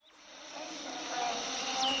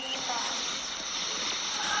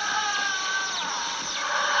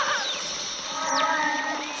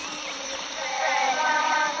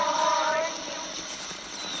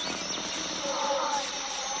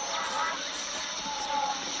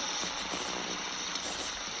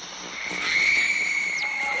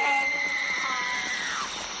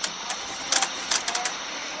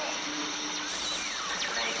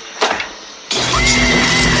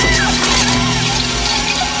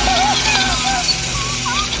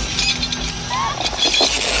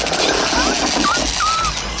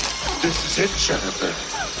attention of it.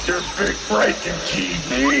 Your big breaking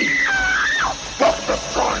TV. Welcome to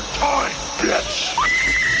prime time, bitch.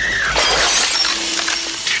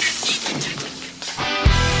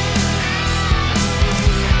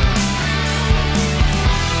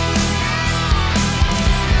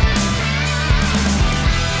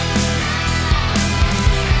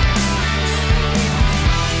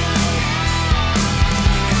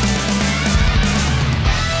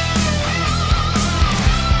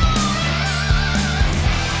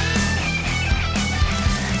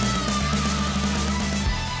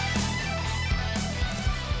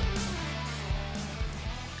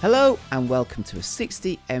 Hello and welcome to a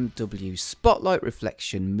 60MW Spotlight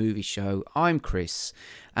Reflection movie show. I'm Chris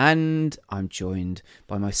and I'm joined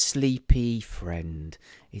by my sleepy friend.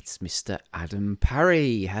 It's Mr. Adam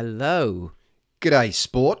Parry. Hello. G'day,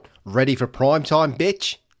 sport. Ready for prime time,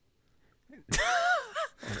 bitch?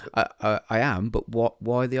 I am, but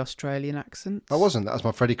why the Australian accent? I wasn't. That was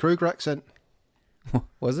my Freddy Krueger accent.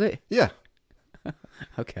 Was it? Yeah.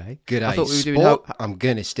 Okay. G'day, I thought we were doing sport. I'm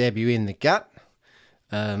going to stab you in the gut.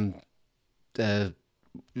 Doesn't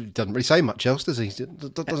really say much else, does he?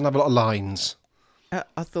 Doesn't have a lot of lines.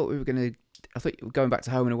 I thought we were going back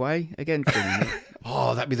to Home and Away again.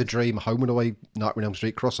 Oh, that'd be the dream. Home and Away, Nightmare on Elm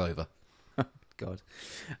Street crossover. God.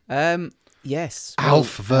 Yes.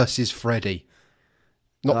 Alf versus Freddy.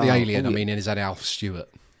 Not the alien, oh, I mean, is that Alf Stewart?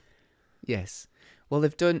 Yes. Well,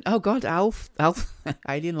 they've done. Oh God, Alf,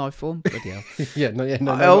 alien life form. Bloody hell.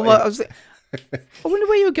 I wonder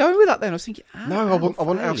where you were going with that. Then I was thinking. No, I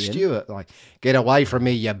want Alf Stewart. Like, get away from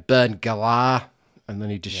me, you burnt galah! And then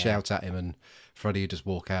he just shouts at him, and Freddy would just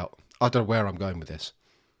walk out. I don't know where I'm going with this.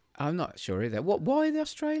 I'm not sure either. Why the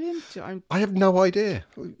Australian? I have no idea.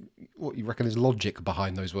 What you reckon is logic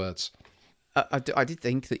behind those words? I did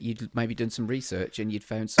think that you'd maybe done some research and you'd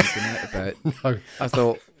found something out about. No, I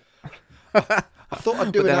thought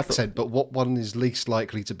I'd do an accent, but what one is least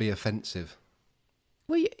likely to be offensive?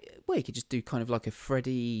 Well, you could just do kind of like a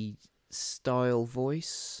Freddy style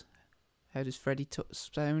voice. How does Freddy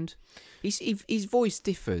sound? His voice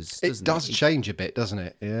differs, doesn't it? It does change a bit, doesn't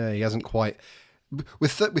it? Yeah, he hasn't quite...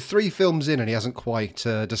 With 3 films in, and he hasn't quite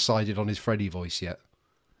decided on his Freddy voice yet.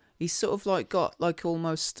 He's sort of like got like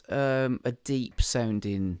almost a deep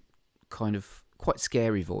sounding, kind of quite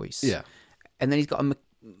scary voice. Yeah. And then he's got a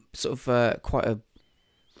sort of quite a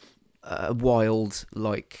wild,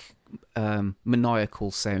 like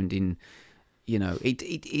maniacal sounding. You know,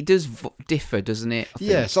 it does differ, doesn't it?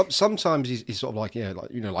 Yeah. Sometimes he's sort of like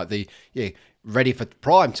like the ready for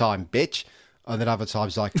prime time, bitch. And then other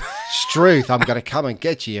times like, Struth, I'm going to come and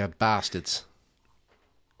get you, you bastards.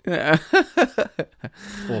 Yeah.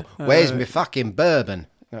 Or, where's my fucking bourbon?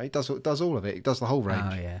 No, he does all of it. He does the whole range.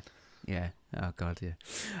 Oh, yeah. Oh, God, yeah.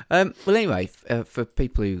 Well, anyway, for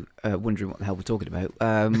people who are wondering what the hell we're talking about...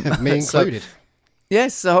 Me included.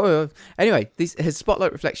 Yes, so anyway, this is a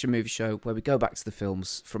Spotlight Reflection movie show where we go back to the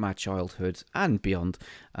films from our childhood and beyond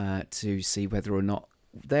to see whether or not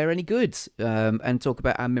they're any good and talk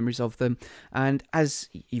about our memories of them. And as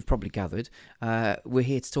you've probably gathered, we're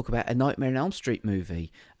here to talk about a Nightmare on Elm Street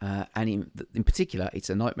movie. And in particular, it's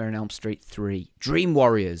a Nightmare on Elm Street 3, Dream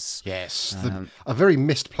Warriors. Yes, a very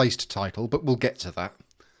misplaced title, but we'll get to that.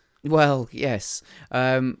 Well, yes.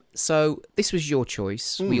 So this was your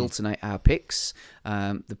choice. We alternate our picks.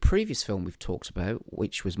 The previous film we've talked about,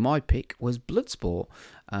 which was my pick, was Bloodsport.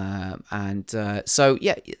 So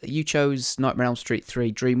you chose Nightmare on Elm Street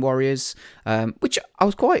 3 Dream Warriors, which I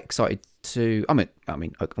was quite excited to... I mean,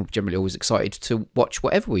 I'm generally always excited to watch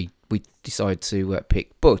whatever we decide to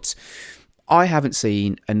pick. But I haven't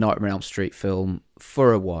seen a Nightmare on Elm Street film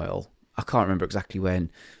for a while. I can't remember exactly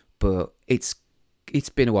when, but it's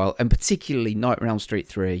been a while, and particularly Nightmare on Elm Street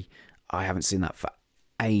 3, I haven't seen that for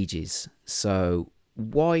ages. So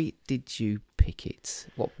why did you pick it?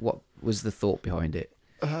 What was the thought behind it?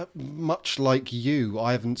 Much like you,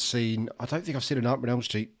 I don't think I've seen a Nightmare on Elm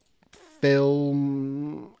Street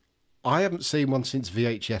film. I haven't seen one since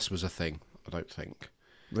VHS was a thing, I don't think.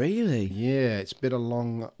 Really? Yeah, it's been a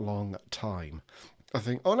long, long time. I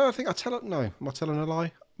think... Oh, no, am I telling a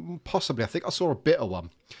lie? Possibly. I think I saw a bit of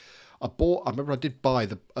one. I remember I did buy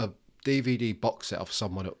a DVD box set off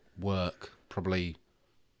someone at work, probably,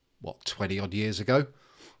 20 odd years ago.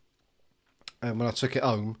 And when I took it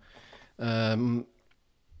home, I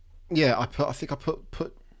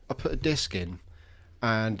put a disc in,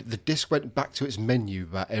 and the disc went back to its menu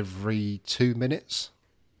about every 2 minutes.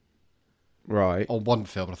 Right. On one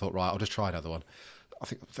film, and I thought, right, I'll just try another one. I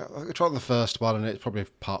tried the first one, and it's probably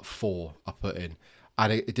part 4 I put in.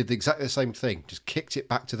 And it did exactly the same thing, just kicked it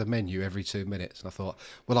back to the menu every 2 minutes. And I thought,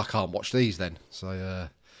 well, I can't watch these then. So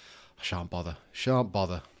shan't bother,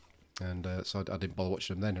 and so I didn't bother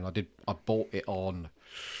watching them then. And I bought it on.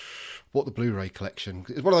 Bought the Blu-ray collection.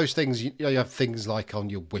 It's one of those things you have things like on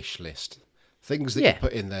your wish list, things that you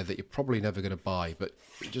put in there that you're probably never going to buy, but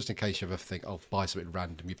just in case you ever think, I'll buy something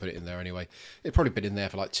random, you put it in there anyway. It'd probably been in there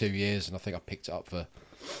for like 2 years, and I think I picked it up for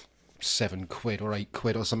 £7 or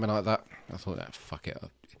 £8 or something like that. I thought, fuck it,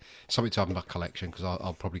 something to have in my collection because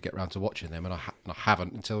I'll probably get around to watching them, and I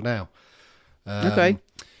haven't until now. Okay.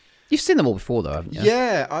 You've seen them all before, though, haven't you?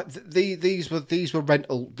 Yeah, these were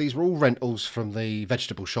rental. These were all rentals from the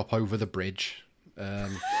vegetable shop over the bridge.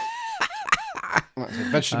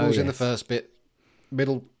 Vegetables in the first bit,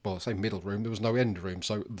 middle room. There was no end room,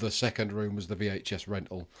 so the second room was the VHS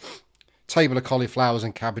rental. Table of cauliflowers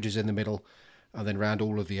and cabbages in the middle, and then round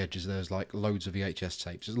all of the edges there's like loads of VHS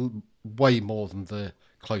tapes. There's way more than the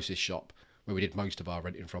closest shop where we did most of our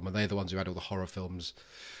renting from, and they're the ones who had all the horror films,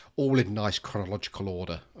 all in nice chronological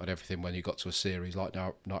order and everything when you got to a series like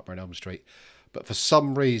Nightmare on Elm Street. But for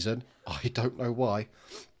some reason, I don't know why,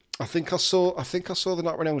 I think I saw the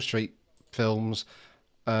Nightmare on Elm Street films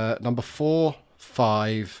number 4,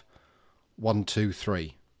 5, 1, 2,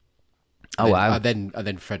 3. Oh, wow. And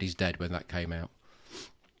then Freddy's Dead when that came out.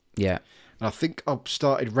 Yeah. And I think I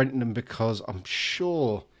started renting them because I'm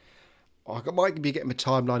sure I might be getting my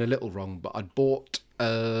timeline a little wrong, but I'd bought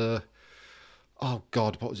oh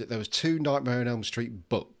God, what was it? There was 2 Nightmare on Elm Street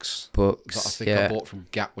books that I think I bought from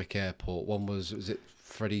Gatwick Airport. One was it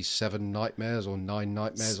Freddy's 7 Nightmares or 9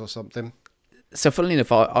 Nightmares or something? So, funnily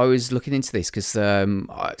enough, I was looking into this because,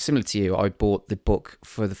 similar to you, I bought the book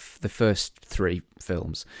for the first 3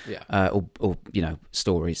 films, or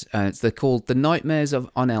stories. They're called The Nightmares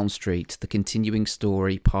on Elm Street, The Continuing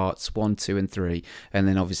Story, Parts 1, 2, and 3, and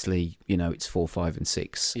then obviously, it's 4, 5, and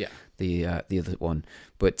 6. Yeah. The other one,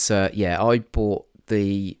 but I bought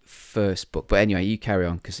the first book. But anyway, you carry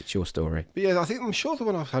on because it's your story. But yeah, I'm sure the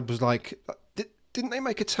one I had was like, didn't they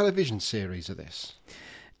make a television series of this?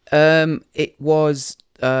 It was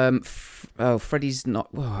Freddy's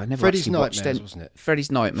not. Well, I never Freddy's actually watched Nightmares, it. wasn't it?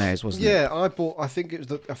 Freddy's Nightmares, wasn't it? Yeah, I think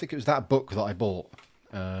it was that book that I bought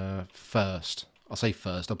first. I'll say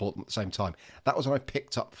first. I bought them at the same time. That was when I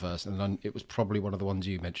picked up first, and then it was probably one of the ones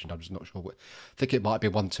you mentioned. I'm just not sure. I think it might be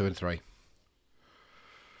 1, 2, and 3.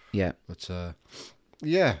 Yeah, but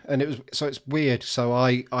yeah, and it's weird. So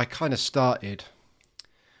I kind of started.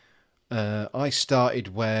 I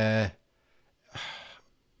started where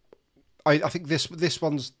I think this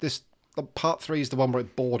part 3 is the one where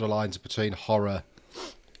it borderlines between horror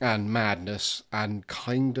and madness, and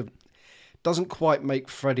kind of doesn't quite make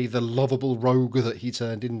Freddy the lovable rogue that he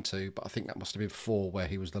turned into, but I think that must have been 4 where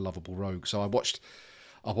he was the lovable rogue. So I watched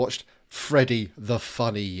Freddy the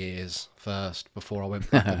Funny Years first before I went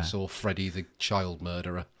back and saw Freddy the Child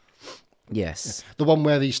Murderer. Yes, the one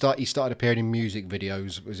where he started appearing in music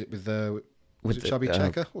videos. Was it with Chubby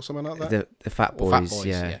Checker or something like that? The Fat Boys. Fat Boys.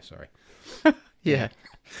 Yeah, sorry. yeah.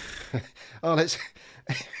 Oh, let's.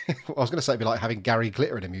 I was going to say it'd be like having Gary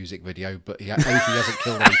Glitter in a music video, but A, he hasn't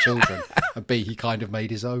killed any children, and B, he kind of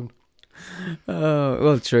made his own. Oh,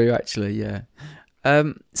 well, true, actually, yeah.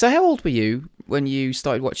 So how old were you when you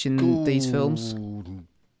started watching these films?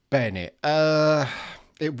 Bennett.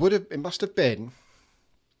 It must have been.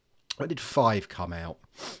 When did 5 come out?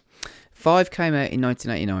 5 came out in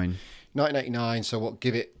 1989. 1989. So what?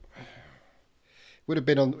 Give it. Would have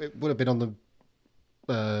been on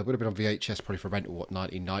VHS probably for rental. What,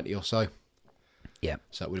 1990 or so? Yeah.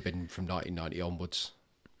 So it would have been from 1990 onwards.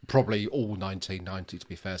 Probably all 1990 to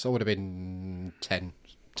be fair. So it would have been 10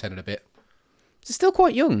 and a bit. So still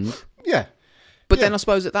quite young. Yeah. But then I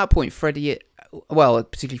suppose at that point, Freddy,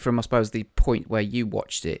 particularly from I suppose the point where you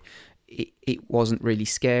watched it, it wasn't really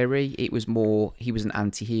scary. It was more he was an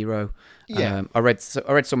anti-hero. Yeah. I read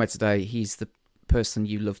somewhere today he's the person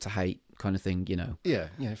you love to hate kind of thing, Yeah.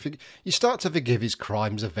 You start to forgive his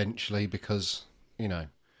crimes eventually because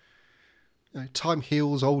time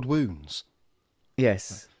heals old wounds.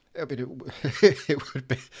 Yes. It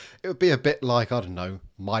would be a bit like, I don't know,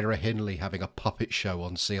 Myra Hindley having a puppet show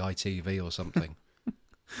on CITV or something.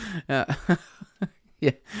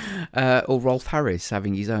 Yeah. Or Rolf Harris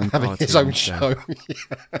having his own show.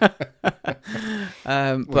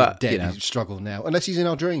 But dead, he'd struggle now unless he's in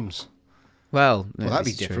our dreams. Well, that'd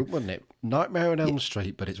be different, wouldn't it? Nightmare on Elm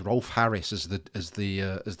Street, but it's Rolf Harris as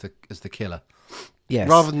the killer. Yes.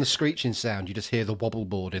 Rather than the screeching sound, you just hear the wobble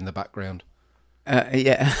board in the background.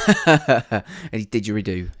 Yeah. And he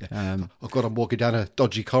didgeridoo. I've got him walking down a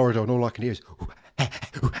dodgy corridor, and all I can hear is.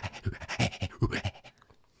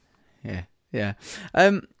 Yeah.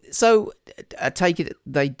 So I take it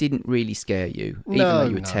they didn't really scare you, even though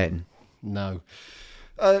you were 10. No.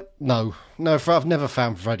 No, I've never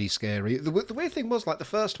found Freddy scary. The weird thing was, like, the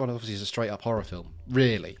first one obviously is a straight up horror film,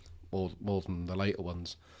 really, more than the later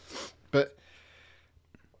ones. But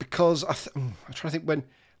because I'm trying to think when,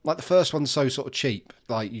 like, the first one's so sort of cheap,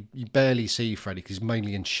 like you barely see Freddy because he's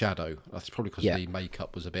mainly in shadow. That's probably because the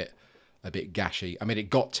makeup was a bit gashy. I mean, it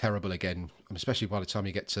got terrible again, especially by the time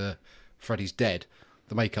you get to Freddy's Dead.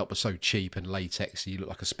 The makeup was so cheap and latexy, you look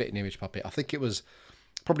like a spitting image puppet. I think it was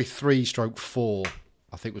probably 3/4.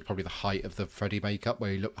 I think was probably the height of the Freddy makeup,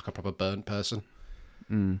 where he looked like a proper burnt person.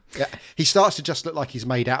 Yeah, he starts to just look like he's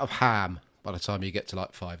made out of ham by the time you get to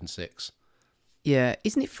like 5 and 6. Yeah,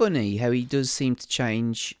 isn't it funny how he does seem to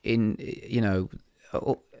change in in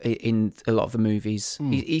a lot of the movies?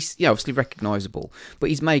 He's obviously recognisable, but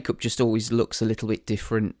his makeup just always looks a little bit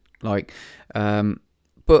different. Like,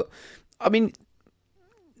 but I mean,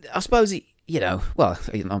 I suppose well,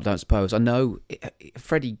 I don't suppose. I know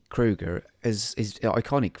Freddy Krueger is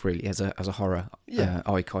iconic, really, as a horror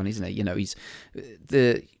icon, isn't he? He's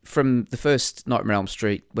from the first Nightmare on Elm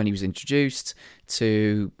Street when he was introduced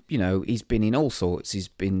to he's been in all sorts. He's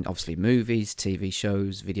been obviously movies, TV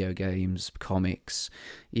shows, video games, comics.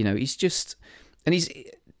 He's just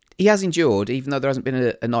he has endured, even though there hasn't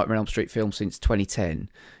been a Nightmare on Elm Street film since 2010.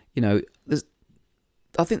 I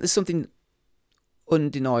think there's something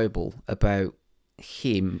undeniable about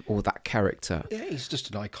him or that character. Yeah, he's just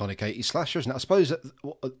an iconic 80s slasher, isn't it? I suppose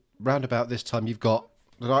round about this time you've got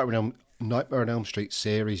the Nightmare on Elm Street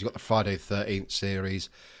series, you've got the Friday the 13th series,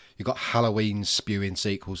 you've got Halloween spewing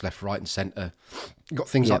sequels left, right and centre. You've got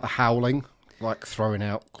things like The Howling, like throwing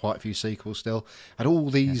out quite a few sequels still, and all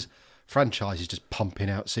these franchises just pumping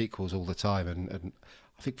out sequels all the time. And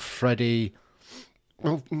I think Freddy,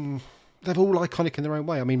 well, they're all iconic in their own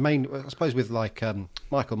way. I mean, I suppose with like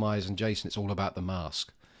Michael Myers and Jason, it's all about the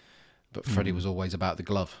mask, but Freddy was always about the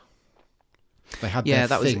glove. They had their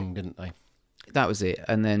thing, didn't they? That was it.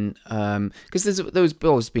 And then because there's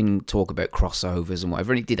always been talk about crossovers and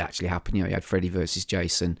whatever, and it did actually happen. You had Freddy versus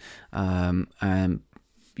Jason, and then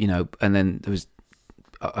there was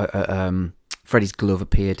Freddy's glove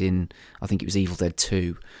appeared in, I think it was Evil Dead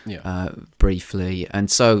 2, briefly, and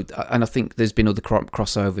I think there's been other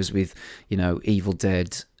crossovers with Evil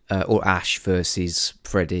Dead or Ash versus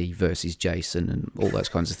Freddy versus Jason and all those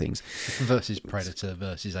kinds of things. Versus Predator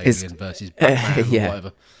versus Alien versus Batman or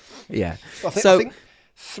whatever. Yeah. I think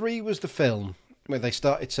 3 was the film where they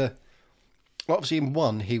started to. Obviously, in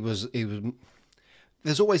 1 he was.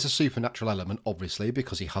 There's always a supernatural element, obviously,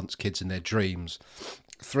 because he hunts kids in their dreams.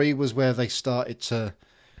 3 was where they started to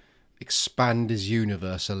expand his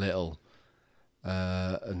universe a little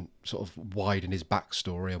and sort of widen his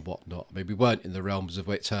backstory and whatnot. I mean, we weren't in the realms of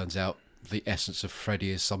where it turns out the essence of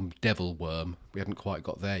Freddy is some devil worm. We hadn't quite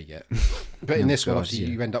got there yet. But in this one, obviously,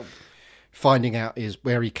 you end up finding out is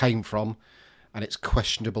where he came from and its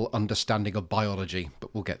questionable understanding of biology.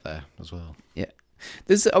 But we'll get there as well. Yeah.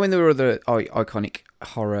 There were other iconic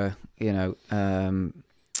horror,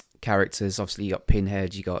 characters. Obviously, you got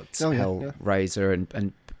Pinhead, you got Hellraiser,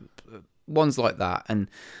 and ones like that.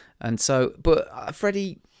 And so, but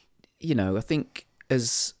Freddy, I think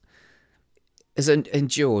has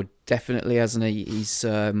endured, definitely, hasn't he? He's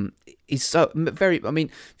so very. I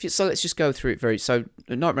mean, so let's just go through it So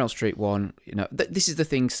Nightmare on Elm Street 1. This is the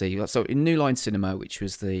thing. See, so in New Line Cinema, which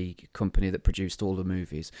was the company that produced all the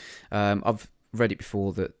movies, I've read it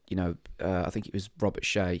before that I think it was Robert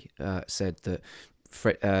Shea said that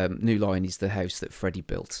New Line is the house that Freddy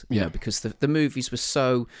built. Because the movies were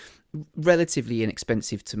so relatively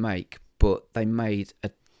inexpensive to make, but they made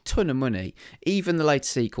a ton of money. Even the later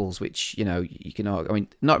sequels, which you can argue. I mean,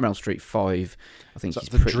 Nightmare on Elm Street 5, I think is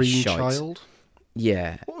pretty Dream shite. Child.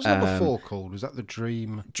 Yeah. What was number 4 called? Was that the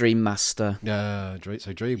Dream Master? Yeah.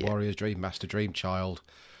 So Dream Warriors, Dream Master, Dream Child.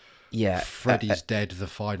 Yeah, Freddy's Dead, The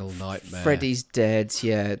Final Nightmare. Freddy's Dead,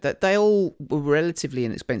 yeah. They all were relatively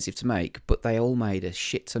inexpensive to make, but they all made a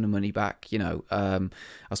shit ton of money back, I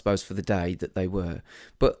suppose for the day that they were.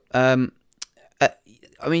 But, I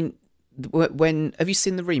mean, have you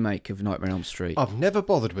seen the remake of Nightmare on Elm Street? I've never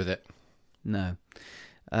bothered with it. No.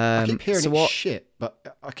 I keep hearing it's shit,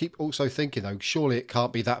 but I keep also thinking, though, surely it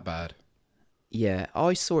can't be that bad. Yeah,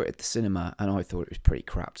 I saw it at the cinema and I thought it was pretty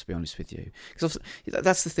crap, to be honest with you. Because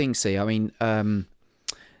that's the thing, see, I mean,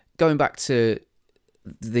 going back to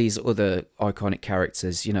these other iconic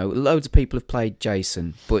characters, loads of people have played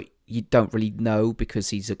Jason, but you don't really know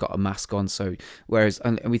because he's got a mask on. So, whereas,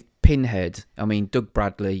 and with Pinhead, I mean, Doug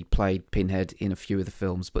Bradley played Pinhead in a few of the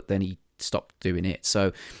films, but then he stopped doing it.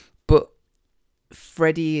 So, but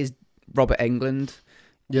Freddy is Robert Englund,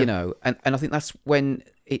 and I think that's when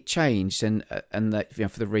it changed, and that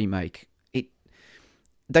for the remake,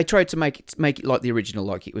 they tried to make it like the original,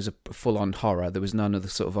 like it was a full-on horror. There was none of the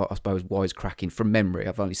sort of, I suppose, wisecracking from memory.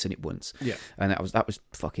 I've only seen it once. Yeah. And that was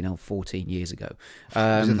fucking hell, 14 years ago.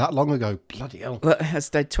 Was it that long ago? Bloody hell. Well, as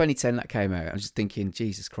 2010 that came out, I was just thinking,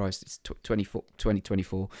 Jesus Christ, it's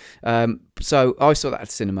 2024. So I saw that at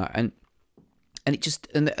the cinema, and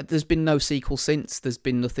there's been no sequel since. There's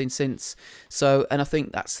been nothing since. So, and I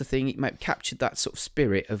think that's the thing. It captured that sort of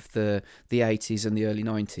spirit of the 80s and the early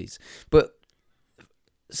 90s. But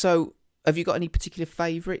so, have you got any particular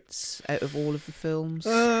favourites out of all of the films?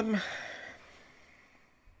 Well,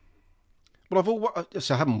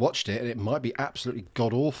 I haven't watched it, and it might be absolutely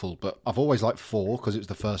god awful. But I've always liked 4 because it was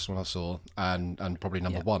the first one I saw, and probably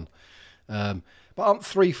number 1. But aren't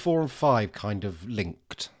 3, 4, and 5 kind of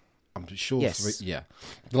linked? I'm sure. Yes. 3, yeah,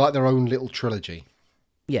 they're like their own little trilogy.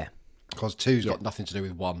 Yeah, because 2's got nothing to do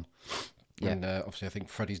with 1. Yeah. And obviously, I think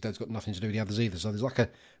Freddy's Dead's got nothing to do with the others either. So there's like a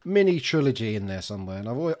mini trilogy in there somewhere. And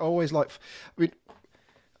I've always liked. I mean,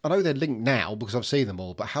 I know they're linked now because I've seen them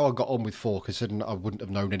all. But how I got on with 4, considering I wouldn't have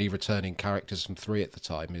known any returning characters from 3 at the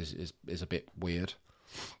time, is a bit weird.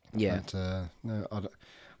 yeah. But, no, I'm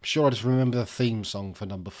sure I just remember the theme song for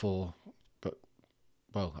number 4. But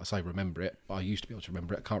well, I say remember it. But I used to be able to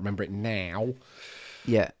remember it. I can't remember it now.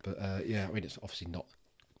 Yeah. But yeah, I mean, it's obviously not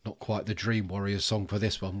quite the Dream Warriors song for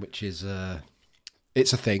this one, which is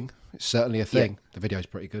it's a thing. It's certainly a thing. Yeah. The video's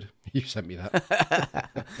pretty good. You sent me that.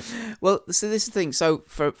 Well, so this is the thing. So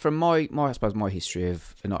from my I suppose my history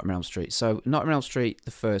of Nightmare on Elm Street. So Nightmare on Elm Street,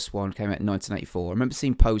 the first one, came out in 1984. I remember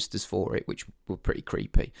seeing posters for it, which were pretty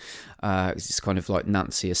creepy. It's kind of like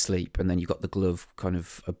Nancy asleep, and then you've got the glove kind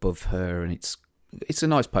of above her, and it's a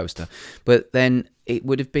nice poster. But then it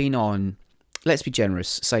would have been on, let's be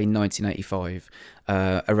generous, say 1985,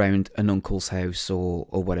 around an uncle's house or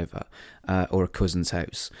whatever, or a cousin's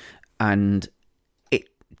house. And it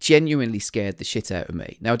genuinely scared the shit out of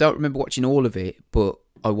me. Now, I don't remember watching all of it, but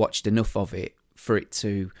I watched enough of it for it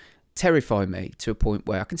to terrify me to a point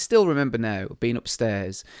where I can still remember now being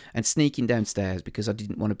upstairs and sneaking downstairs because I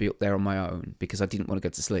didn't want to be up there on my own, because I didn't want to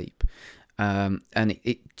go to sleep. And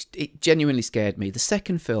it genuinely scared me. The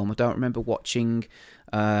second film, I don't remember watching.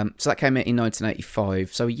 So that came out in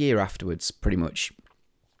 1985, so a year afterwards, pretty much.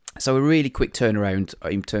 So a really quick turnaround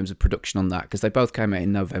in terms of production on that, because they both came out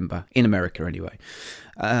in November, in America anyway.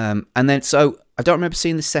 And then, so I don't remember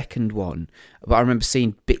seeing the second one, but I remember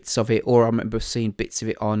seeing bits of it, or I remember seeing bits of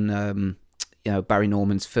it on, Barry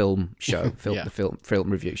Norman's film show, Yeah. the film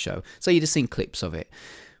review show. So you'd have seen clips of it.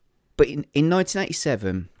 But in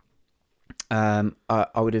 1987, I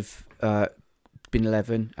would have been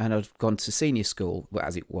 11, and I'd gone to senior school, well,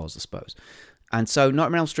 as it was, I suppose. And so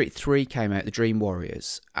Nightmare on Elm Street 3 came out, The Dream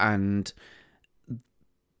Warriors, and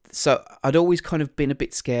so I'd always kind of been a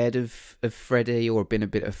bit scared of Freddy, or been a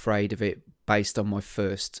bit afraid of it based on my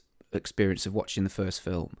first experience of watching the first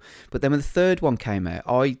film. But then when the third one came out,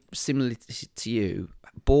 I, similarly to you,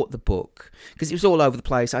 bought the book, because it was all over the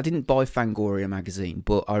place. I didn't buy Fangoria magazine,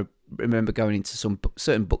 but I remember going into some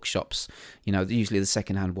certain bookshops, usually the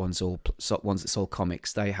second-hand ones or ones that sold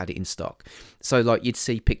comics, they had it in stock. So, like, you'd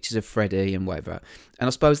see pictures of Freddy and whatever. And I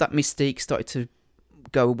suppose that mystique started to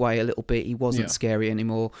go away a little bit. He wasn't scary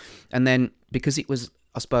anymore. And then, because it was,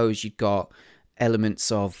 I suppose, you'd got elements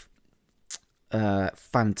of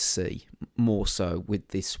fantasy more so with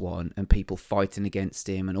this one, and people fighting against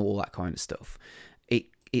him and all that kind of stuff.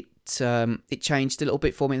 It changed a little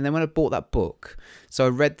bit for me. And then when I bought that book, so I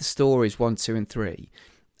read the stories 1, 2, and 3,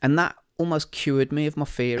 and that almost cured me of my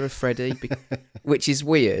fear of Freddy, which is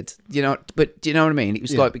weird, but do you know what I mean? It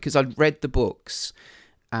was like, because I'd read the books,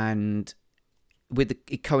 and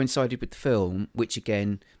it coincided with the film, which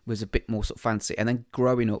again was a bit more sort of fancy. And then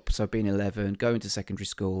growing up, so being 11, going to secondary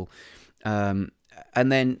school, and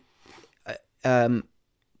then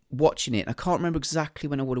watching it, I can't remember exactly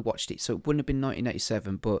when I would have watched it, so it wouldn't have been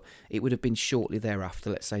 1987, but it would have been shortly thereafter,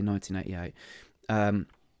 let's say 1988.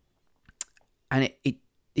 And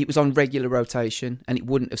it was on regular rotation, and it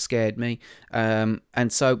wouldn't have scared me. And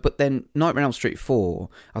so, but then Nightmare on Elm Street 4,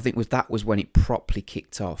 I think that was when it properly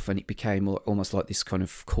kicked off, and it became almost like this kind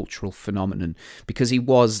of cultural phenomenon, because he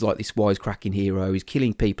was like this wisecracking hero. He's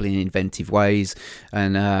killing people in inventive ways,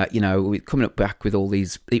 and coming up back with all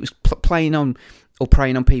these. It was playing on or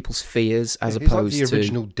preying on people's fears, as opposed like the to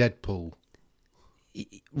original Deadpool.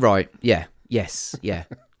 Right? Yeah. Yes. Yeah.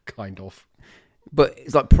 Kind of. But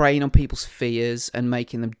it's like preying on people's fears and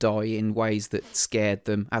making them die in ways that scared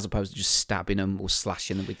them, as opposed to just stabbing them or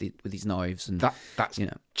slashing them with his knives. And that's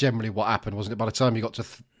generally what happened, wasn't it? By the time you got to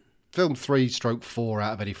film 3/4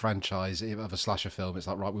 out of any franchise of a slasher film, it's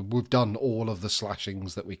like, right, we've done all of the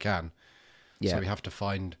slashings that we can. Yeah. So we have to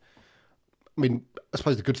find I mean, I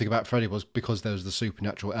suppose the good thing about Freddy was because there was the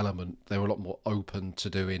supernatural element, they were a lot more open to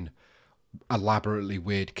doing elaborately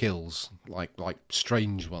weird kills, like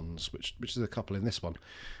strange ones, which is a couple in this one.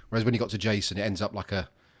 Whereas when you got to Jason, it ends up like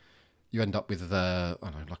you end up with I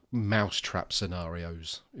don't know, like mousetrap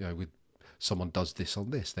scenarios. You know, with someone does this on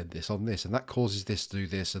this, then this on this, and that causes this to do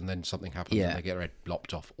this, and then something happens and they get their head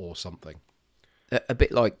lopped off or something. A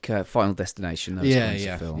bit like Final Destination, those kinds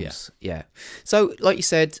of films. Yeah. So, like you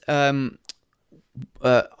said, I've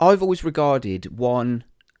always regarded 1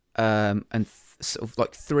 and sort of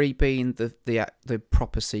like 3 being the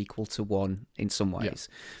proper sequel to 1 in some ways,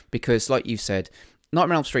 because, like you said,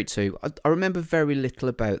 Nightmare on Elm Street 2, I remember very little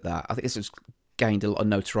about that. I think this has gained a lot of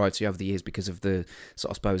notoriety over the years because of the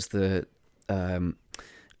sort of, I suppose, the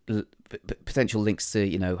potential links to,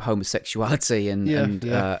 you know, homosexuality and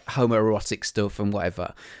homoerotic stuff and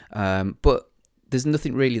whatever. But there's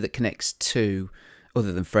nothing really that connects 2,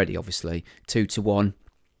 other than Freddy, obviously, 2 to 1.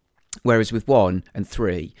 Whereas with 1 and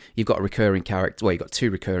 3, you've got a recurring character. Well, you've got 2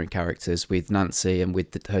 recurring characters with Nancy and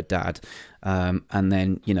with her dad, and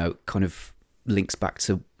then, you know, kind of links back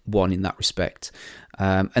to 1 in that respect.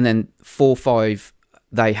 And then 4, 5,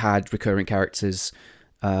 they had recurring characters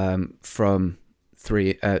from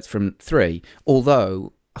 3.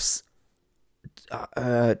 Although,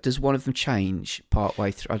 does one of them change part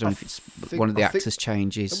way through? I don't know if it's one of the actors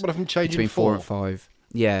changes. One of them changes between 4 and 5.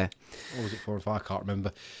 Yeah. Or was it 4 and 5? I can't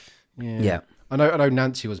remember. Yeah. I know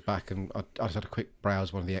Nancy was back, and I just had a quick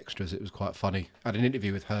browse one of the extras. It was quite funny. I had an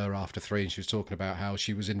interview with her after 3, and she was talking about how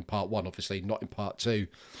she was in part 1, obviously, not in part 2.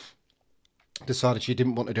 Decided she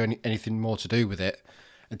didn't want to do anything more to do with it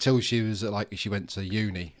until she was she went to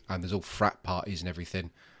uni, and there's all frat parties and everything.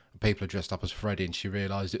 And people are dressed up as Freddy, and she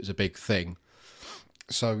realised it was a big thing.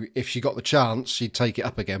 So if she got the chance, she'd take it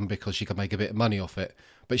up again because she could make a bit of money off it.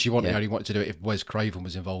 But she only wanted to do it if Wes Craven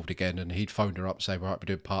was involved again, and he'd phoned her up saying, right, we're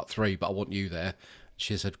doing part 3, but I want you there.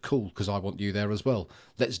 She said, cool, because I want you there as well.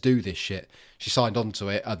 Let's do this shit. She signed on to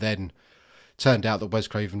it, and then turned out that Wes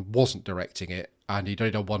Craven wasn't directing it, and he'd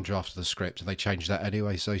only done 1 draft of the script, and they changed that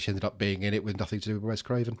anyway, so she ended up being in it with nothing to do with Wes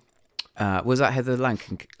Craven. Was that Heather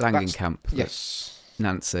Langenkamp? Yes.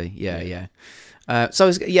 Nancy, yeah.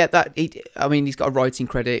 He's got a writing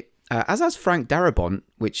credit, as has Frank Darabont,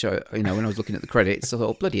 which, when I was looking at the credits, I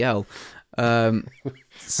thought, bloody hell. Which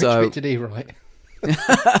bit did he write?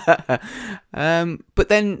 But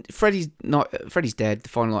then Freddy's Dead, The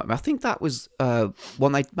Final Nightmare. I think that was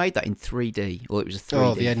one they made that in 3D, or it was a 3D.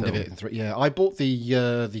 Oh, the end film. of it in 3D. Yeah, I bought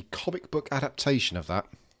the comic book adaptation of that.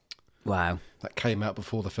 Wow, that came out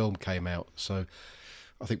before the film came out. So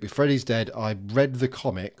I think with Freddy's Dead, I read the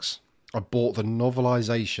comics. I bought the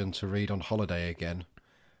novelization to read on holiday again,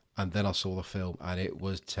 and then I saw the film, and it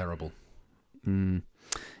was terrible.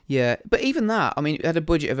 Yeah, but even that, I mean, it had a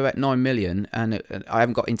budget of about 9 million, and I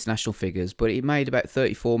haven't got international figures, but it made about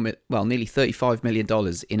nearly $35 million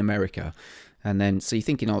in America. And then, so you're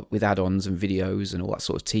thinking with add-ons and videos and all that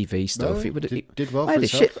sort of TV stuff, it did well. I had a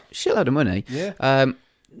shitload of money. Yeah.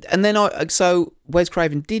 And then so Wes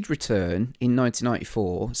Craven did return in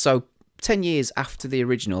 1994. So 10 years after the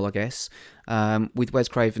original, I guess, with Wes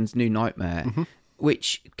Craven's New Nightmare. Mm-hmm.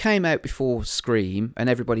 Which came out before Scream, and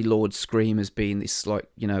everybody lauds Scream as being this,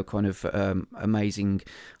 kind of amazing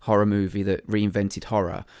horror movie that reinvented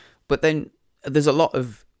horror. But then there's a lot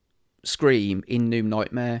of Scream in New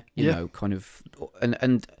Nightmare, you know, kind of,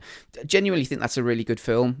 and genuinely think that's a really good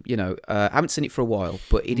film. I haven't seen it for a while,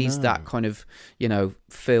 but it is that kind of,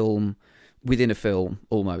 film within a film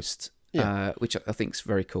almost, which I think is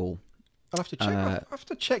very cool. I'll have to check. I'll have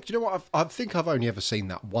to check. Do you know what? I think I've only ever seen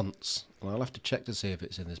that once. And I'll have to check to see if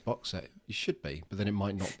it's in this box set. It should be, but then it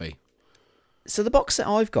might not be. So the box set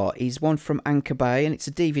I've got is one from Anchor Bay, and it's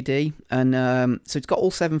a DVD. And so it's got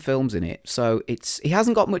all 7 films in it. So he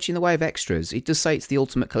hasn't got much in the way of extras. It does say it's the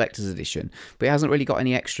Ultimate Collector's Edition, but it hasn't really got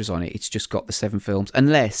any extras on it. It's just got the 7 films,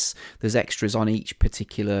 unless there's extras on each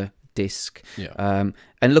particular disc. Yeah.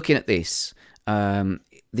 And looking at this...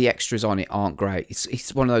 the extras on it aren't great.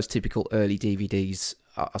 It's one of those typical early DVDs,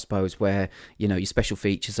 I suppose, where, your special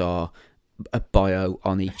features are a bio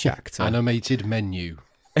on each actor. Animated menu.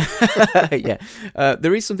 Yeah.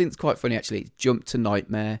 There is something that's quite funny, actually. It's Jump to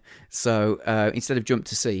Nightmare. So instead of Jump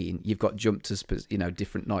to Scene, you've got Jump to,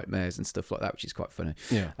 different nightmares and stuff like that, which is quite funny.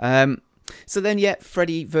 Yeah. So then,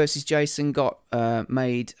 Freddy versus Jason got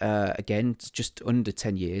made again, just under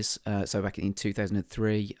 10 years. So back in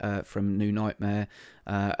 2003 from New Nightmare.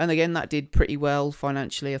 And again, that did pretty well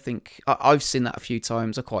financially. I think I've seen that a few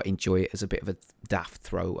times. I quite enjoy it as a bit of a daft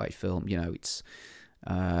throwaway film. It's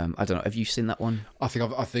I don't know. Have you seen that one? I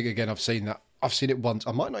think again, I've seen that. I've seen it once.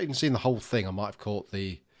 I might not even seen the whole thing. I might have caught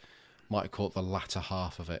the might have caught the latter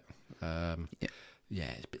half of it. Yeah,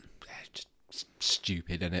 it's a bit, just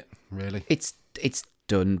stupid, isn't it? Really, it's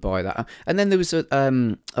done by that. And then there was a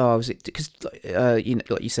was it because you know,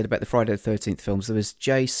 like you said about the Friday the 13th films, there was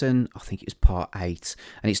Jason, I think it was part 8,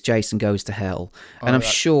 and it's Jason Goes to Hell, and I'm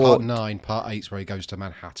sure part 9, part 8's where he goes to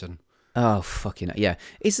Manhattan. Oh fucking yeah!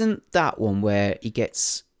 Isn't that one where he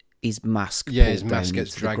gets his mask? Yeah, pulled his mask down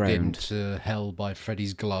gets to the dragged ground? into hell by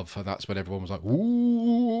Freddy's glove, and that's when everyone was like,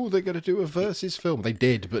 "Ooh, they're going to do a versus film." They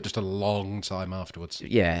did, but just a long time afterwards.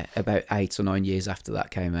 Yeah, about 8 or 9 years after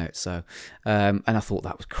that came out. So, and I thought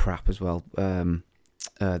that was crap as well.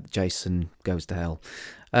 Jason Goes to Hell.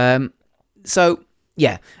 So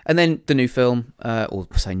yeah, and then the new film, or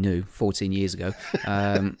say new, 14 years ago.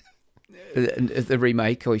 The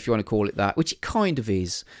remake, or if you want to call it that, which it kind of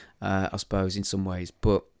is, I suppose, in some ways,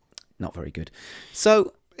 but not very good.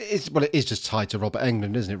 So it is just tied to Robert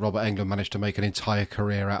Englund, isn't it? Robert Englund managed to make an entire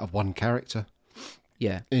career out of one character.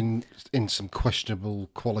 Yeah, in some questionable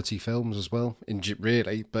quality films as well.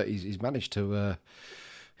 Really, but he's managed to.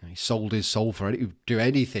 He sold his soul for it. He would do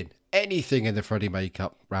anything in the Freddy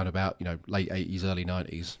makeup, round about late 80s, early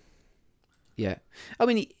 90s. Yeah, I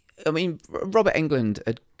mean, Robert Englund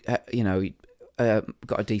had,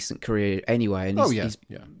 got a decent career anyway, and he's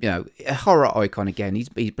a horror icon again.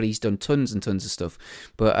 He's done tons and tons of stuff,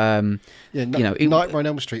 but Nightmare on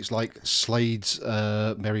Elm Street's like Slade's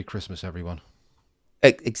 "Merry Christmas, Everyone."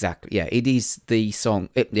 Exactly, yeah. It is the song.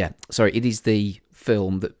 It is the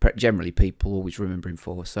film that generally people always remember him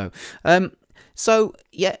for. So,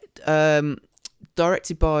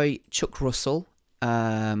 directed by Chuck Russell.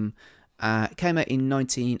 It came out in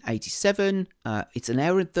 1987. It's an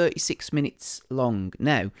hour and 36 minutes long.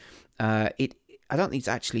 Now, I don't think it's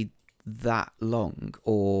actually that long,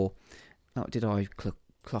 or did I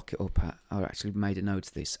clock it up at? I actually made a note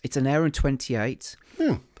of this. It's an hour and 28.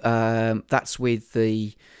 That's with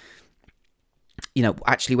the,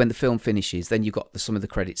 actually when the film finishes, then you've got some of the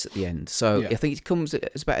credits at the end. So I think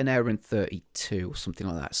it's about an hour and 32 or something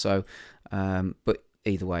like that. So, but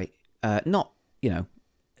either way,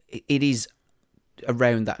 it is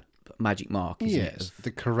around that magic mark, isn't it? Yes,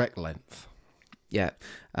 the correct length. Yeah.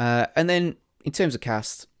 And then in terms of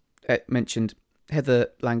cast, mentioned Heather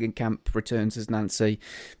Langenkamp returns as Nancy,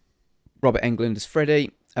 Robert Englund as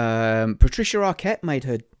Freddy. Patricia Arquette made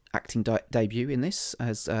her acting debut in this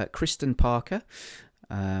as Kristen Parker.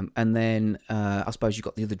 And then I suppose you've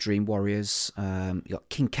got the other Dream Warriors. You've got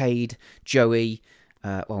Kincaid, Joey,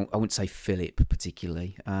 I wouldn't say Philip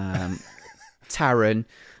particularly, Taron,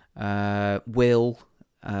 Will,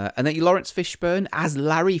 and then Lawrence Fishburne as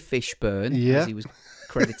Larry Fishburne, as he was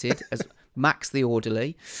credited as Max the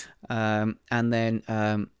Orderly, and then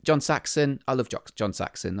John Saxon. I love John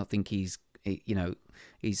Saxon. I think he's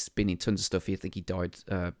been in tons of stuff. I think he died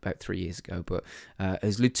about 3 years ago, but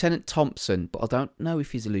as Lieutenant Thompson. But I don't know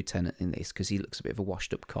if he's a lieutenant in this because he looks a bit of a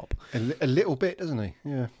washed-up cop. A little bit, doesn't he?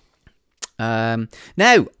 Yeah.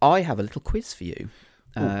 Now I have a little quiz for you.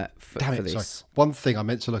 For this. Sorry. One thing I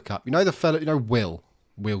meant to look up. The fellow, Will,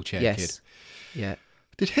 wheelchair kid. Yeah.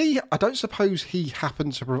 Did he? I don't suppose he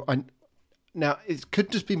happened to. Now it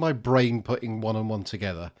could just be my brain putting one and one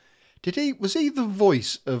together. Was he the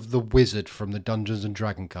voice of the wizard from the Dungeons and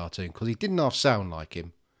Dragons cartoon? Because he didn't half sound like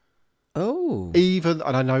him. Oh. And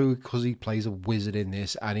I know because he plays a wizard in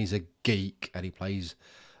this, and he's a geek, and he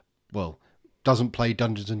doesn't play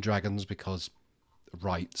Dungeons and Dragons because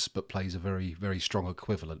rights, but plays a very, very strong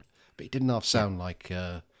equivalent. But he didn't half sound like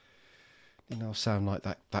that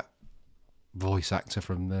voice actor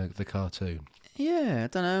from the cartoon. Yeah, I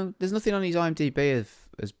don't know. There's nothing on his IMDb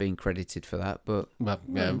as being credited for that, but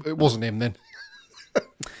it wasn't him then.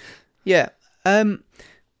 Yeah.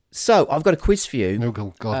 So I've got a quiz for you. Oh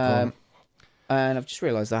God, go on. And I've just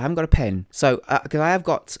realised I haven't got a pen. So because I have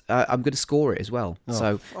got, I'm going to score it as well. Oh,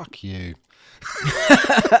 so fuck you.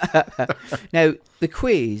 Now the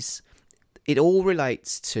quiz, it all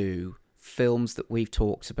relates to films that we've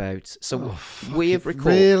talked about. So we have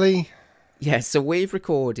recorded. Really? Yeah, so we've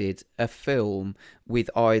recorded a film with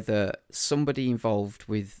either somebody involved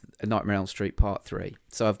with A Nightmare on Elm Street Part 3.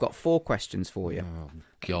 So I've got 4 questions for you. Oh,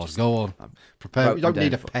 God, go on. Prepare. You don't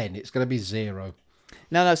need a pen. It's going to be 0.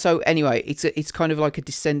 No. So anyway, it's kind of like a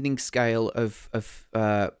descending scale of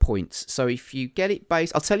points. So if you get it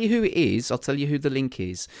based, I'll tell you who it is. I'll tell you who the link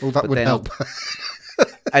is. Well, that would help.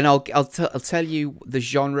 And I'll tell you the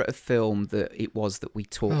genre of film that it was that we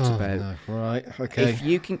talked about. No. Right. Okay. If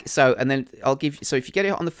you can, and then I'll give you. So if you get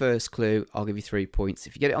it on the first clue, I'll give you 3 points.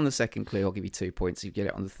 If you get it on the second clue, I'll give you 2 points. If you get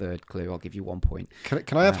it on the third clue, I'll give you 1 point.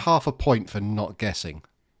 Can I have half a point for not guessing?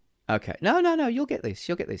 Okay. No. You'll get this.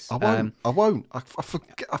 You'll get this. I won't. I won't. I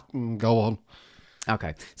forget. Go on.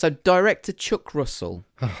 Okay. So director Chuck Russell,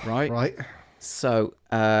 right? Right. So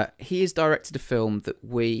he has directed a film that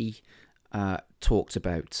we talked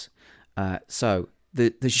about. So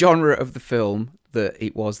the genre of the film that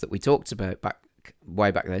it was that we talked about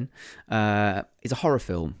way back then is a horror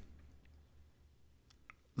film.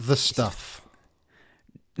 The Stuff.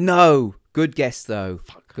 No. Good guess, though.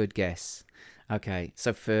 Good guess. Okay.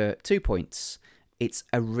 So for 2 points, it's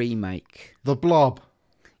a remake. The Blob.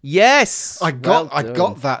 Yes! I got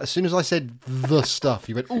done. that. As soon as I said The Stuff,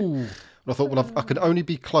 you went, ooh. And I thought, well, I could only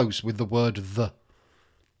be close with the word the.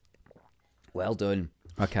 Well done.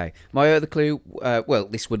 Okay. My other clue, well,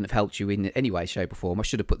 this wouldn't have helped you in any way, shape or form. I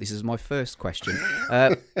should have put this as my first question.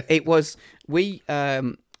 It was, we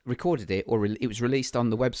recorded it, or it was released on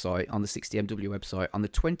the website, on the 60MW website, on the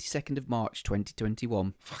 22nd of March,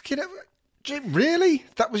 2021. Fucking hell. Jim, really?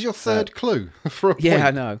 That was your third clue for a point? Yeah,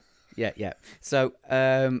 I know. Yeah. So,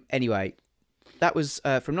 anyway, that was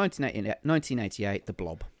from 1988, The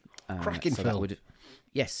Blob. Cracking so film.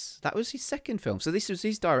 Yes, that was his second film. So this was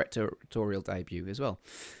his directorial debut as well,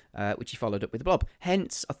 which he followed up with The Blob.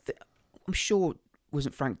 Hence, I'm sure,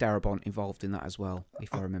 wasn't Frank Darabont involved in that as well,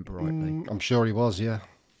 if I remember rightly? I'm sure he was, yeah.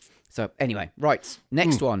 So anyway, right,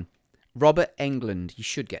 next one. Robert Englund. You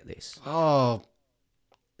should get this. Oh,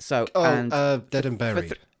 So Dead and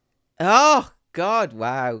Buried. Oh, God,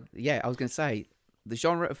 wow. Yeah, I was going to say, the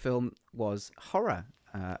genre of film was horror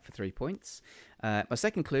for 3 points. My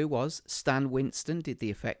second clue was Stan Winston did the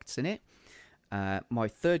effects in it. My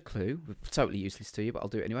third clue, totally useless to you, but I'll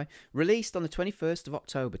do it anyway. Released on the 21st of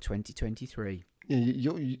October, 2023.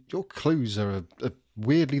 Yeah, your clues are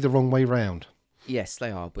weirdly the wrong way round. Yes, they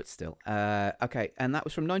are, but still. Okay, and that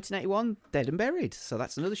was from 1981, Dead and Buried. So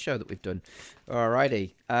that's another show that we've done.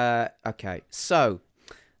 Alrighty. Okay, so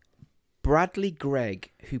Bradley Gregg,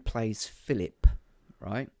 who plays Philip,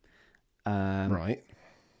 right? Right.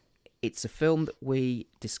 It's a film that we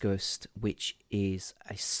discussed, which is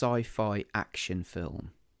a sci-fi action film.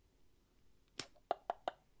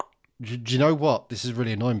 Do you know what? This is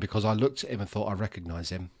really annoying because I looked at him and thought I recognised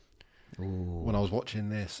him when I was watching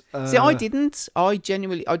this. See, I didn't. I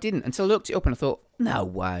didn't until I looked it up and I thought, no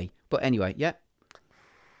way. But anyway, yeah.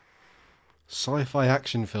 Sci-fi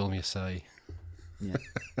action film, you say?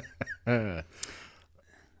 Yeah.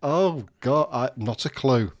 Oh, God. Not a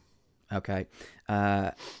clue. Okay.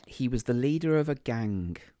 He was the leader of a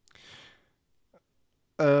gang.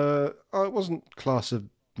 It wasn't Class of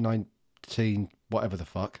 19, whatever the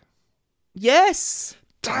fuck. Yes!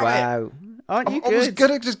 Damn wow. it. Aren't you I good? was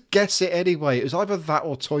going to just guess it anyway. It was either that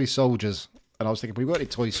or Toy Soldiers. And I was thinking, we weren't in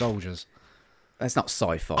Toy Soldiers. That's not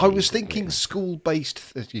sci-fi. I was is it, thinking really?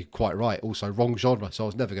 school-based... You're quite right. Also, wrong genre, so I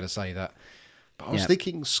was never going to say that. But I was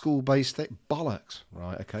thinking school-based... Bollocks.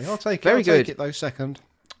 Right, okay. I'll take it. Very good. Take it, though, second.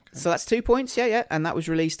 So that's 2 points, yeah. And that was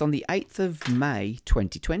released on the 8th of May,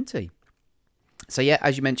 2020. So yeah,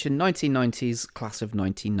 as you mentioned, 1990s, class of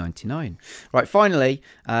 1999. Right, finally,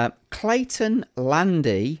 Clayton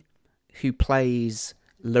Landy, who plays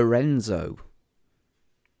Lorenzo.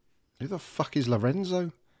 Who the fuck is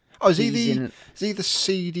Lorenzo? Oh, is he the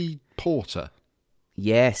seedy porter?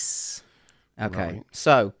 Yes. Okay. Right.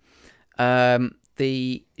 So,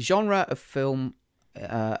 the genre of film,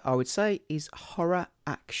 I would say, is horror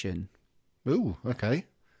action. Ooh, okay.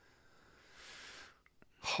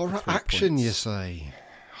 Horror 3 action, points. you say?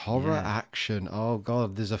 Horror action. Oh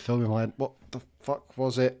God, there's a film in my head. What the fuck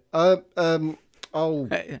was it? Oh,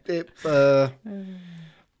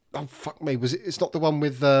 fuck me. Was it? It's not the one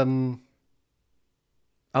with I'll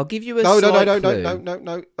give you a No.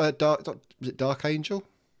 Dark. Was it Dark Angel?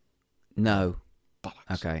 No.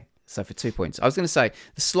 Bollocks. Okay. So for 2 points, I was going to say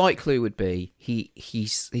the slight clue would be he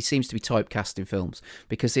seems to be typecast in films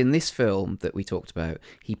because in this film that we talked about,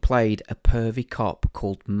 he played a pervy cop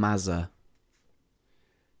called Mazza.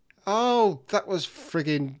 Oh, that was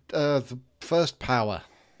friggin' the First Power.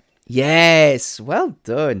 Yes, well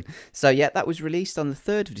done. So yeah, that was released on the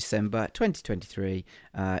 3rd of December 2023,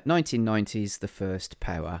 1990s, The First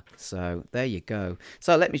Power. So there you go.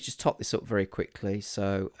 So let me just top this up very quickly.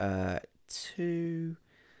 So 2,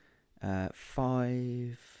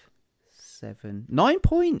 5, 7, 9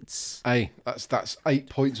 points. Hey, that's 8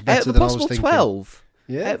 points Out better of a than I was possible thinking. 12.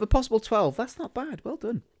 Yeah. Out of a possible 12. That's not bad. Well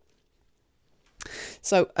done.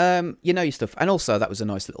 So, you know your stuff. And also, that was a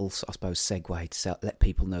nice little, I suppose, segue to let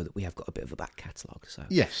people know that we have got a bit of a back catalogue. So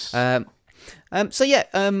Yes. So yeah,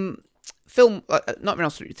 film Nightmare on Elm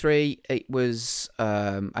Street 3. It was,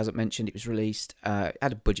 as I mentioned, it was released. It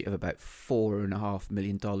had a budget of about $4.5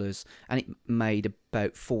 million, and it made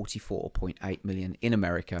about $44.8 million in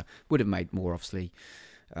America. Would have made more, obviously,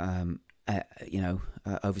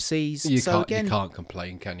 overseas. You so can't, you can't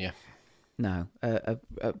complain, can you? No,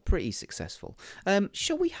 pretty successful.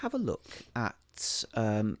 Shall we have a look at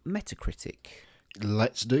Metacritic?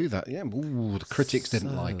 Let's do that. Yeah. Ooh, the critics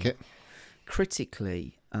didn't like it.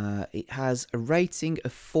 Critically, it has a rating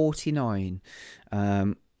of 49.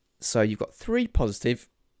 So you've got 3 positive,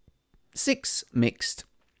 6 mixed,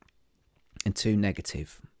 and 2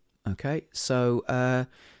 negative. Okay, so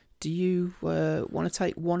do you want to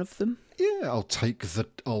take one of them? Yeah, I'll take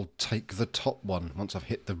the top one once I've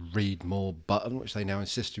hit the read more button, which they now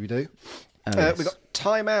insist we do. Yes. We've got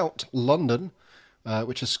Time Out London,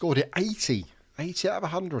 which has scored it 80 out of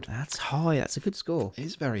 100. That's high. That's a good score. It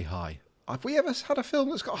is very high. Have we ever had a film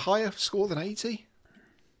that's got a higher score than 80?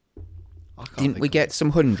 Didn't we get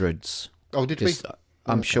some hundreds? Oh, did we?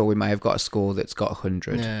 I'm sure we may have got a score that's got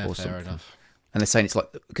 100 Yeah, or fair something. enough. And they're saying it's like,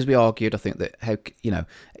 because we argued, I think, that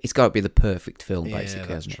it's got to be the perfect film, Yeah, basically,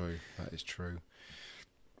 that's hasn't true. That is true.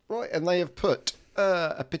 Right, and they have put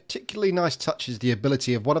a particularly nice touch is the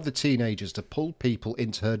ability of one of the teenagers to pull people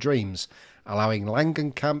into her dreams, allowing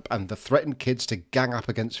Langenkamp and the threatened kids to gang up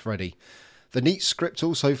against Freddy. The neat script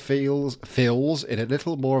also fills in a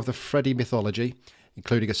little more of the Freddy mythology,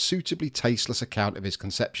 including a suitably tasteless account of his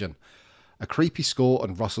conception. A creepy score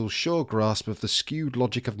and Russell's sure grasp of the skewed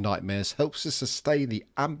logic of nightmares helps to sustain the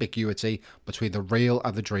ambiguity between the real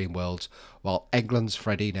and the dream worlds, while Englund's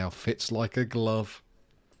Freddy now fits like a glove.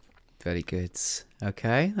 Very good.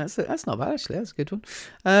 Okay, that's not bad, actually. That's a good one.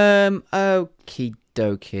 Okie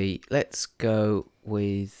dokie. Let's go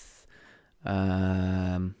with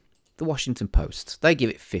the Washington Post. They give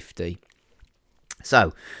it 50.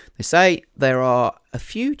 So, they say there are a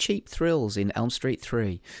few cheap thrills in Elm Street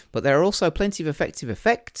 3, but there are also plenty of effective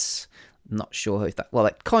effects. I'm not sure if that... Well,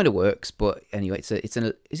 it kind of works, but anyway, is it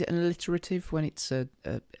an alliterative when it's...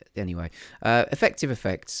 anyway, effective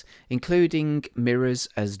effects, including mirrors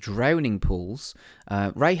as drowning pools,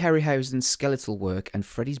 Ray Harryhausen's skeletal work, and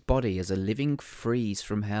Freddy's body as a living frieze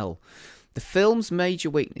from hell. The film's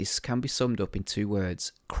major weakness can be summed up in 2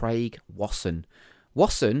 words: Craig Wasson.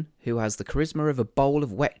 Wasson, who has the charisma of a bowl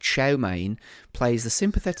of wet chow mein, plays the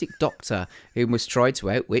sympathetic doctor who must try to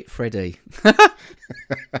outwit Freddy.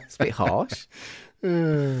 It's a bit harsh.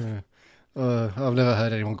 I've never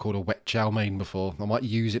heard anyone called a wet chow mein before. I might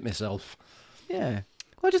use it myself. Yeah.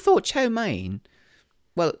 Well, I just thought chow mein,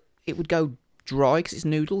 well, it would go dry because it's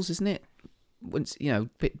noodles, isn't it? Once, a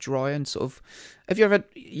bit dry and sort of... Have you ever had,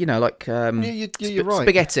 like... you're right.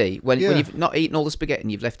 Spaghetti, when you've not eaten all the spaghetti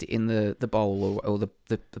and you've left it in the bowl or the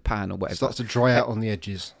pan or whatever. It starts to dry out on the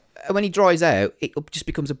edges. And when he dries out, it just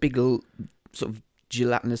becomes a big sort of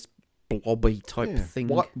gelatinous blobby type thing.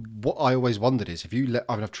 What I always wondered is,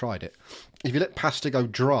 I've tried it, if you let pasta go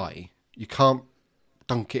dry, you can't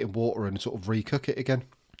dunk it in water and sort of recook it again.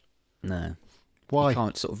 No. Why? You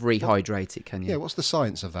can't sort of rehydrate it, can you? Yeah, what's the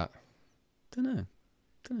science of that? Don't know.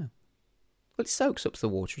 Well, it soaks up the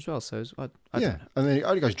water as well, so I don't know. And then it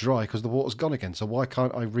only goes dry because the water's gone again. So why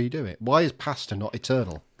can't I redo it? Why is pasta not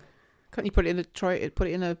eternal? Can't you put it in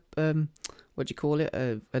a what do you call it?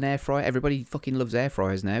 An air fryer. Everybody fucking loves air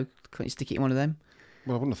fryers now. Can't you stick it in one of them?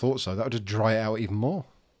 Well, I wouldn't have thought so. That would just dry it out even more.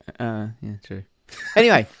 Yeah, true.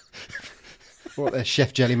 Anyway, What there,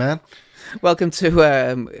 Chef Jelly Man? welcome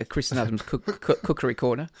to Chris and Adam's Cookery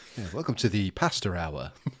Corner. Yeah, welcome to the Pasta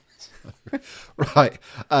Hour. Right,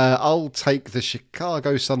 I'll take the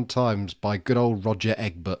Chicago Sun-Times by good old Roger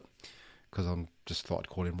Egbert, because I just thought I'd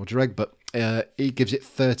call him Roger Egbert. He gives it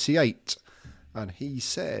 38, and he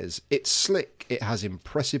says, it's slick, it has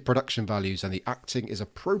impressive production values, and the acting is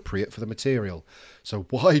appropriate for the material. So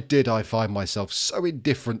why did I find myself so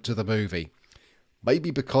indifferent to the movie?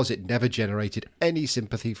 Maybe because it never generated any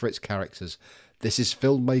sympathy for its characters. This is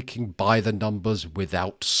filmmaking by the numbers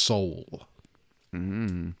without soul.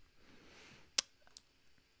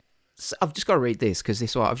 So I've just got to read this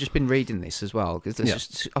because I've just been reading this as well.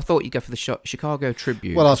 Because I thought you'd go for the Chicago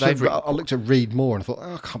Tribune. Well, I looked at read more and I thought,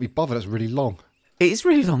 I can't be bothered. That's really long. It is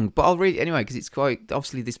really long, but I'll read it anyway because it's quite...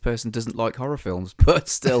 Obviously, this person doesn't like horror films, but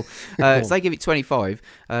still. So they give it 25.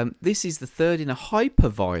 This is the third in a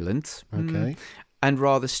hyper-violent and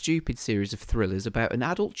rather stupid series of thrillers about an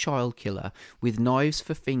adult child killer with knives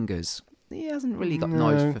for fingers. he hasn't really got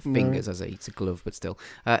knives for fingers, has he? It's a glove, but still.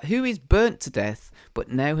 Who is burnt to death,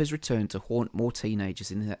 but now has returned to haunt more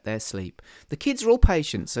teenagers in their sleep. The kids are all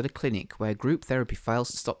patients at a clinic where group therapy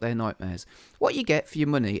fails to stop their nightmares. What you get for your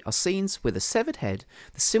money are scenes with a severed head,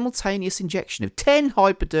 the simultaneous injection of 10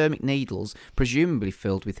 hypodermic needles, presumably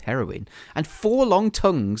filled with heroin, and 4 long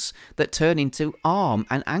tongues that turn into arm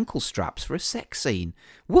and ankle straps for a sex scene.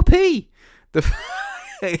 Whoopee! The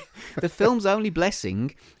film's only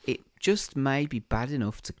blessing, it just may be bad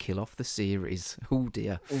enough to kill off the series. Oh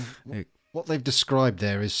dear. What they've described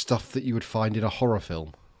there is stuff that you would find in a horror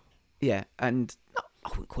film. Yeah, and I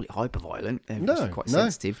wouldn't call it hyper-violent. They're No, just quite no.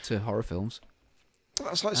 sensitive to horror films.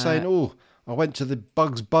 That's like saying, I went to the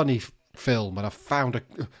Bugs Bunny film and I found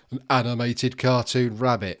an animated cartoon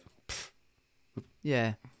rabbit.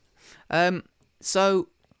 Yeah. So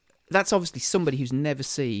that's obviously somebody who's never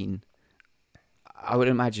seen, I would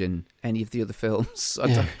imagine, any of the other films.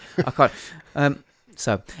 I can't.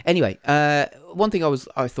 So anyway, one thing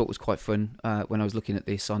I thought was quite fun when I was looking at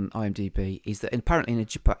this on IMDb is that apparently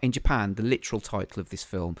in Japan, the literal title of this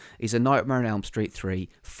film is A Nightmare on Elm Street 3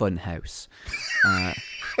 Funhouse.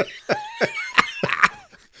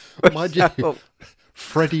 Mind you,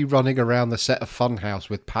 Freddy running around the set of Funhouse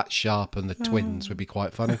with Pat Sharp and the twins would be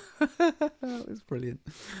quite funny. That was brilliant.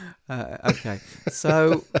 Okay,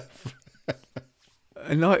 so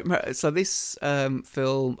A Nightmare. So this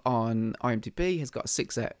film on IMDb has got a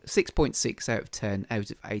 6.6 out of 10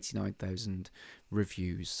 out of 89,000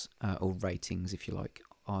 reviews or ratings, if you like,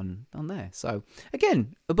 on there. So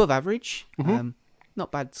again, above average.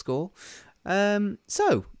 Not bad score.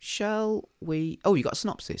 So shall we? Oh, you got a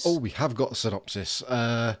synopsis. Oh, we have got a synopsis.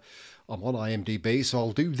 I'm on IMDb, so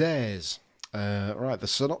I'll do theirs. Right, the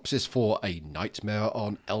synopsis for A Nightmare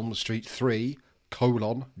on Elm Street 3,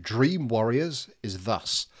 Dream Warriors is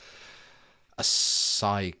thus. A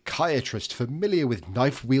psychiatrist familiar with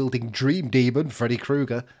knife-wielding dream demon Freddy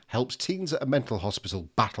Krueger helps teens at a mental hospital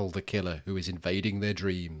battle the killer who is invading their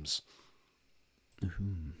dreams.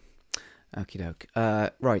 Okie doke.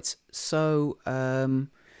 Right, so I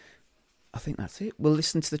think that's it. We'll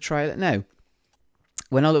listen to the trailer. Now,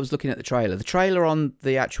 when I was looking at the trailer on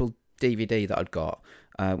the actual DVD that I'd got,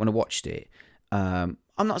 when I watched it, I'm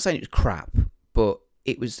not saying it was crap, but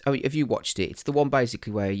it was. I mean, if you watched it, it's the one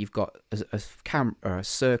basically where you've got a camera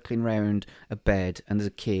circling round a bed, and there's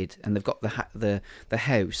a kid, and they've got the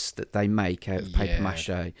house that they make out of paper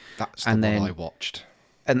mache. That's the one I watched.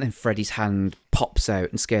 And then Freddy's hand pops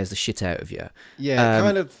out and scares the shit out of you. Yeah,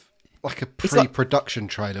 kind of like a pre-production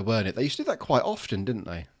trailer, weren't it? They used to do that quite often, didn't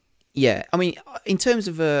they? Yeah, I mean, in terms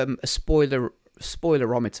of a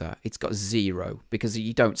spoilerometer, it's got 0 because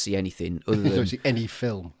you don't see anything other than You don't see any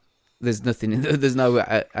film. There's nothing. There's no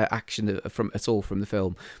action at all from the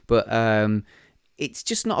film, but it's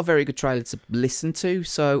just not a very good trailer to listen to.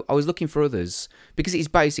 So I was looking for others because it's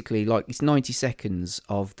basically like it's 90 seconds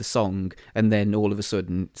of the song, and then all of a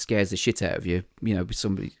sudden scares the shit out of you. You know,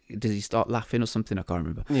 somebody does he start laughing or something? I can't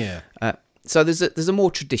remember. Yeah. So there's a more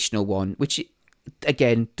traditional one, which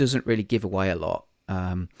again doesn't really give away a lot.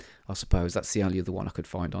 I suppose that's the only other one I could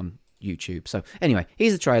find on YouTube. So anyway,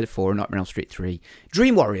 here's the trailer for Nightmare on Elm Street 3,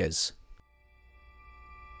 Dream Warriors.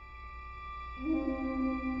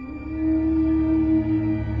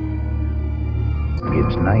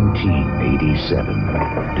 It's 1987.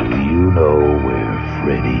 Do you know where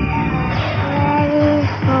Freddy is?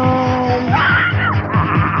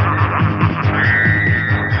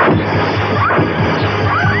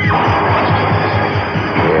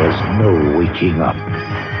 There's no waking up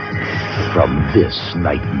from this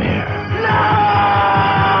nightmare.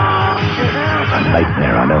 A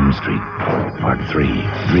Nightmare on Elm Street, Part 3,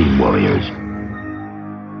 Dream Warriors.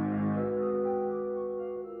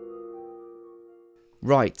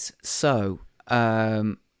 Right, so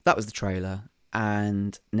that was the trailer,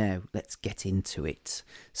 and now let's get into it.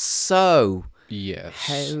 So, yes,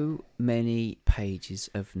 how many pages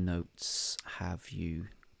of notes have you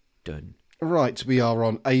done? Right, we are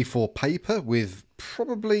on A4 paper with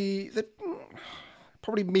probably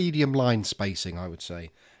medium line spacing, I would say.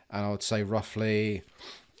 And I would say roughly,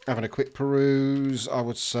 having a quick peruse, I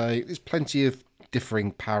would say there's plenty of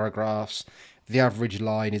differing paragraphs. The average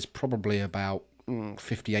line is probably about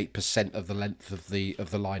 58% of the length of the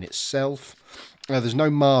line itself. There's no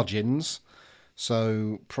margins,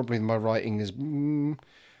 so probably my writing is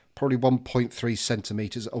probably 1.3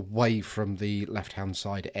 centimetres away from the left-hand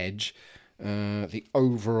side edge. The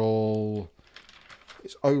overall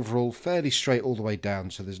fairly straight all the way down,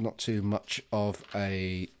 so there's not too much of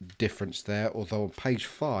a difference there, although on page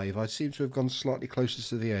 5 I seem to have gone slightly closer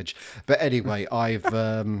to the edge. But anyway, I've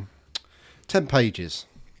 10 pages.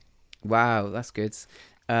 Wow, that's good.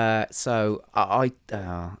 So I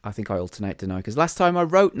think I alternate tonight because last time I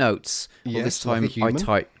wrote notes. Well, Yes, this time like a human.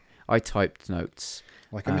 I typed notes.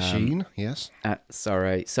 Like a machine, yes.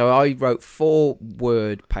 Sorry. So I wrote 4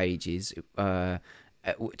 word pages,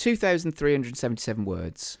 2,377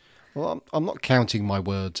 words. Well, I'm not counting my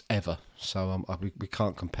words ever, so we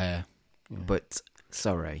can't compare. But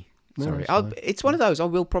sorry. No, it's fine. It's one of those. I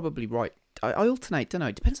will probably write. I alternate, don't I?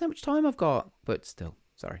 It depends how much time I've got. But still,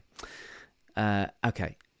 sorry.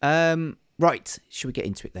 Okay. Right. Should we get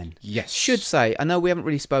into it then? Yes. Should say. I know we haven't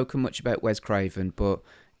really spoken much about Wes Craven, but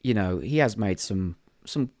you know he has made some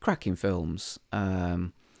cracking films,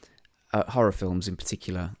 horror films in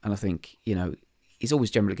particular, and I think he's always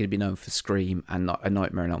generally going to be known for Scream and A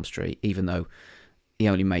Nightmare on Elm Street, even though he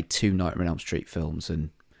only made 2 Nightmare on Elm Street films,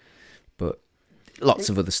 but lots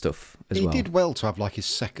of other stuff as well. He did well to have like his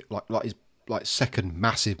second, his second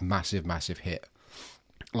massive hit.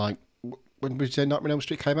 Like when we say Nightmare on Elm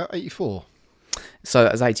Street came out, 84. So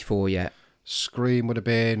that was 84, yeah. Scream would have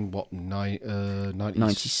been what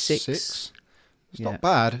 96. It's not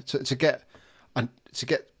bad to get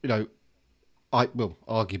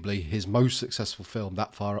arguably his most successful film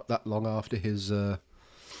that long after his one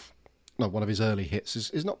of his early hits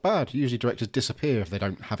is not bad. Usually directors disappear if they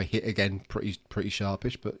don't have a hit again, pretty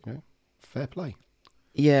sharpish, but fair play.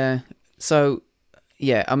 Yeah. So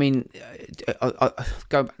yeah, I mean, I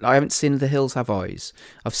haven't seen The Hills Have Eyes.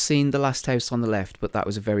 I've seen The Last House on the Left, but that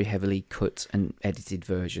was a very heavily cut and edited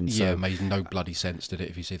version. So, yeah, it made no bloody sense, did it?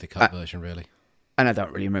 If you see the cut version, really. And I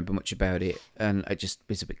don't really remember much about it, and it just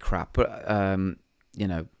was a bit crap. But and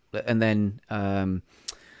then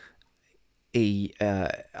he,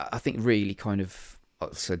 I think, really kind of,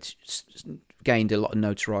 like I said, gained a lot of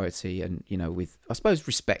notoriety, and with, I suppose,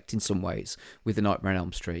 respect in some ways with The Nightmare on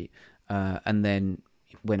Elm Street, and then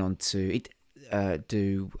went on to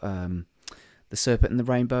do The Serpent and the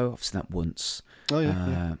Rainbow. I've seen that once. Oh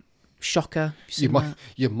yeah. Shocker. That?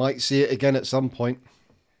 You might see it again at some point.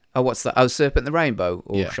 Oh, what's that? Oh, Serpent and the Rainbow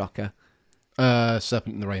or Yeah. Shocker?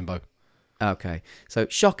 Serpent and the Rainbow. Okay, so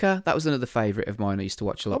Shocker, that was another favourite of mine. I used to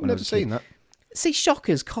watch a lot I've when I never was a kid. seen that. See,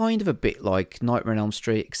 Shocker's kind of a bit like Nightmare on Elm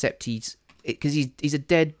Street, except he's a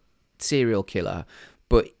dead serial killer,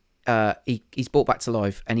 but he's brought back to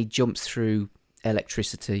life and he jumps through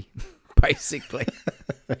electricity, basically.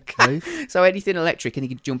 Okay. So anything electric, and he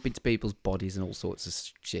can jump into people's bodies and all sorts of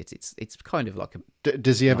shit. It's kind of like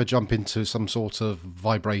Does he ever jump into some sort of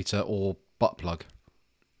vibrator or butt plug?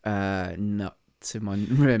 not to my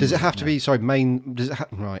memory. Does it have to be main? Does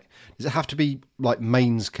it have to be like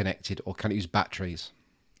mains connected, or can it use batteries?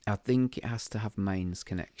 I think it has to have mains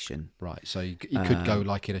connection. Right. So you could go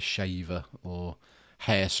like in a shaver or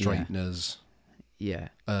hair straighteners. Yeah.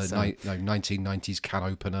 1990s can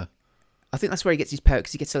opener. I think that's where he gets his power,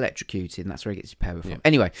 because he gets electrocuted, and that's where he gets his power from.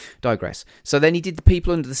 Anyway, digress. So then he did The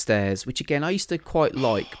People Under the Stairs, which again I used to quite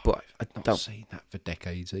like, but I Not seen that for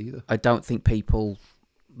decades either. I don't think people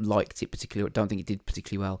liked it particularly. I don't think it did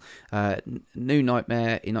particularly well. New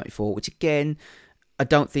Nightmare in '94, which again I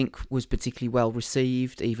don't think was particularly well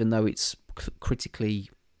received, even though it's critically.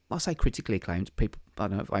 I say critically acclaimed. People, I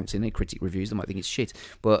don't know if I haven't seen any critic reviews. They might think it's shit,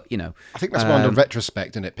 but I think that's more under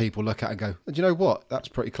retrospect, isn't it? People look at it and go, "Do you know what? That's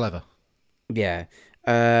pretty clever." Yeah.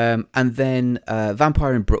 And then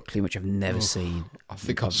Vampire in Brooklyn, which I've never seen. I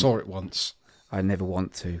think I saw it once. I never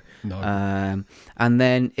want to. No. And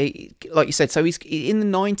then, like you said, so he's in the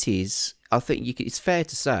 90s. I think it's fair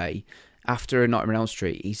to say, after A Nightmare on Elm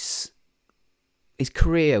Street, his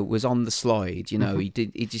career was on the slide. He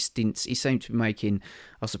seemed to be making,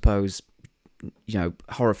 I suppose,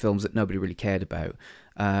 horror films that nobody really cared about.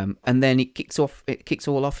 And then it kicks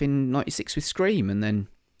all off in '96 with Scream, and then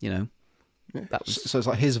that was, so it's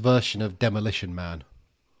like his version of Demolition Man.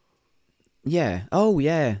 yeah. Oh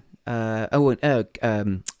yeah. For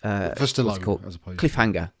Stallone, as opposed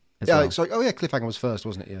Cliffhanger. As yeah, well. it's like, oh yeah, Cliffhanger was first,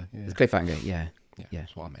 wasn't it? Yeah. Cliffhanger. Yeah.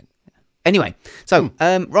 That's what I meant. Anyway, so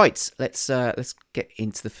right, let's get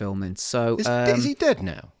into the film then. So Is he dead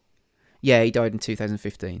now? Yeah, he died in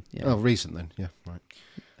 2015. Yeah. Oh, recent then. Yeah, right.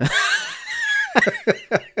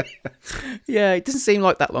 Yeah, it doesn't seem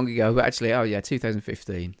like that long ago, but actually,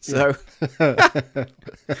 2015. So,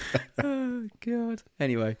 oh god.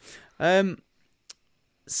 Anyway, film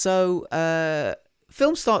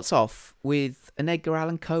starts off with an Edgar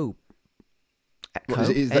Allan Poe.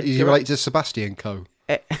 Is he related to Sebastian Coe?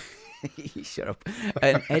 Shut up.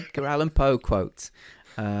 An Edgar Allan Poe quote,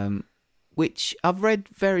 which I've read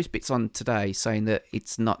various bits on today saying that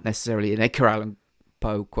it's not necessarily an Edgar Allan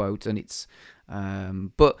Poe quote, and it's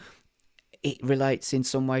but it relates in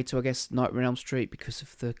some way to, I guess, Nightmare on Elm Street because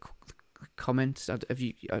of the comment? Have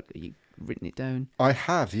you written it down? I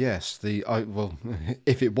have, yes. Well,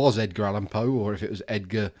 if it was Edgar Allan Poe or if it was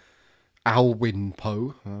Edgar Alwyn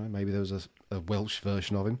Poe, maybe there was a Welsh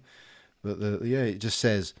version of him. But it just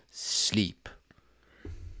says, "Sleep.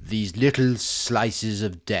 These little slices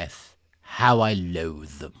of death, how I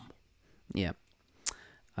loathe them." Yeah.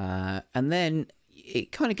 And then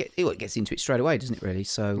it kind of gets into it straight away, doesn't it, really?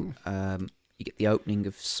 So you get the opening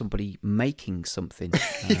of somebody making something.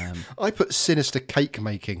 I put sinister cake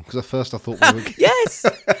making because at first I thought we were... Yes!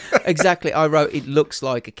 Exactly. I wrote, it looks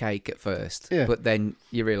like a cake at first, Yeah. but then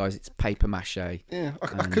you realise it's paper mache. Yeah, I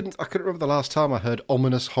couldn't remember the last time I heard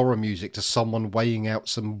ominous horror music to someone weighing out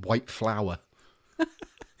some white flour.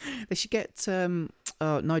 They should get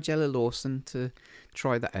Nigella Lawson to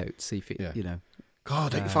try that out, see if it,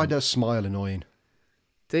 God, don't you find her smile annoying?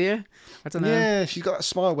 Do you? I don't know. Yeah, she's got a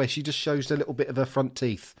smile where she just shows a little bit of her front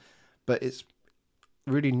teeth, but it's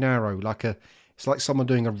really narrow, it's like someone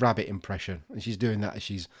doing a rabbit impression, and she's doing that as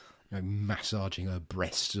she's massaging her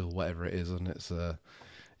breasts or whatever it is, and it's I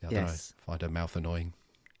don't know, find her mouth annoying.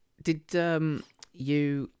 Did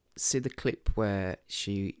you see the clip where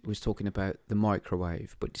she was talking about the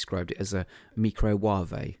microwave, but described it as a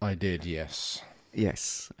microwave? I did, yes.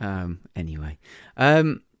 Yes. Anyway,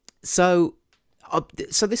 so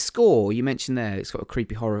this score you mentioned there, it's got a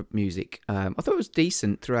creepy horror music. I thought it was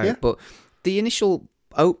decent throughout, but the initial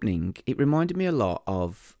opening, it reminded me a lot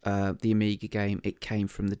of the Amiga game It Came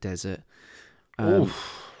from the Desert.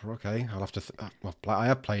 Okay, I'll have to. I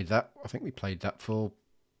have played that. I think we played that for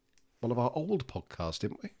one of our old podcasts,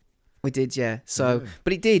 didn't we? We did, yeah. So,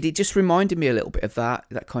 but it just reminded me a little bit of that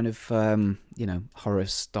kind of horror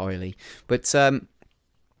styley. But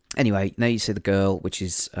anyway, now you see the girl, which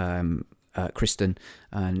is Kristen,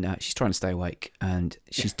 and she's trying to stay awake, and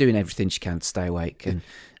she's doing everything she can to stay awake. And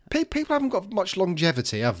people haven't got much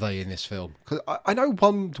longevity, have they, in this film? Because I know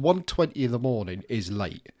 1:20 in the morning is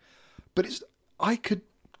late, but I could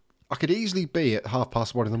easily be at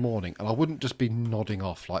 1:30 in the morning, and I wouldn't just be nodding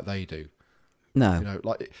off like they do. No,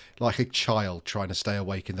 like a child trying to stay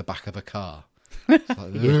awake in the back of a car. It's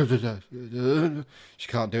like, she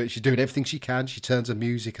can't do it. She's doing everything she can. She turns her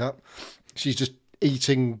music up. She's just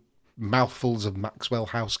eating mouthfuls of Maxwell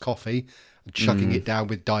House coffee and chucking it down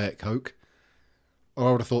with Diet Coke. Or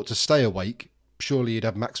I would have thought to stay awake, surely you'd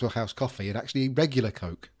have Maxwell House coffee and actually regular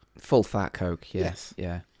Coke. Full fat Coke, yes.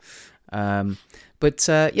 Yeah. But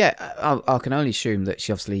I can only assume that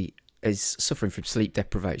she obviously is suffering from sleep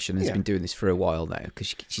deprivation and has been doing this for a while now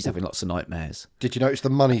because she's having lots of nightmares. Did you notice the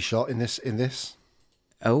money shot in this?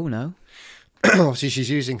 Oh, no. Obviously, she's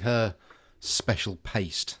using her special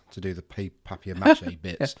paste to do the papier-mâché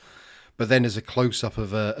bits. But then there's a close-up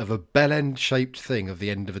of a bell-end-shaped thing of the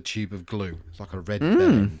end of a tube of glue. It's like a red bell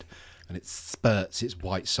end. And it spurts its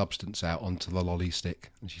white substance out onto the lolly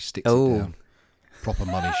stick. And she sticks it down. Proper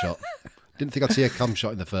money shot. Didn't think I'd see a cum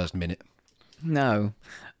shot in the first minute. No.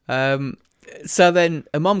 So then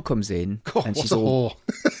a mom comes in. God, and what's she's a all...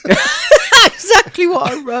 whore? Exactly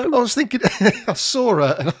what I wrote. I was thinking, I saw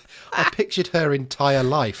her and I pictured her entire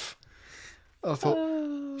life. I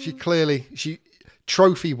thought, she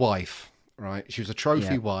trophy wife, right? She was a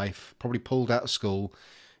trophy wife, probably pulled out of school.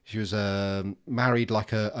 She was married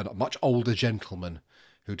like a much older gentleman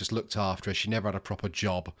who just looked after her. She never had a proper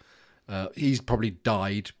job. He's probably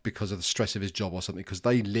died because of the stress of his job or something, because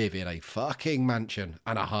they live in a fucking mansion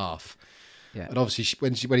and a half. Yeah. And obviously,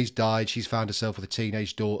 when he's died, she's found herself with a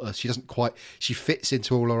teenage daughter. She fits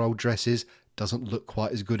into all her old dresses, doesn't look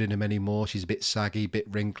quite as good in them anymore. She's a bit saggy, a bit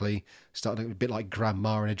wrinkly, starting to look a bit like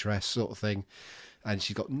grandma in a dress sort of thing. And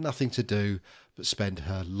she's got nothing to do but spend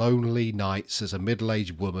her lonely nights as a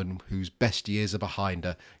middle-aged woman whose best years are behind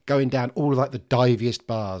her, going down all like the diviest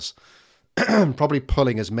bars, probably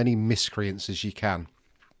pulling as many miscreants as she can.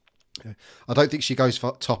 I don't think she goes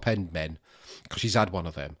for top-end men, because she's had one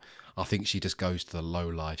of them. I think she just goes to the low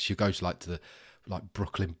life. She goes to the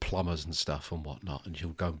Brooklyn plumbers and stuff and whatnot, and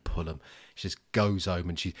she'll go and pull them. She just goes home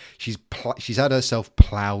and she's had herself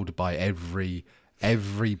ploughed by every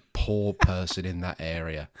poor person in that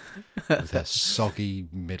area with her soggy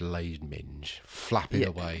middle-aged minge flapping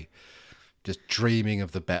away, just dreaming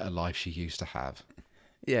of the better life she used to have.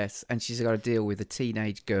 Yes, and she's got to deal with a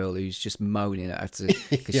teenage girl who's just moaning at her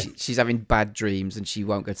because she's having bad dreams and she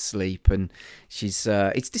won't go to sleep, and she's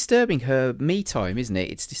it's disturbing her me time, isn't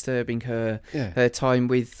it? It's disturbing her time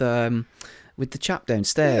with the chap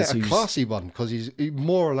downstairs. Yeah, a classy one, because he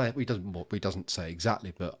more or less, he doesn't say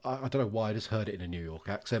exactly, but I don't know why I just heard it in a New York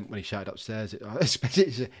accent when he shouted upstairs.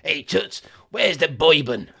 "Hey Toots, where's the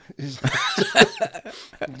boybin?"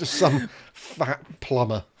 Just some fat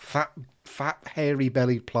plumber, fat fat,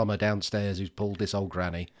 hairy-bellied plumber downstairs who's pulled this old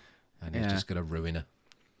granny, and he's Yeah. just going to ruin her.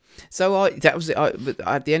 So that was it. But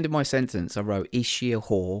at the end of my sentence, I wrote, "Is she a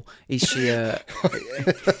whore? Is she a?"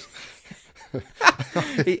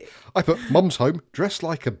 I put, Mum's home, dressed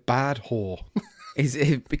like a bad whore. Is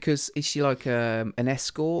it because is she like an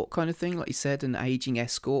escort kind of thing, like you said, an aging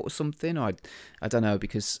escort or something? I don't know,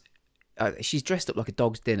 because she's dressed up like a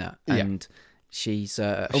dog's dinner, Yeah. and she's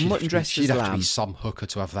mutton dressed She'd as have to lamb. be some hooker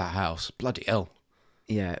to have that house. Bloody hell.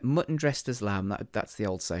 Yeah, mutton dressed as lamb. That's the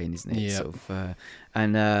old saying, isn't it? Yeah. Sort of,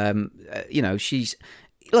 and you know, she's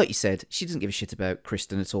like you said, she doesn't give a shit about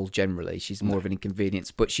Kristen at all. Generally, she's more of an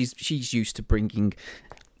inconvenience, but she's used to bringing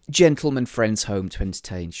gentlemen friends home to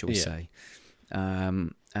entertain, shall we Yeah. say?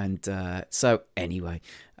 So anyway,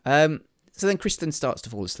 so then Kristen starts to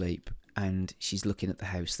fall asleep, and she's looking at the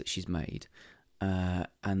house that she's made, and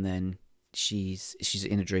then she's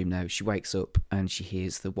in a dream now. She wakes up and she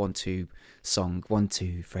hears the 1-2 song,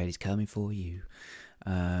 1-2, Freddy's coming for you.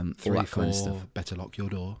 All 3, that 4, kind of stuff. better lock your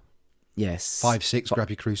door. Yes. 5, 6, grab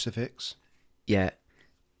your crucifix. Yeah.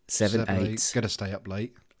 7, 8, Gonna stay up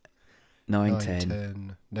late. 9, 9, 10.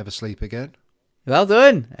 10. Never sleep again. Well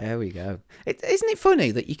done. There we go. Isn't it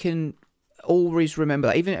funny that you can always remember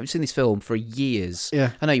that? Even if I've seen this film for years.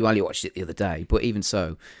 Yeah. I know you only watched it the other day, but even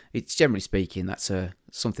so, it's generally speaking, that's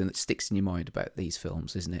something that sticks in your mind about these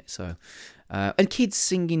films, isn't it? So, and kids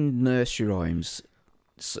singing nursery rhymes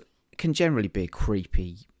can generally be a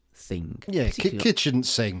creepy thing. Yeah, particularly- kids shouldn't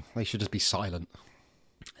sing. They should just be silent.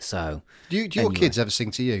 So, Do your Anyway. kids ever sing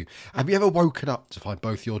to you? Have you ever woken up to find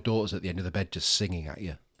both your daughters at the end of the bed just singing at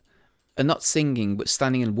you? and not singing, but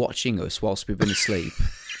standing and watching us whilst we've been asleep.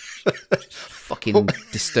 Fucking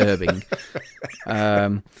disturbing.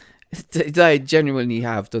 They genuinely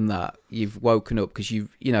have done that. You've woken up because you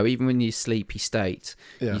know, even when you're sleepy state,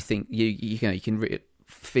 Yeah. you think you know, you can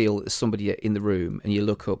feel that there's somebody in the room, and you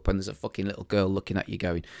look up and there's a fucking little girl looking at you,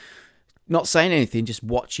 going, not saying anything, just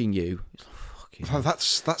watching you. Fucking Oh, that's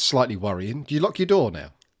slightly worrying. Do you lock your door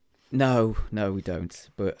now? No, we don't.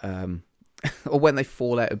 But or when they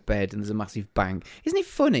fall out of bed and there's a massive bang. Isn't it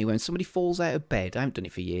funny when somebody falls out of bed? I haven't done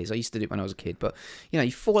it for years. I used to do it when I was a kid. But, you know,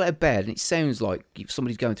 you fall out of bed and it sounds like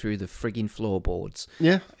somebody's going through the frigging floorboards.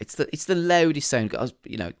 Yeah. It's the loudest sound.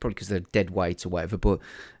 You know, probably because they're dead weight or whatever. But,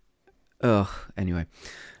 anyway.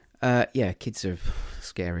 Yeah, kids are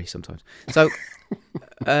scary sometimes. So,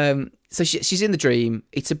 so she's in the dream.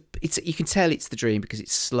 It's you can tell it's the dream because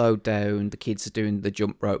it's slowed down. The kids are doing the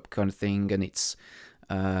jump rope kind of thing, and it's,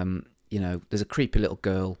 you know, there's a creepy little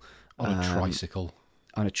girl On a tricycle.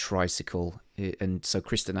 on a tricycle, and so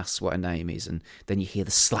Kristen asks what her name is, and then you hear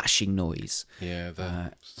the slashing noise. Yeah,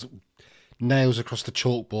 the nails across the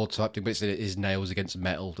chalkboard type thing, but it is nails against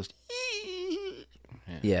metal. Just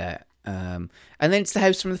Yeah. And then it's the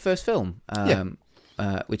house from the first film,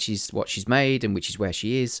 which is what she's made and which is where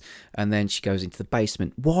she is. And then she goes into the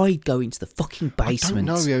basement. Why go into the fucking basement?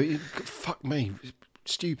 I don't know. Fuck me.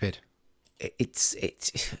 Stupid. It's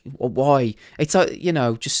why? It's like, you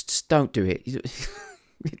know, just don't do it.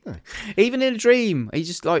 Even in a dream, you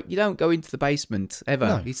just like, you don't go into the basement ever.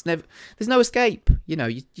 No. It's never. There's no escape. You know,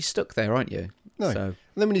 you're stuck there, aren't you? No. So, And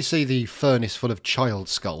then when you see the furnace full of child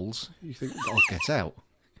skulls, you think, "I'll get out."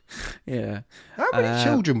 yeah. How many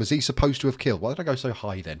children was he supposed to have killed? Why did I go so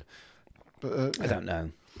high then? But I don't know.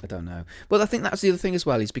 Well, I think that's the other thing as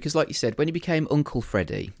well, is because, like you said, when he became Uncle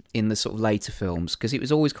Freddy in the sort of later films, because it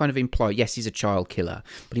was always kind of implied, yes, he's a child killer,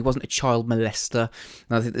 but he wasn't a child molester.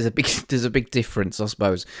 And I think there's a big difference, I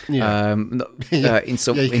suppose. Yeah. In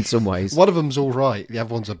some ways, one of them's all right. The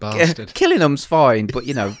other one's a bastard. killing them's fine, but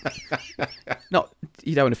you know, not,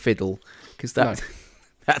 you don't want to fiddle, because that No.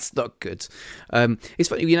 that's not good. It's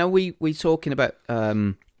funny, you know, we talking about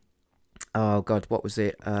oh god, what was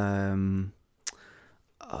it?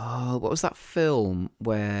 What was that film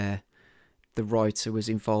where the writer was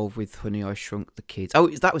involved with Honey, I Shrunk the Kids? Oh,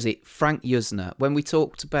 that was it. Frank Yuzna. When we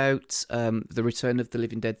talked about The Return of the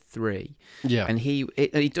Living Dead 3. Yeah. And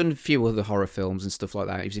he'd done a few other horror films and stuff like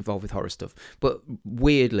that. He was involved with horror stuff. But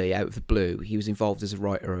weirdly, out of the blue, he was involved as a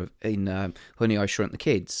writer in Honey, I Shrunk the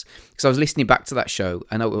Kids. Because I was listening back to that show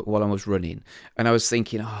while I was running, and I was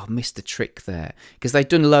thinking, oh, missed a trick there. Because they'd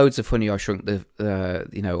done loads of Honey, I Shrunk or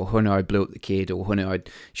Honey, I Blew Up the Kid, or Honey, I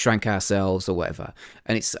Shrank Ourselves, or whatever.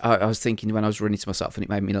 And I was thinking when I was running to myself, and it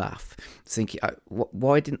made me laugh, thinking,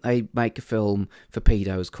 why didn't they make a film for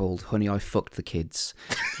pedos called Honey, I Fucked the Kids?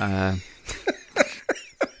 I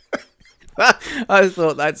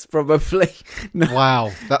thought that's probably...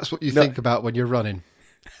 Wow, that's what you think about when you're running.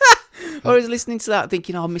 I was listening to that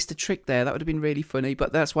thinking, oh, I missed a trick there. That would have been really funny,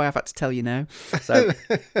 but that's why I've had to tell you now. So,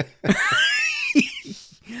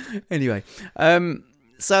 Anyway,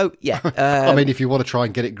 so yeah. I mean, if you want to try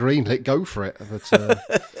and get it green, go for it.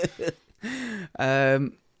 But,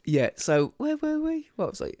 yeah. So where were we? What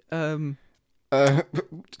was it?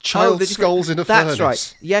 child the skulls in a That's furnace.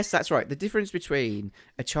 right. Yes, that's right. The difference between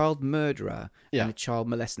a child murderer Yeah. and a child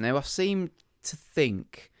molester. Now, I seem to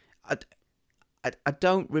think I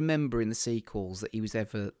don't remember in the sequels that it was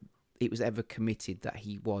ever committed that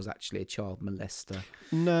he was actually a child molester.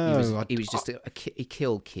 No, He was just he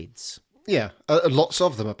killed kids. yeah, lots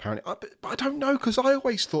of them apparently. But I don't know, because I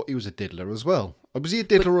always thought he was a diddler as well. Was he a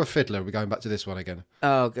diddler or a fiddler? We're going back to this one again.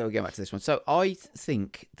 Oh, go back to this one. So I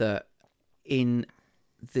think that in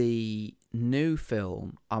the new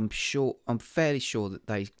film, I'm fairly sure that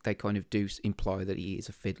they kind of do imply that he is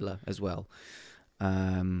a fiddler as well.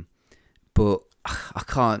 But I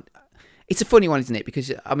can't. It's a funny one, isn't it?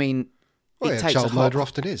 Because I mean, Well, it yeah, takes child murder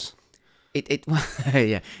often is. It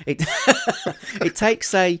yeah it it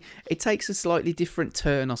takes a slightly different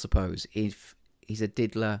turn, I suppose, if he's a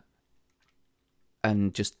diddler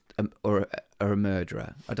and just or a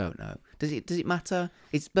murderer. I don't know. Does it matter?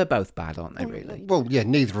 They're both bad, aren't they? Really? Well, yeah,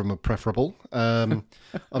 neither of them are preferable. I'm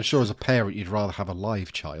sure as a parent you'd rather have a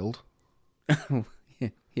live child.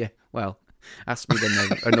 Yeah. Well, ask me then.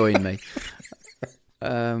 They're annoying me.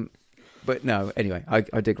 But no, anyway,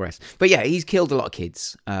 I digress. But yeah, he's killed a lot of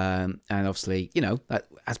kids, and obviously,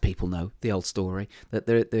 as people know, the old story that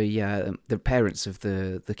the parents of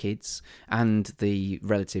the kids and the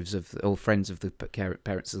relatives or friends of the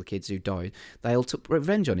parents of the kids who died, they all took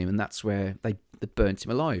revenge on him, and that's where they burnt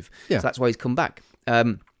him alive. Yeah. So that's why he's come back.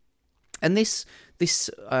 And this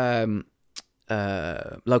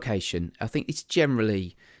location, I think it's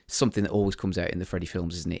generally something that always comes out in the Freddy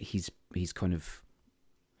films, isn't it? He's kind of,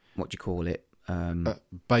 what do you call it?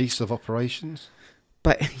 Base of operations.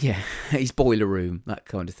 But yeah, his boiler room, that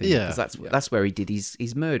kind of thing. Yeah, 'Cause that's where he did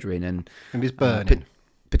his murdering and his burning,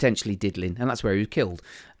 potentially diddling, and that's where he was killed.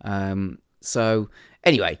 So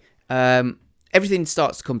anyway, everything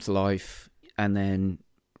starts to come to life, and then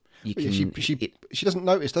you can. She doesn't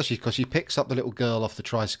notice, does she? Because she picks up the little girl off the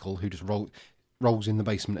tricycle who just rolls in the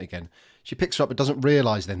basement again. She picks her up, but doesn't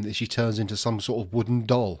realise then that she turns into some sort of wooden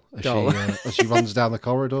doll as she runs down the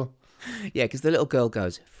corridor. Yeah, because the little girl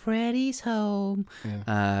goes, "Freddy's home,"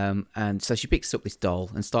 and so she picks up this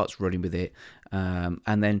doll and starts running with it.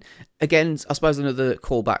 And then again, I suppose another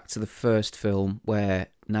callback to the first film where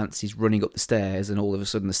Nancy's running up the stairs, and all of a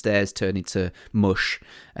sudden the stairs turn into mush,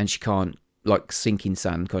 and she can't, like sinking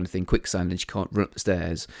sand kind of thing, quicksand, and she can't run up the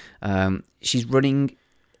stairs. She's running.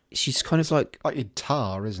 She's kind of like in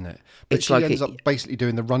Tar, isn't it? But it's she like ends up basically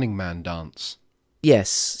doing the Running Man dance.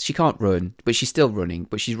 Yes, she can't run, but she's still running.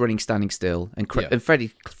 But she's running standing still, and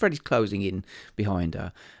Freddy's closing in behind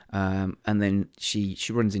her. And then she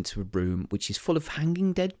runs into a room which is full of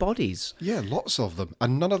hanging dead bodies. Yeah, lots of them,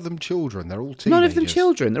 and none of them children. They're all teenagers. None of them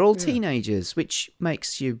children. They're all teenagers, which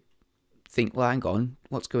makes you think, well, hang on,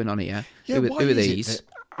 what's going on here? Yeah, who are these? It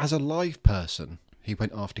that as a live person, he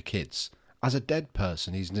went after kids. As a dead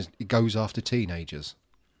person, he goes after teenagers.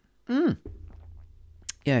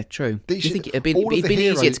 Yeah, true. Do you think it'd been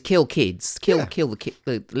heroes... easier to kill kids, kill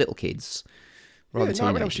the little kids, rather than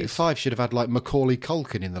Nightmare on Elm Street 5 should have had like Macaulay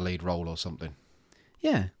Culkin in the lead role or something.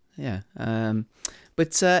 Yeah.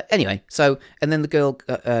 But anyway, so and then the girl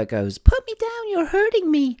goes, "Put me down, you're hurting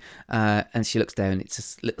me," and she looks down.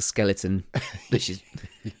 It's a little skeleton, which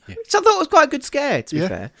I thought was quite a good scare. To be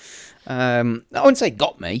fair, I wouldn't say it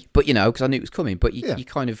got me, but because I knew it was coming. But you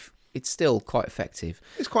kind of, it's still quite effective.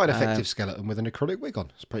 It's quite an effective skeleton with an acrylic wig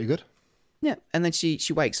on. It's pretty good. Yeah, and then she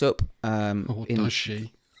wakes up. Does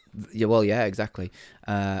she? Yeah, well, yeah, exactly.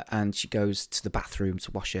 And she goes to the bathroom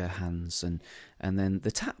to wash her hands, and then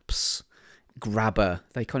the taps grab her.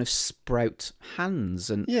 They kind of sprout hands,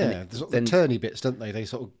 and there's sort of the turny bits, don't they? They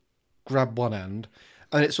sort of grab one hand,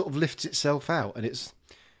 and it sort of lifts itself out, and it's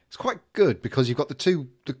quite good because you've got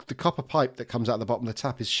the copper pipe that comes out the bottom of the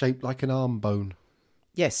tap is shaped like an arm bone.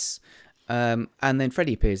 Yes, and then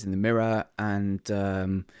Freddy appears in the mirror, and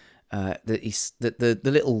the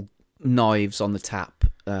little knives on the tap.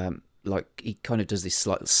 Like he kind of does this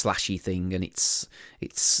like slashy thing, and it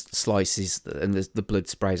slices, and the blood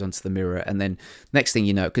sprays onto the mirror, and then next thing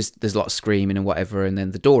you know, because there's a lot of screaming and whatever, and then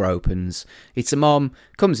the door opens. It's a mom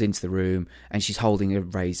comes into the room, and she's holding a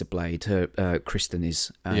razor blade. Her Kristen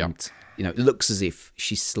is, and it looks as if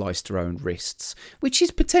she sliced her own wrists, which is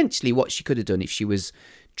potentially what she could have done if she was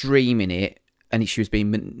dreaming it, and if she was being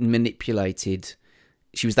manipulated.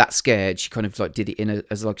 She was that scared, she kind of like did it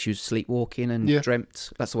as like she was sleepwalking and dreamt.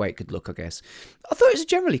 That's the way it could look, I guess. I thought it was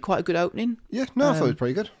generally quite a good opening. Yeah, no, I thought it was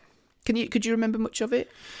pretty good. Could you remember much of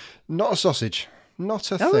it? Not a sausage.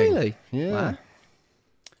 not a Oh, thing. really? Yeah. Wow.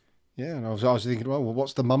 Yeah, and I was thinking, well,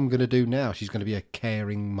 what's the mum going to do now? She's going to be a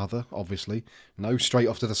caring mother, obviously. No, straight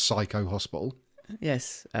off to the psycho hospital.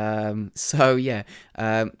 Yes. So yeah.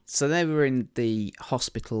 So they were in the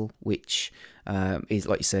hospital, which is,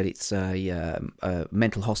 like you said, it's a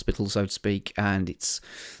mental hospital, so to speak, and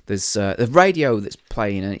there's a radio that's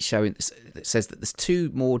playing, and it's showing that says that there's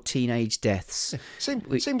 2 more teenage deaths.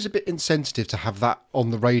 Seems a bit insensitive to have that on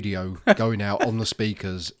the radio going out on the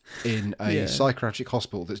speakers in a psychiatric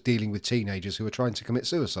hospital that's dealing with teenagers who are trying to commit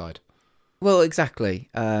suicide. Well, exactly.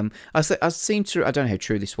 I seem to, I don't know how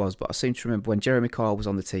true this was, but I seem to remember when Jeremy Kyle was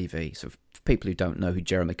on the TV. So for people who don't know who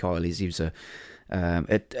Jeremy Kyle is, he was a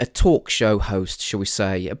talk show host, shall we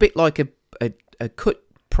say, a bit like a cut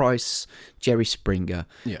price Jerry Springer,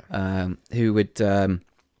 who would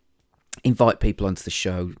invite people onto the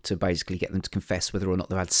show to basically get them to confess whether or not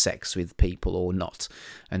they've had sex with people or not,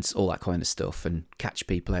 and all that kind of stuff, and catch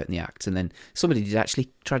people out in the act. And then somebody did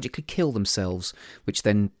actually tragically kill themselves, which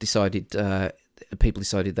then people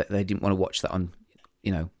decided that they didn't want to watch that on,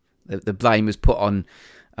 the blame was put on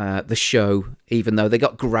the show, even though they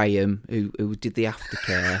got Graham, who did the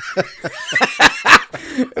aftercare,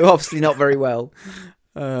 who obviously not very well,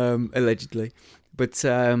 allegedly. But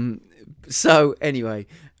so anyway.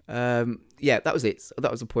 That was it.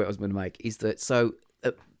 That was the point I was going to make. Is that so?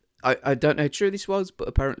 I don't know how true this was, but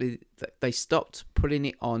apparently they stopped putting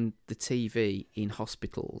it on the TV in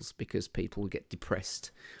hospitals because people would get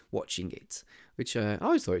depressed watching it, which I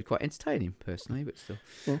always thought was quite entertaining personally. But still,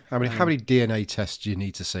 how many DNA tests do you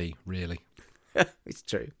need to see, really? It's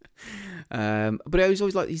true. But I was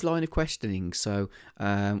always like these line of questioning. So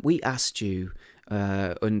we asked you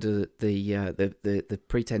under the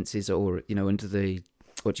pretenses, or under the,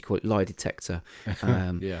 what do you call it, lie detector.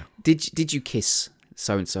 Did you kiss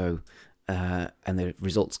so and so? And the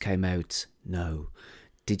results came out no.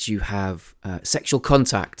 Did you have sexual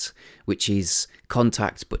contact, which is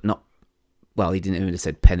contact but not? Well, he didn't even have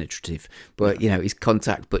said penetrative, but it's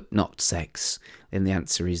contact but not sex. And the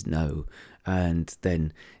answer is no. And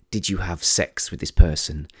then, did you have sex with this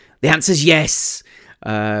person? The answer's yes.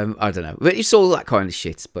 I don't know, but it's all that kind of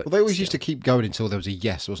shit. But they always used to keep going until there was a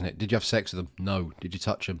yes, wasn't it? Did you have sex with them? No. Did you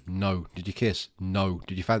touch them? No. Did you kiss? No.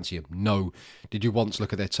 Did you fancy them? No. Did you once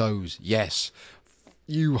look at their toes? Yes.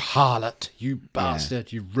 You harlot, you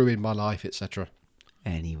bastard, you ruined my life, etc.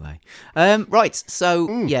 Anyway, right.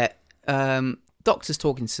 So doctors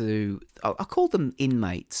talking to, I call them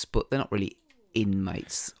inmates, but they're not really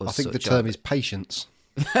inmates. I think the term is patients.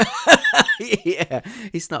 Yeah,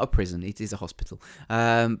 it's not a prison, it is a hospital.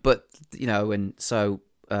 But and so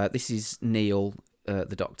this is Neil,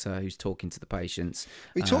 the doctor, who's talking to the patients.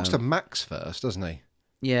 He talks to Max first, doesn't he?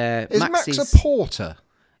 Yeah. Is Max a porter?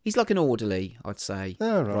 He's like an orderly, I'd say.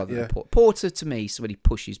 Oh, right, rather than porter to me, somebody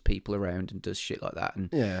pushes people around and does shit like that. And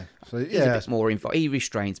so he's a bit more info. He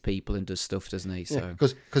restrains people and does stuff, doesn't he? So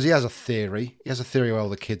because he has a theory. He has a theory why all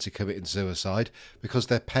the kids are committing suicide because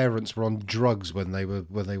their parents were on drugs when they were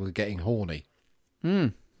getting horny.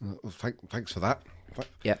 Thanks for that.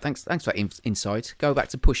 Yeah, thanks for that insight. Go back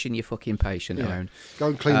to pushing your fucking patient around. Go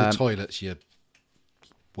and clean the toilets, you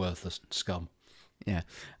worthless scum. Yeah,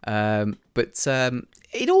 but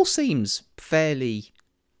it all seems fairly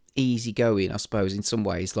easy going, I suppose, in some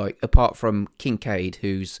ways. Like, apart from Kincaid,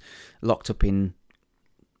 who's locked up in,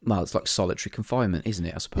 well, it's like solitary confinement, isn't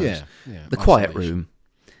it? I suppose. Yeah. The quiet room.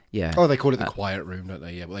 Yeah. Oh, they call it the quiet room, don't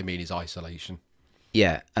they? Yeah. What they mean is isolation.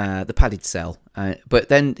 Yeah, the padded cell. But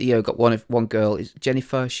then got one girl,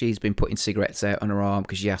 Jennifer. She's been putting cigarettes out on her arm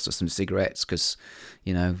because she asked for some cigarettes because,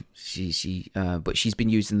 but she's been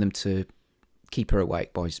using them to keep her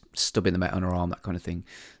awake by stubbing them out on her arm, that kind of thing.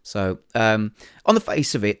 So on the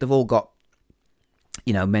face of it, they've all got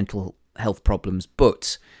mental health problems,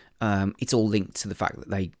 but it's all linked to the fact that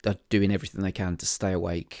they are doing everything they can to stay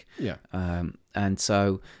awake. Yeah. And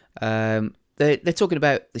so they're talking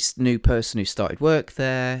about this new person who started work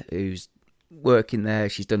there, who's working there.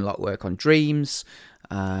 She's done a lot of work on dreams,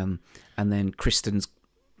 and then Kristen's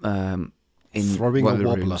in throwing one a of the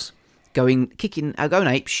wobbler, rooms, going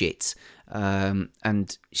ape shit.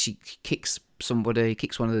 And she kicks one of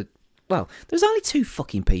the. Well, there's only 2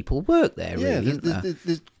 fucking people work there. Yeah, really,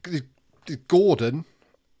 there's Gordon,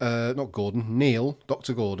 not Gordon, Neil,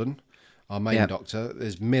 Dr. Gordon, our main doctor.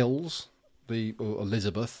 There's Mills, or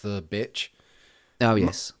Elizabeth, the bitch. Oh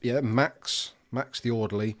yes. Max the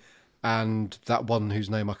orderly, and that one whose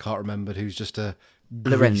name I can't remember, who's just a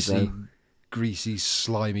greasy,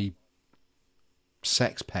 slimy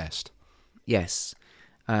sex pest. Yes.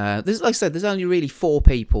 There's, like I said, there's only really 4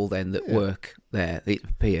 people then that work there. It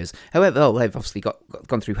appears. However, they've obviously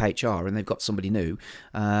gone through HR and they've got somebody new.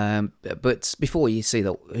 But before you see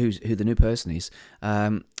who the new person is,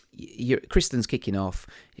 Kristen's kicking off.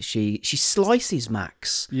 She slices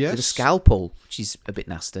Max with a scalpel, which is a bit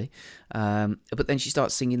nasty. But then she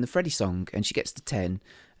starts singing the Freddy song, and she gets to 10,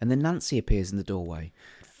 and then Nancy appears in the doorway.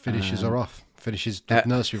 Finishes her off. Finishes the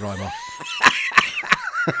nursery rhyme off.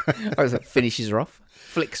 Oh, is that finishes her off?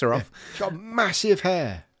 Flicks her off. She's got massive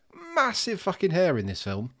hair. Massive fucking hair in this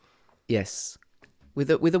film. Yes. With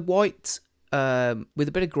a white... with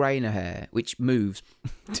a bit of grey in her hair, which moves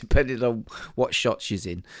depending on what shot she's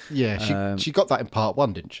in. Yeah, she got that in part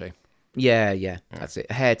 1, didn't she? Yeah, that's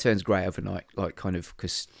it. Her hair turns grey overnight, like kind of,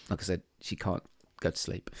 because, like I said, she can't go to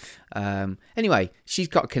sleep. Anyway, she's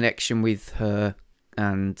got a connection with her,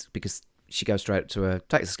 and because she goes straight up to her,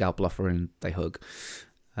 takes the scalpel off her, and they hug.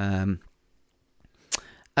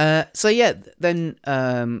 So yeah, then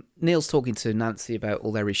Neil's talking to Nancy about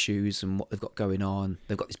all their issues and what they've got going on.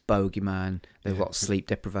 They've got this bogeyman. They've got sleep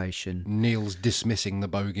deprivation. Neil's dismissing the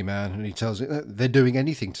bogeyman, and he tells it they're doing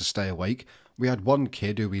anything to stay awake. We had one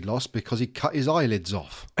kid who we lost because he cut his eyelids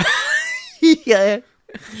off. Yeah.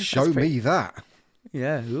 Show me that.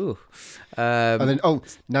 Yeah. Ooh. And then,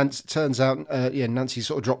 Nancy turns out, Nancy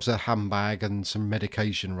sort of drops her handbag and some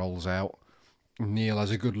medication rolls out. Neil has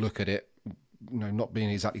a good look at it. Not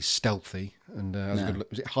being exactly stealthy, and has a good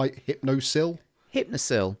look. Was it Hypnosil?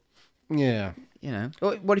 Hypnosil. Yeah.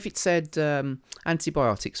 What if it said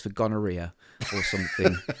antibiotics for gonorrhea or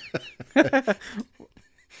something?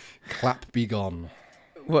 Clap be gone.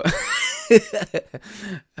 What?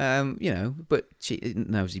 But she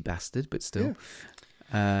nosy bastard, but still.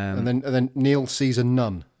 Yeah. And then Neil sees a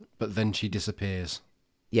nun, but then she disappears.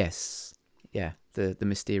 Yes. Yeah. The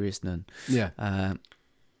mysterious nun. Yeah.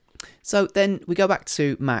 So then we go back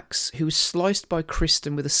to Max, who was sliced by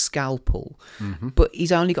Kristen with a scalpel, but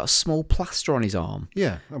he's only got a small plaster on his arm.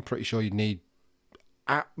 Yeah, I'm pretty sure you'd need,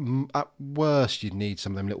 at worst, you'd need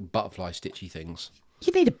some of them little butterfly stitchy things.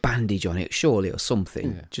 You need a bandage on it, surely, or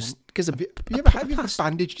something. Yeah. Just because Have you ever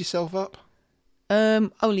bandaged yourself up?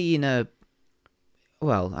 Only in a...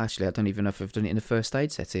 Well, actually, I don't even know if I've done it in a first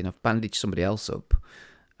aid setting. I've bandaged somebody else up.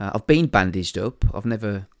 I've been bandaged up. I don't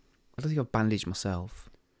think I've bandaged myself.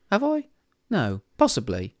 Have I? No,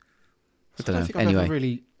 possibly. I don't know. Think I've ever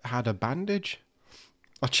really had a bandage.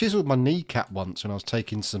 I chiselled my kneecap once when I was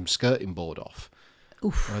taking some skirting board off.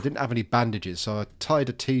 Oof. And I didn't have any bandages, so I tied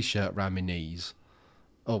a T-shirt around my knees.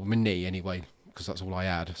 Oh, my knee anyway, because that's all I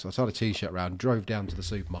had. So I tied a T-shirt around, drove down to the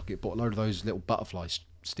supermarket, bought a load of those little butterfly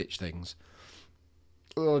stitch things.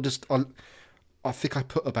 I think I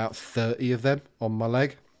put about 30 of them on my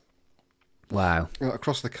leg. Wow.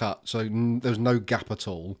 Across the cut, so there was no gap at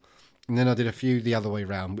all. And then I did a few the other way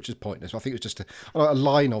round, which is pointless. I think it was just a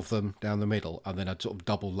line of them down the middle, and then I'd sort of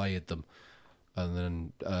double layered them. And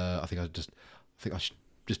then I think I should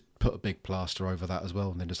just put a big plaster over that as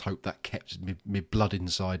well, and then just hope that kept me blood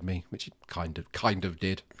inside me, which it kind of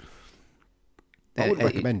did. I wouldn't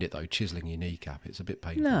recommend it though, chiselling your kneecap. It's a bit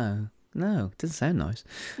painful. No, it doesn't sound nice.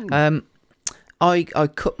 I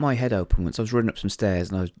cut my head open once. I was running up some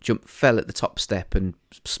stairs and I fell at the top step and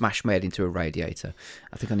smashed my head into a radiator.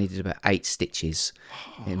 I think I needed about 8 stitches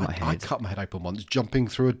in my head. I cut my head open once jumping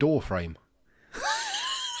through a door frame.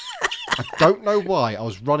 I don't know why. I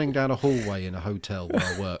was running down a hallway in a hotel where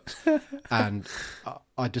I worked, and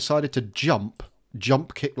I decided to jump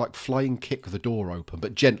kick, like flying kick the door open,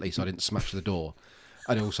 but gently so I didn't smash the door.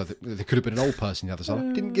 And also, there could have been an old person on the other side.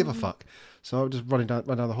 I didn't give a fuck. So I was just ran down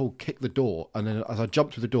the hall, kicked the door, and then as I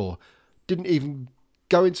jumped through the door, didn't even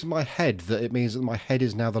go into my head that it means that my head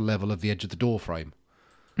is now the level of the edge of the door frame.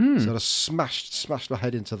 So I smashed my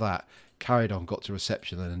head into that, carried on, got to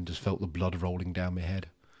reception, and then just felt the blood rolling down my head.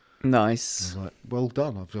 Nice. I was like, well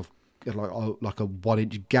done. I've got like a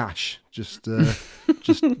 1-inch gash just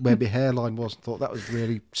where my hairline was. I thought that was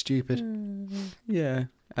really stupid. Yeah.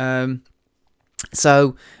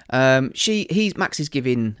 So Max is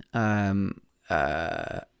giving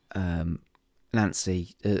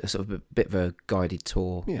Nancy a sort of a bit of a guided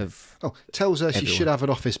tour of. Tells her everyone. She should have an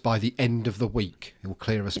office by the end of the week. It will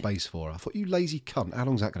clear a space for her. I thought, you lazy cunt. How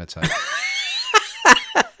long's that going to take?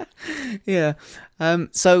 Yeah.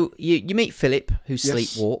 So you meet Philip, who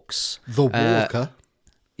sleepwalks. The Walker.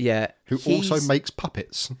 Yeah. Who also makes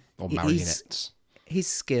puppets or marionettes. His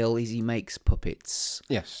skill is he makes puppets.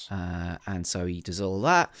 Yes. And so he does all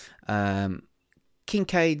that.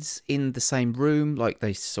 Kincaid's in the same room, like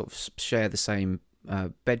they sort of share the same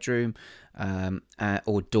bedroom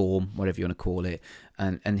or dorm, whatever you want to call it,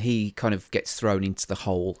 and he kind of gets thrown into the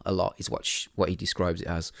hole a lot, is what he describes it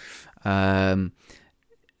as.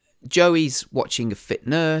 Joey's watching a fit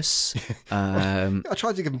nurse. I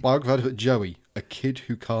tried to give him biography, but Joey, a kid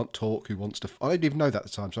who can't talk, who wants to... I didn't even know that at the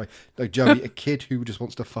time, sorry. No, Joey, a kid who just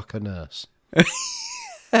wants to fuck a nurse.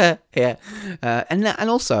 Yeah. And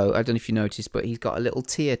also, I don't know if you noticed, but he's got a little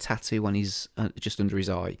tear tattoo on his... just under his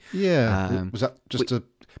eye. Yeah. Was that just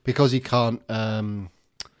because he can't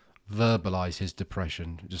verbalise his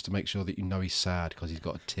depression, just to make sure that you know he's sad because he's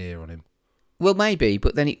got a tear on him? Well, maybe,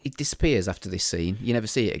 but then it disappears after this scene. You never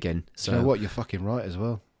see it again. So you know what? You're fucking right as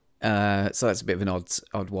well. So that's a bit of an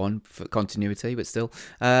odd one for continuity, but still.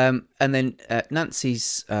 And then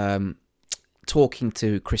Nancy's talking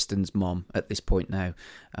to Kristen's mom at this point now,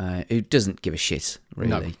 who doesn't give a shit,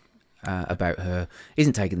 really, about her,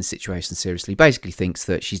 isn't taking the situation seriously, basically thinks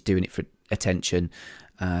that she's doing it for attention,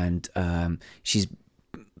 and she's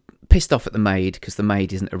pissed off at the maid because the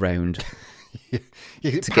maid isn't around.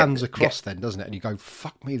 It pans across then, doesn't it? And you go,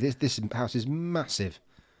 fuck me, this house is massive.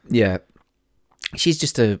 Yeah. She's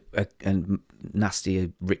just a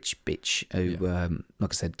nasty, rich bitch who,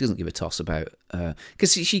 like I said, doesn't give a toss about...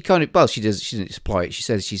 Because she kind of... Well, she does. She doesn't supply it. She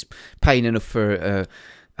says she's paying enough for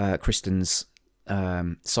Kristen's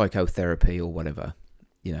psychotherapy or whatever,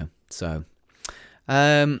 you know. So,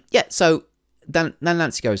 so then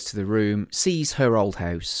Nancy goes to the room, sees her old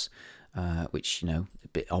house, which, you know, a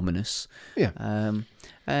bit ominous. Yeah.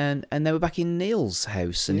 And then we're back in Neil's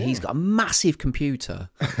house, and he's got a massive computer.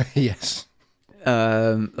 Yes.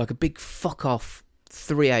 Like a big fuck off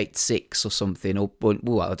 386 or something, or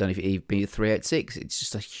well, I don't know if it even be a 386. It's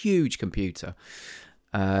just a huge computer,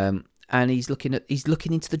 and he's looking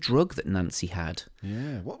into the drug that Nancy had.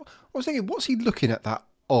 Yeah. What I was thinking, what's he looking at that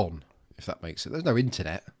on? If that makes it, there's no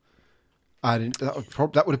internet, and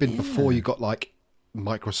that would have been before you got like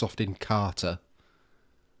Microsoft Encarta,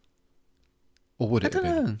 or would it have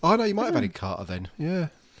been? Know. Oh no, you might have had Encarta then. Yeah.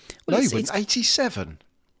 Well, no, you wouldn't. 87.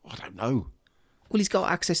 I don't know. Well, he's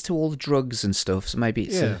got access to all the drugs and stuff, so maybe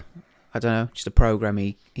it's I don't know, just a program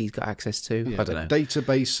he's got access to. Yeah, I don't know.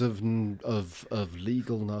 Database of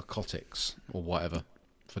legal narcotics or whatever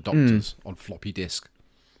for doctors on floppy disk.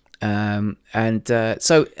 So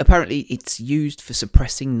apparently it's used for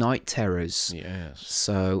suppressing night terrors. Yes.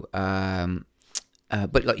 So,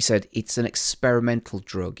 but like you said, it's an experimental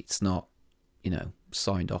drug. It's not, you know,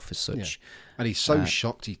 signed off as such. Yeah. And he's so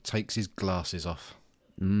shocked he takes his glasses off.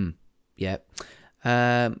 Yeah.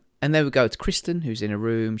 And then we go to Kristen, who's in a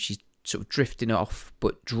room. She's sort of drifting off,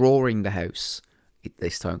 but drawing the house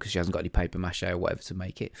this time because she hasn't got any paper mache or whatever to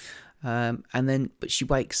make it. But she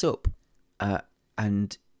wakes up,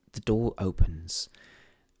 and the door opens,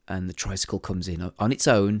 and the tricycle comes in on its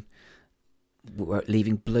own,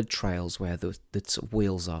 leaving blood trails where the sort of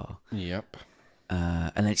wheels are. Yep.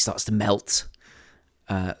 And then it starts to melt.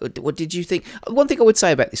 What did you think? One thing I would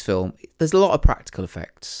say about this film, there's a lot of practical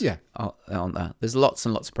effects. Yeah. On that. There's lots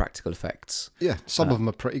and lots of practical effects. Yeah, some of them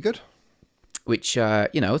are pretty good. Which, I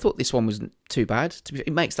thought this one wasn't too bad.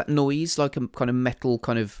 It makes that noise, like a kind of metal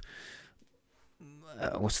kind of...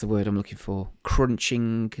 what's the word I'm looking for?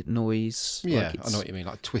 Crunching noise. Yeah, I know what you mean,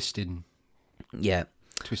 like twisting. Yeah.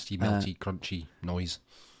 Twisty, melty, crunchy noise.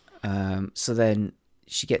 So then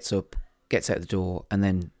she gets up, gets out the door, and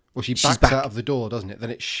then... Well, she backs out of the door, doesn't it?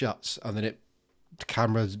 Then it shuts, and then the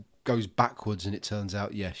camera goes backwards, and it turns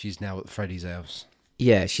out, she's now at Freddy's house.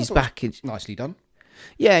 Yeah, she's back. Nicely done.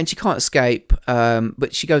 Yeah, and she can't escape,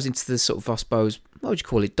 but she goes into the sort of, I suppose, what would you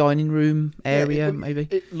call it, dining room area, maybe?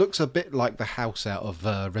 It looks a bit like the house out of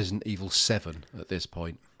Resident Evil 7 at this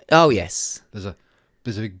point. Oh, yes. There's a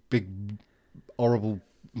big, horrible,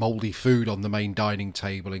 mouldy food on the main dining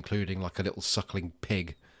table, including like a little suckling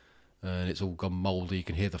pig. And it's all gone mouldy. You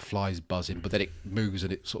can hear the flies buzzing, but then it moves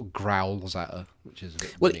and it sort of growls at her, which is a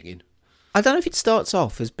bit nigging. I don't know if it starts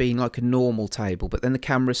off as being like a normal table, but then the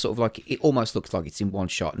camera sort of like, it almost looks like it's in one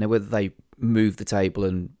shot. Now, whether they move the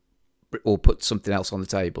table or put something else on the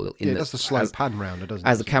table. That's the slow pan round, doesn't it?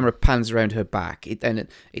 As the camera pans around her back,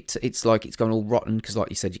 it's like it's gone all rotten because, like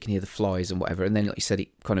you said, you can hear the flies and whatever. And then, like you said, it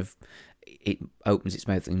opens its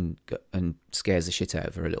mouth and scares the shit out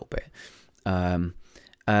of her a little bit.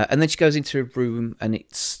 And then she goes into a room and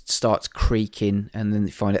it starts creaking, and then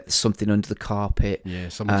they find out there's something under the carpet. Yeah,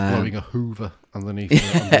 someone's blowing a Hoover underneath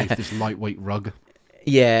this lightweight rug.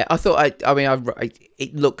 Yeah, I thought,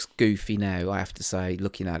 it looks goofy now, I have to say,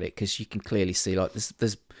 looking at it, because you can clearly see, like,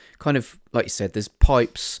 there's kind of, like you said, there's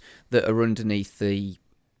pipes that are underneath the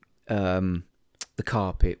the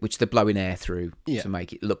carpet, which they're blowing air through Yeah. to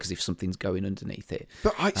make it look as if something's going underneath it.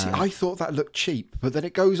 But I thought that looked cheap, but then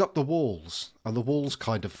it goes up the walls, and the walls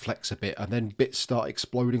kind of flex a bit, and then bits start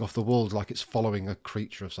exploding off the walls like it's following a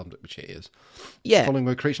creature of something, which it is. Yeah, Following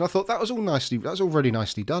a creature. And I thought that was all really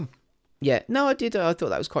nicely done. yeah. No, I did. I thought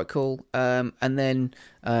that was quite cool. And then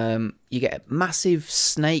you get a massive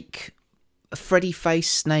snake, a Freddy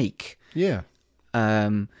face snake, Yeah.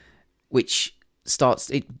 which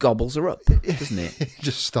it gobbles her up, doesn't it? It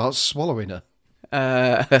just starts swallowing her.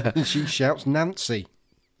 Uh, And she shouts, Nancy.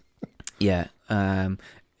 Yeah.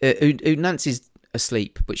 Nancy's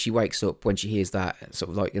asleep, but she wakes up when she hears that, sort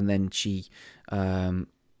of like, and then she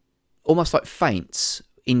almost like faints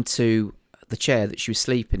into the chair that she was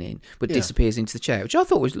sleeping in, but Yeah. disappears into the chair, which I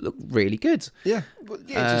thought was looked really good. Yeah. But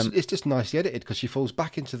yeah, it's just nicely edited because she falls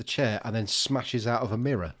back into the chair and then smashes out of a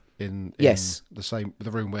mirror in Yes.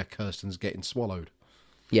 the room where Kirsten's getting swallowed.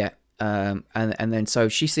 Yeah. And then so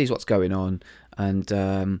she sees what's going on,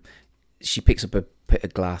 and she picks up a bit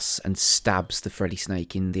of glass and stabs the Freddy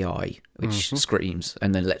snake in the eye, which screams,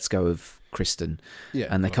 and then lets go of Kristen. Yeah,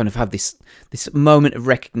 And they well- kind of have this moment of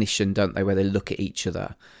recognition, don't they, where they look at each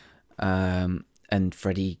other. And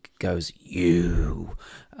Freddy goes, "You,"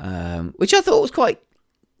 which I thought was quite.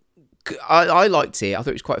 I liked it. I thought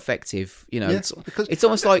it was quite effective. You know, Yeah, because- it's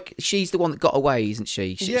almost like she's the one that got away, isn't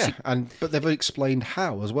she? Yeah, but they've explained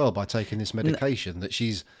how as well by taking this medication that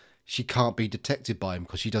she can't be detected by him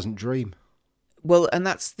because she doesn't dream. Well, and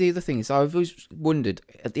that's the other thing is I've always wondered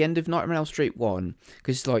at the end of Nightmare on Elm Street 1,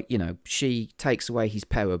 because like, you know, she takes away his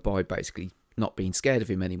power by basically not being scared of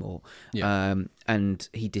him anymore. Yeah. And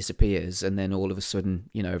he disappears, and then all of a sudden,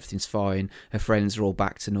 you know, everything's fine. Her friends are all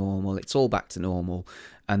back to normal. It's all back to normal.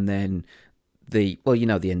 And then the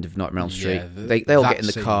end of Nightmare on Elm Street, Yeah, they all that get in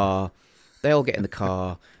the scene. car. They all get in the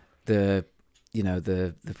car. The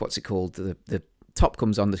what's it called? The top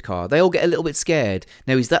comes on the car. They all get a little bit scared.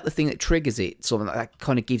 Now, is that the thing that triggers it? Something that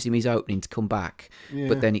kind of gives him his opening to come back. Yeah.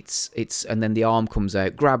 But then it's and then the arm comes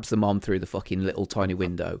out, grabs the mom through the fucking little tiny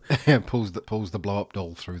window, Yeah, pulls the blow up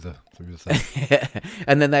doll through the thing.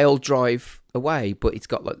 and then they all drive away. But it's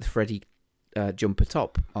got like the Freddy jumper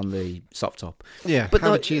top on the soft top. Yeah, But how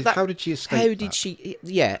like, did she escape? How did that? she?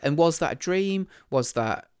 Yeah, and was that a dream? Was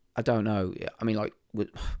that, I don't know. I mean, like,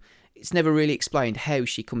 it's never really explained how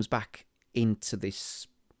she comes back into this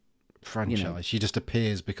franchise? you know. She just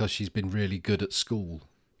appears because she's been really good at school.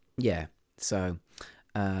 Yeah. So,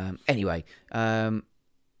 anyway,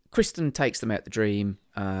 Kristen takes them out the dream,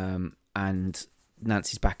 and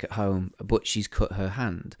Nancy's back at home, but she's cut her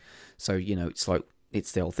hand. So, you know, it's like,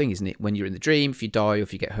 it's the whole thing, isn't it? When you're in the dream, if you die or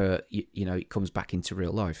if you get hurt, you know, it comes back into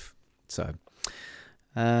real life. So,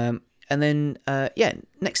 and then,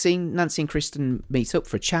 next scene, Nancy and Kristen meet up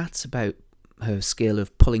for a chat about her skill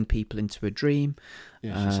of pulling people into a dream.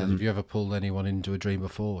 Yeah, she said, "Have you ever pulled anyone into a dream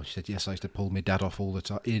before?" She said, "Yes, I used to pull my dad off all the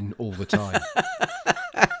time."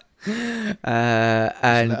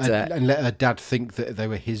 And and let her dad think that they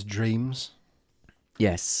were his dreams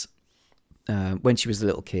yes, when she was a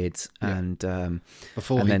little kid, and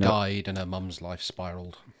before and he then, died and her mum's life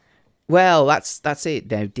spiraled. well, that's it.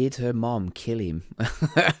 Now, did her mom kill him,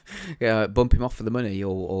 bump him off for the money,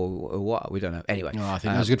 or what? We don't know. Anyway, No, I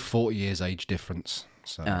think there's a good 40 years age difference.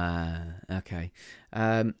 So okay.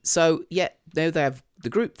 So yeah, now they have the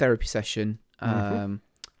group therapy session.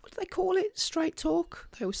 What do they call it? Straight talk.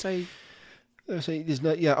 They always say there's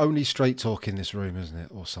no only straight talk in this room, isn't it,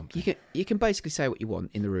 or something? you can basically say what you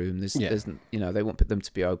want in the room. There's they want them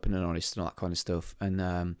to be open and honest and all that kind of stuff.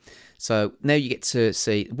 And so now you get to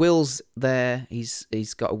see Will's there. He's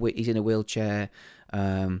in a wheelchair.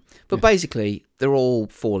 But basically they're all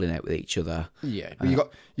falling out with each other. Yeah, but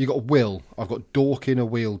you got Will. I've got Dork in a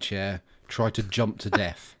wheelchair, tried to jump to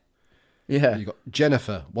death. Yeah. You got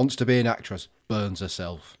Jennifer, wants to be an actress, burns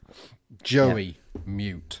herself. Joey,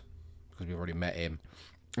 mute, because we've already met him.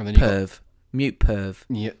 And then you got Mute perv.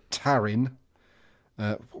 Taryn.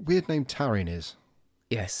 Weird name Taryn is.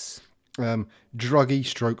 Yes. Druggy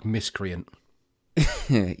stroke miscreant.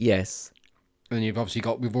 Yes. And you've obviously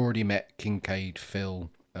we've already met Kincaid, Phil,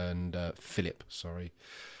 and Philip, sorry.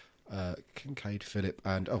 Kincaid, Philip,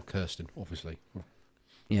 and Kirsten, obviously.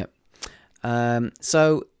 Yep.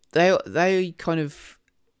 So they kind of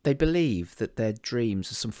believe that their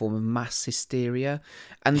dreams are some form of mass hysteria,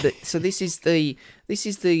 and so this is the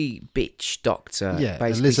bitch doctor. Yeah,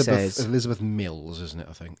 basically says Elizabeth Mills, isn't it?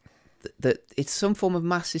 I think that it's some form of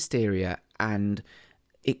mass hysteria, and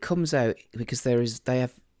it comes out because they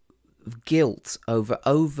have guilt over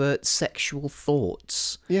overt sexual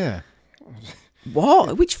thoughts. Yeah,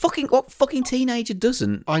 What? What fucking teenager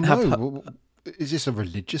doesn't? I know. is this a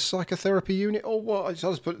religious psychotherapy unit or what? I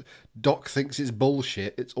just put Doc thinks it's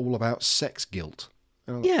bullshit. It's all about sex guilt.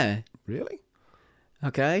 And I'm like, Yeah. really?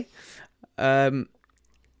 Okay.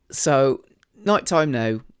 So, nighttime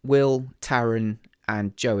now. Will, Taron,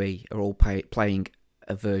 and Joey are all playing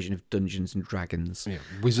a version of Dungeons and Dragons. Yeah,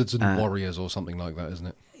 Wizards and Warriors or something like that, isn't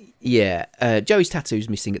it? Yeah. Joey's tattoo's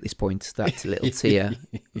missing at this point. That little tear.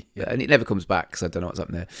 And it never comes back, so I don't know what's up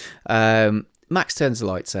there. Max turns the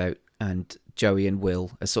lights out, and Joey and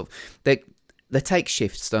Will are sort of... They take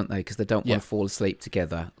shifts, don't they? Because they don't want to fall asleep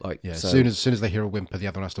together. Yeah, so, as soon as they hear a whimper, the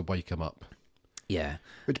other one has to wake them up. Yeah.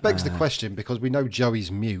 Which begs the question, because we know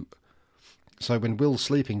Joey's mute. So when Will's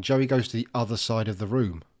sleeping, Joey goes to the other side of the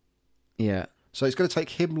room. Yeah. So it's going to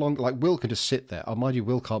take him long. Like, Will can just sit there. Oh, mind you,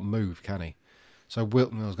 Will can't move, can he? So I was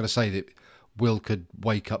going to say that Will could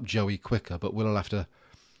wake up Joey quicker, but Will will have to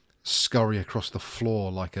scurry across the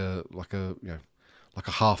floor like a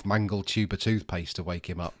half mangled tube of toothpaste to wake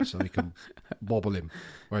him up, so he can wobble him.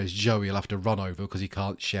 Whereas Joey will have to run over because he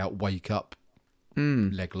can't shout "wake up,"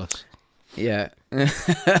 legless. Yeah.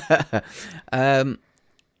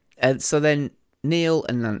 And so then Neil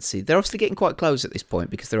and Nancy, they're obviously getting quite close at this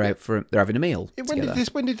point because they're having a meal together.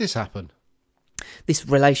 When did this happen? This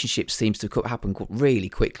relationship seems to happen really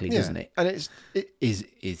quickly, doesn't it? And is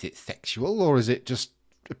it sexual or is it just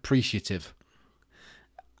appreciative?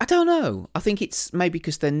 I don't know. I think it's maybe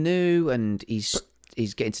because they're new and he's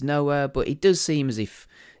getting to know her, but it does seem as if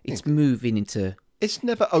it's moving into... It's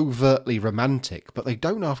never overtly romantic, but they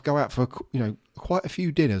don't have to go out for quite a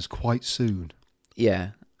few dinners quite soon.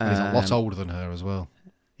 Yeah. And he's a lot older than her as well.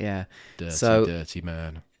 Yeah. Dirty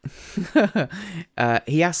man.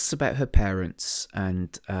 He asks about her parents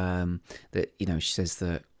and that she says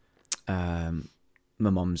that my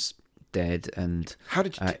mum's dead and how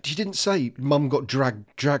did she didn't say mum got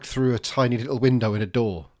dragged through a tiny little window in a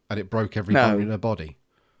door and it broke every bone in her body?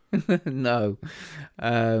 No.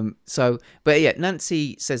 But yeah,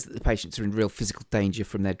 Nancy says that the patients are in real physical danger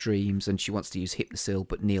from their dreams and she wants to use Hypnosil,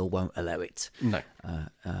 but Neil won't allow it. No.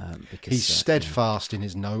 Because he's steadfast in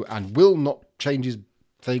his no and will not change his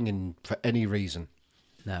thing for any reason.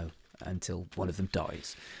 No, until one of them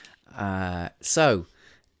dies. So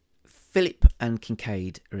Philip and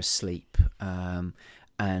Kincaid are asleep,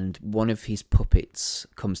 and one of his puppets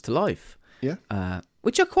comes to life. Yeah.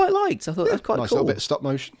 Which I quite liked. I thought that was quite nice cool. Little bit of stop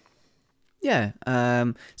motion. Yeah.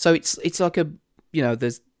 So it's like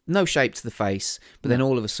there's no shape to the face, but then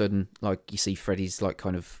all of a sudden, like you see Freddy's like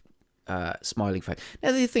kind of smiling face.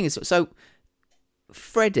 Now the thing is, so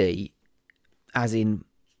Freddy, as in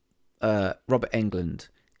Robert Englund,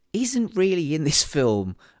 isn't really in this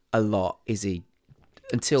film a lot, is he?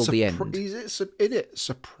 Until the end. He's in it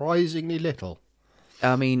surprisingly little.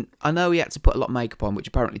 I mean, I know he had to put a lot of makeup on, which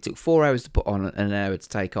apparently took 4 hours to put on and an hour to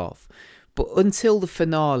take off. But until the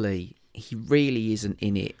finale, he really isn't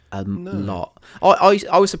in it a lot.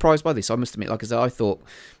 I was surprised by this, I must admit. Like I said, I thought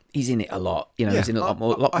he's in it a lot. He's in it a lot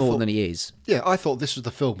more than he is. Yeah, I thought this was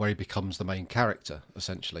the film where he becomes the main character,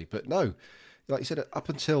 essentially. But no, like you said, up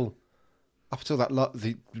until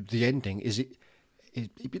that the ending,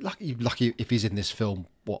 he'd be lucky if he's in this film,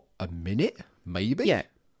 what, a minute? Maybe? Yeah.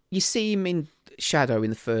 You see him in shadow in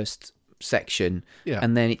the first section, yeah.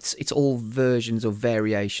 And then it's all versions or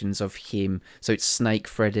variations of him. So it's Snake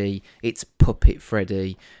Freddy, it's Puppet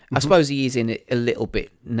Freddy. I suppose he is in it a little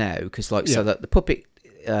bit now, because so that the puppet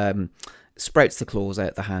sprouts the claws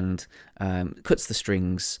out the hand, cuts the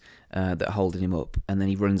strings that are holding him up, and then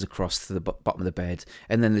he runs across to the bottom of the bed.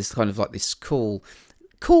 And then there's kind of like this cool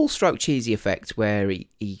stroke cheesy effect where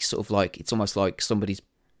he sort of like, it's almost like somebody's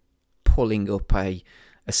pulling up a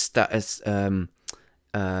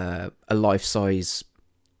life-size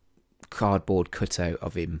cardboard cutout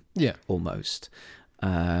of him, almost.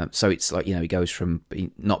 So it's like, he goes from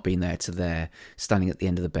not being there to there, standing at the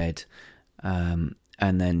end of the bed, and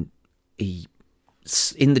then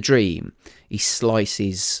in the dream he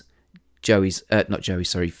slices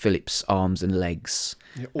Philip's arms and legs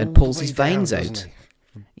and pulls his veins out.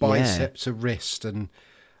 Bicep to wrist, and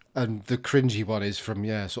the cringy one is from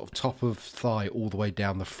sort of top of thigh all the way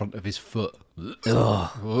down the front of his foot.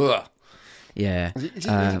 Ugh. Yeah.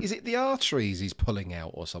 Is it the arteries he's pulling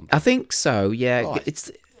out or something? I think so. Yeah, oh,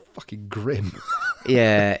 it's fucking grim.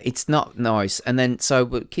 Yeah, it's not nice. And then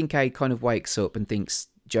but Kincaid kind of wakes up and thinks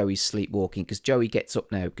Joey's sleepwalking, because Joey gets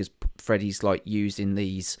up now because Freddy's like using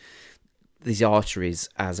these arteries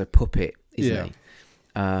as a puppet, isn't he?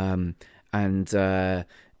 And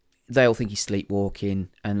they all think he's sleepwalking,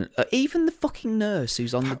 and even the fucking nurse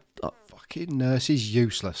who's on the fucking nurse is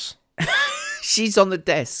useless. She's on the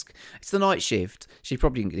desk. It's the night shift. She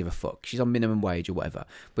probably didn't give a fuck. She's on minimum wage or whatever.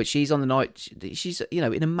 But she's on the night. She's, you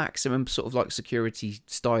know, in a maximum sort of like security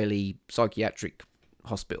styley psychiatric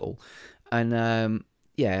hospital. And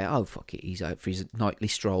yeah, oh fuck it, he's out for his nightly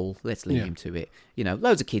stroll. Let's leave him to it. You know,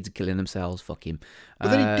 loads of kids are killing themselves. Fuck him. But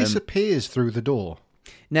then he disappears through the door.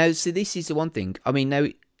 Now, see, this is the one thing. I mean, now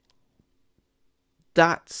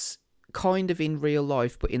that's kind of in real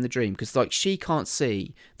life, but in the dream, because like she can't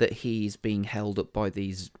see that he's being held up by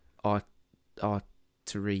these arterial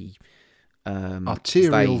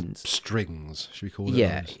veins. Strings, should we call it?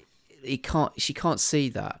 Yeah, she can't see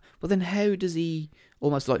that. But then how does he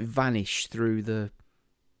almost like vanish through the?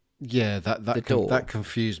 Yeah, the door? That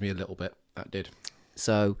confused me a little bit. That did.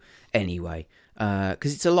 So anyway,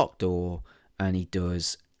 because it's a locked door, and he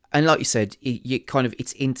does, and like you said,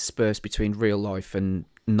 it's interspersed between real life and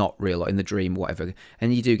not real life in the dream, whatever.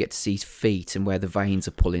 And you do get to see his feet and where the veins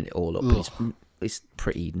are pulling it all up. It's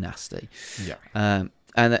pretty nasty. Yeah.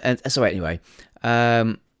 And so anyway,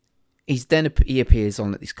 he appears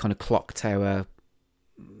on this kind of clock tower.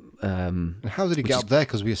 And how did he get up there?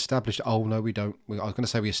 Because we established. Oh no, we don't. I was going to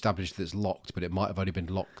say we established that it's locked, but it might have only been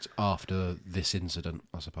locked after this incident,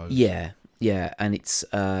 I suppose. Yeah, and it's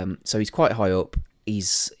so he's quite high up.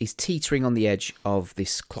 He's teetering on the edge of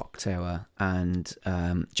this clock tower, and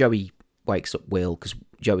Joey wakes up Will because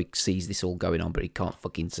Joey sees this all going on, but he can't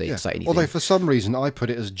fucking say anything. Although for some reason I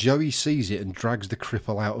put it as Joey sees it and drags the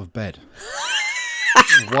cripple out of bed.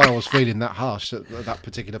 Why I was feeling that harsh at that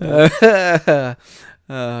particular point.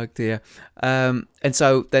 Oh dear. And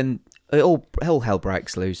so then all hell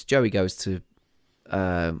breaks loose. Joey goes to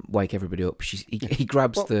wake everybody up. He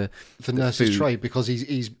grabs the nurse's food tray because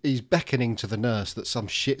he's beckoning to the nurse that some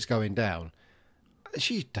shit's going down.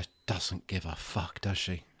 She doesn't give a fuck, does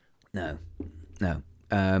she? No.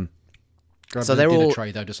 Grabs So the they're dinner all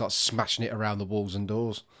tray though, just like smashing it around the walls and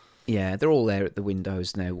doors. Yeah, they're all there at the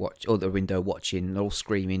windows now, watching. They're all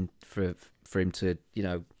screaming for him to, you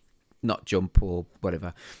know, not jump or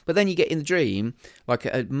whatever. But then you get in the dream like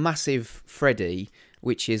a massive Freddy,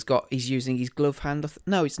 which he's using his glove hand.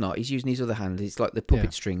 No, it's not. He's using his other hand. It's like the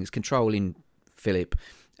puppet strings controlling Philip,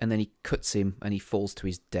 and then he cuts him and he falls to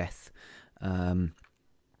his death.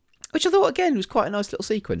 Which I thought again was quite a nice little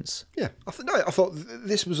sequence. Yeah, I thought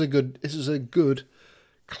this was a good,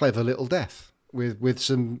 clever little death with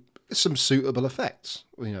some suitable effects.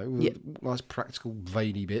 You know, nice practical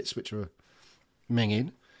veiny bits which are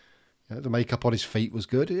minging. You know, the makeup on his feet was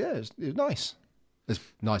good. Yeah, it was nice, as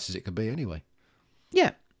nice as it could be anyway.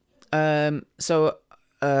 Yeah. So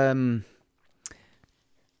where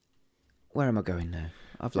am I going now?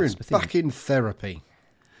 I've lost my thing. Back in therapy.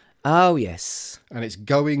 Oh yes, and it's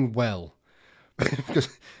going well because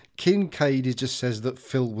Kincaid just says that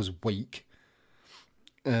Phil was weak.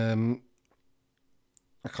 I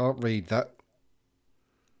can't read that.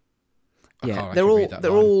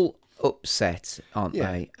 They're all upset, aren't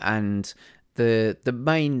they? And the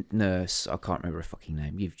main nurse, I can't remember her fucking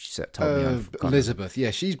name. You've just told me. Elizabeth.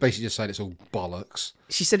 Yeah, she's basically just saying it's all bollocks.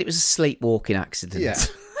 She said it was a sleepwalking accident. Yeah,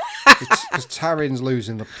 because Taryn's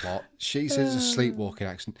losing the plot. She says it's a sleepwalking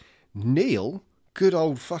accident. Neil, good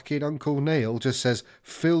old fucking Uncle Neil, just says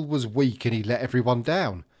Phil was weak and he let everyone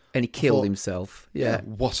down. And he killed himself. Yeah.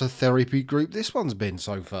 What a therapy group this one's been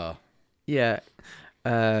so far. Yeah.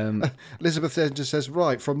 Elizabeth then just says,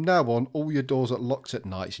 right, from now on, all your doors are locked at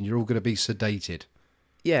night and you're all going to be sedated.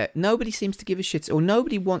 Yeah, nobody seems to give a shit. Or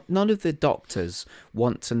none of the doctors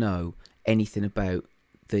want to know anything about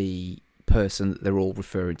the person that they're all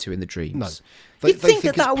referring to in the dreams. No. They think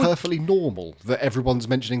it's perfectly normal that everyone's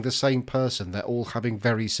mentioning the same person. They're all having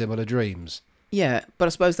very similar dreams. Yeah, but I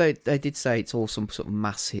suppose they did say it's all some sort of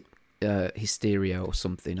mass hysteria or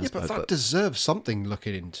something. I suppose, but that deserves something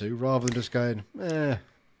looking into rather than just going,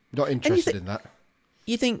 not interested in that.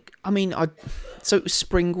 You think, I mean, so it was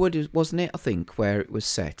Springwood, wasn't it? I think, where it was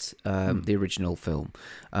set, the original film.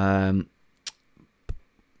 Now,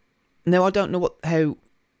 I don't know how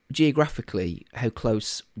geographically how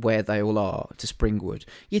close where they all are to Springwood.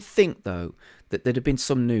 You'd think though that there'd have been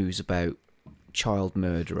some news about child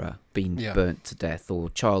murderer being burnt to death, or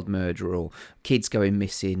child murderer, or kids going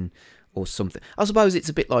missing, or something. I suppose it's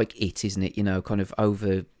a bit like It, isn't it? You know, kind of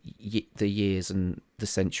over the years and the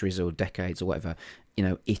centuries or decades or whatever. You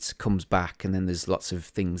know, It comes back, and then there's lots of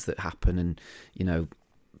things that happen, and you know,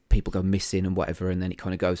 people go missing and whatever, and then it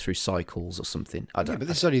kind of goes through cycles or something. I don't know. But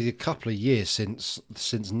this is only a couple of years since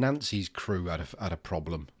Nancy's crew had a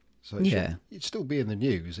problem. So it'd still be in the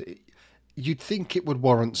news. You'd think it would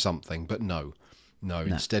warrant something, but no.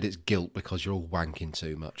 Instead it's guilt because you're all wanking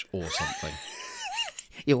too much or something.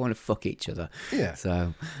 you want to fuck each other. Yeah.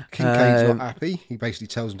 So Kincaid's not happy. He basically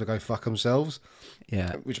tells them to go fuck themselves,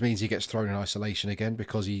 yeah, which means he gets thrown in isolation again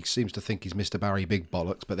because he seems to think he's Mr. Barry Big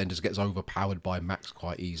Bollocks, but then just gets overpowered by Max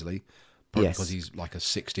quite easily. Probably Yes. because he's like a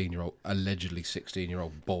 16-year-old, allegedly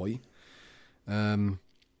 16-year-old boy.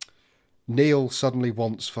 Neil suddenly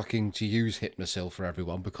wants fucking to use Hypnosil for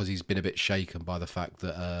everyone because he's been a bit shaken by the fact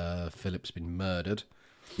that Philip's been murdered.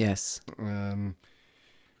 yes,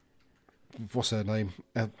 What's her name?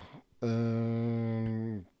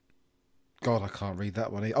 God, I can't read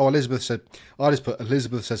that one. Oh, Elizabeth said. I just put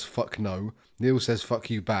Elizabeth says fuck no. Neil says fuck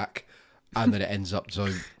you back, and then it ends up so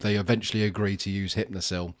they eventually agree to use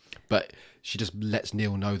Hypnosil, but she just lets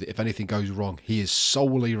Neil know that if anything goes wrong, he is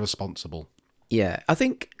solely responsible. yeah. I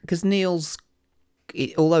think because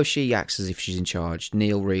although she acts as if she's in charge,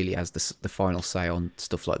 Neil really has the final say on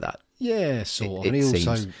stuff like that. Yeah, sort of. It And he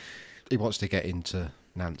also seems. he wants to get into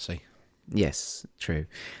Nancy. Yes, true.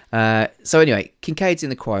 So anyway, Kincaid's in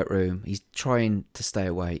the quiet room. He's trying to stay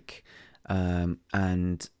awake,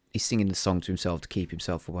 and he's singing the song to himself to keep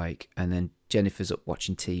himself awake. And then Jennifer's up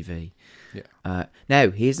watching TV. Yeah. Now,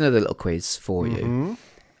 here's another little quiz for you.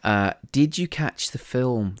 Did you catch the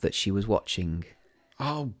film that she was watching?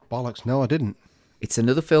 Oh bollocks! No, I didn't. It's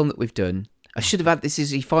another film that we've done. I should have had. This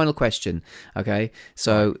is the final question. Okay,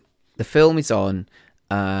 so the film is on.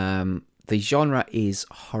 The genre is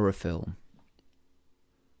horror film.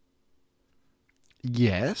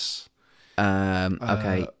 Yes.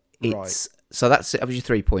 Okay, it's right. so that was your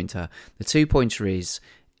 3-pointer. The 2-pointer is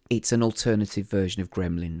it's an alternative version of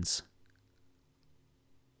Gremlins.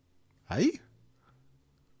 Hey.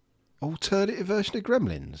 Alternative version of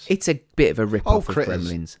Gremlins. It's a bit of a rip-off of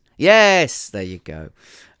Critters. Gremlins. Yes, there you go.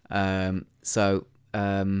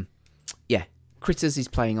 Yeah, Critters is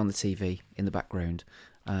playing on the TV in the background,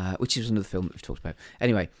 which is another film that we've talked about.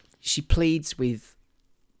 Anyway, she pleads with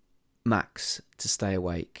Max to stay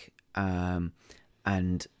awake, and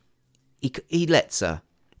he lets her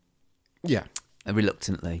Yeah.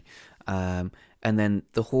 reluctantly. And then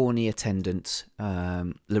the horny attendant,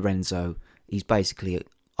 Lorenzo, he's basically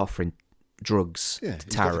offering drugs Yeah, to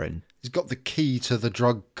Taran. He's got the key to the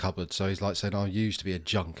drug cupboard, so he's like saying, I used to be a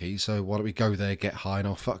junkie, so why don't we go there, get high, and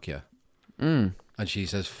I'll fuck you. And she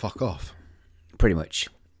says, fuck off. Pretty much,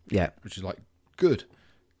 yeah. Which is like, good.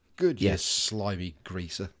 Good, you Yes. slimy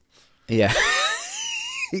greaser. Yeah.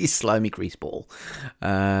 He's slimy greaseball.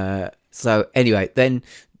 So anyway, then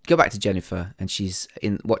go back to Jennifer, and she's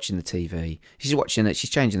watching the TV. She's watching it. She's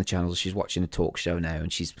changing the channels. She's watching a talk show now,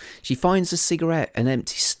 and she finds a cigarette, an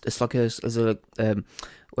empty. It's like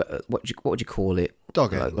what would you call it?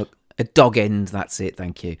 Dog end. Like a dog end. That's it.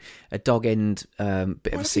 Thank you. A dog end. Bit Why of a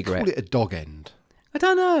do they cigarette. call it a dog end? I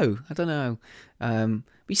don't know.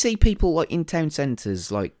 We see people like in town centres,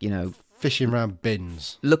 like Fishing around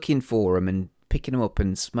bins. looking for them and picking them up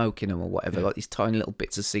and smoking them or whatever, like these tiny little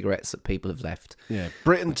bits of cigarettes that people have left, Yeah,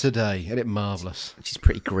 Britain today. Isn't it marvellous? which is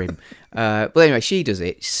pretty grim. But anyway, she does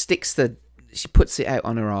it. She puts it out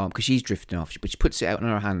on her arm because she's drifting off, but she puts it out on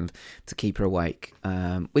her hand to keep her awake,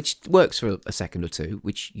 which works for a second or two,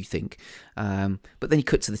 which you think. But then you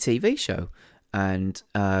cut to the TV show, and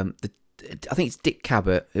I think it's Dick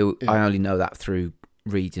Cabot, who I only know that through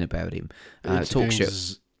reading about him. Talk show.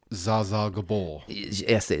 Zaza Gabor.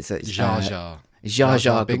 Yes, it's Jar Jar. Jar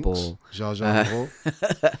Jar Binks. Gabor. Jar Jar Gabor.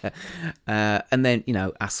 And then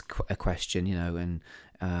ask a question,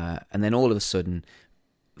 and then all of a sudden,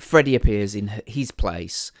 Freddie appears in his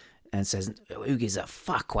place and says, "Who gives a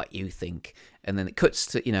fuck what you think?" And then it cuts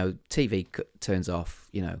to TV turns off,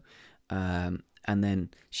 and then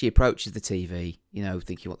she approaches the TV,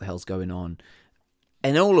 thinking what the hell's going on,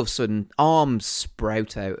 and all of a sudden arms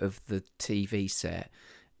sprout out of the TV set,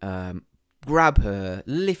 grab her,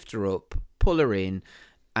 lift her up, pull her in,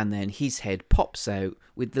 and then his head pops out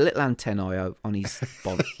with the little antennae on his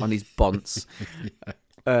on his bonce,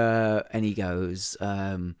 and he goes,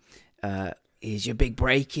 "Here's your big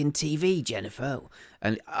break in TV, Jennifer."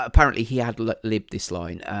 And apparently he had libbed this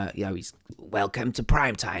line. He's "Welcome to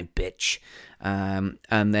primetime, bitch,"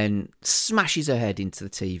 and then smashes her head into the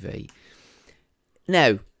TV.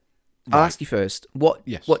 Now, I'll ask you first. What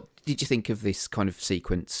did you think of this kind of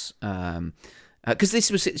sequence? Because this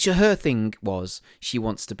was her thing. Was she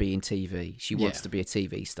wants to be in TV? She wants to be a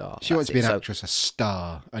TV star. She wants to be an actress, a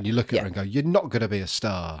star, and you look at her and go, "You're not going to be a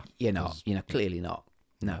star." You're not. Clearly not.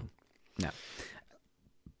 No.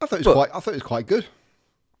 I thought it was quite good.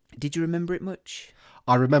 Did you remember it much?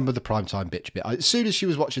 I remember the primetime bitch bit. As soon as she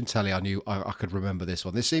was watching telly, I knew I could remember this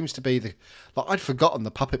one. This seems to be I'd forgotten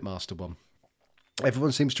the Puppet Master one.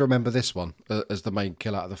 Everyone seems to remember this one as the main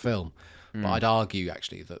kill out of the film. But I'd argue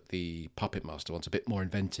actually that the Puppet Master one's a bit more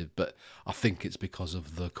inventive. But I think it's because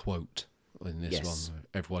of the quote in this one.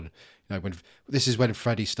 Everyone, when this is when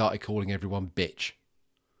Freddy started calling everyone bitch.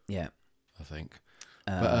 Yeah. I think.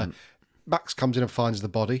 But Max comes in and finds the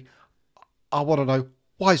body. I want to know,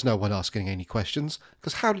 why is no one asking any questions?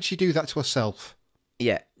 Because how did she do that to herself?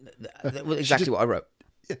 Yeah. Well, exactly what I wrote.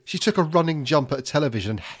 She took a running jump at a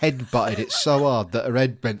television and headbutted it so hard that her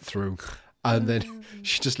head went through, and then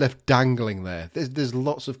she just left dangling there. There's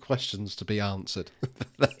lots of questions to be answered,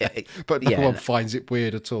 but no one finds it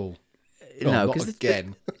weird at all. No, because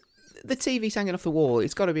again. The TV's hanging off the wall.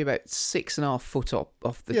 It's got to be about 6.5 foot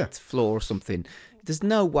off the floor or something. There's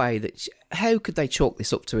no way that... how could they chalk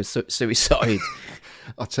this up to a suicide?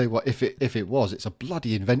 I'll tell you what, if it was, it's a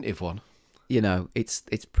bloody inventive one.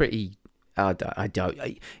 It's pretty... I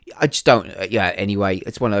just don't... yeah, anyway,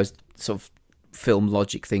 it's one of those sort of film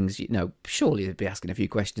logic things. Surely they'd be asking a few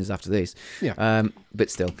questions after this. Yeah. But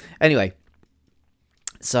still. Anyway,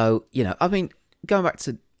 so, I mean, going back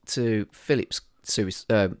to Philip's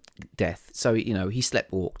death. So, he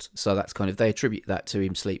sleepwalked. So that's kind of... they attribute that to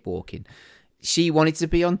him sleepwalking. She wanted to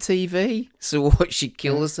be on TV, so what? She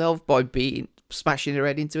killed herself by smashing her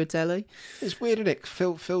head into a telly. It's weird, isn't it?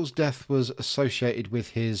 Phil's death was associated with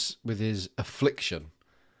his affliction,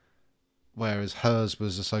 whereas hers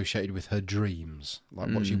was associated with her dreams,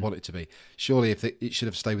 like what she wanted to be. Surely, if it should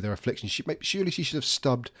have stayed with her affliction, surely she should have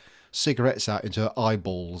stubbed cigarettes out into her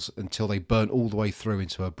eyeballs until they burnt all the way through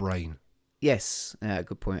into her brain. Yes,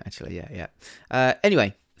 good point. Actually, yeah.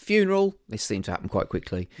 Anyway. Funeral. This seemed to happen quite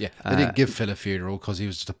quickly. Yeah, they didn't give Phil a funeral because he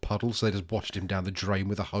was just a puddle, so they just washed him down the drain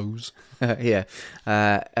with a hose. Yeah.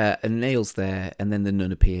 And Neil's there, and then the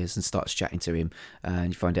nun appears and starts chatting to him, and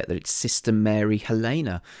you find out that it's Sister Mary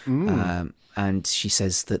Helena. And she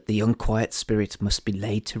says that the unquiet spirit must be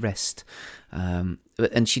laid to rest. And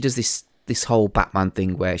she does this whole Batman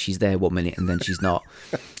thing where she's there 1 minute and then she's not.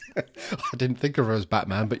 I didn't think of her as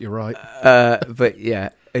Batman, but you're right. But yeah,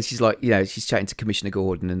 and she's like, she's chatting to Commissioner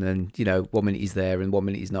Gordon, and then 1 minute he's there and 1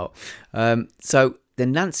 minute he's not. So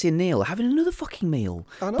then Nancy and Neil are having another fucking meal,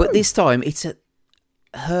 but this time it's at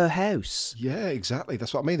her house. Yeah, exactly.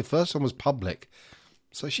 That's what I mean. The first one was public,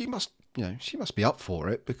 so she must be up for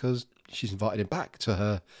it because she's invited him back to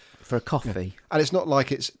her for a coffee. Yeah. And it's not like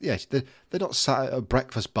they're not sat at a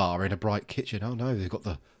breakfast bar in a bright kitchen. Oh no, they've got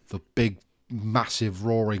the big, massive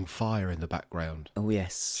roaring fire in the background. Oh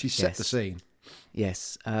yes, she set the scene.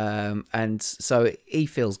 Yes, and so he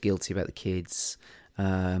feels guilty about the kids.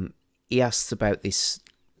 He asks about this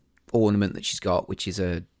ornament that she's got, which is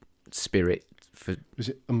a spirit for... is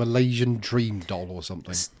it a Malaysian dream doll or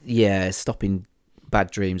something? Yeah, stopping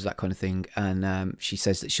bad dreams, that kind of thing. And she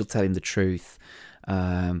says that she'll tell him the truth.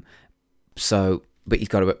 But he's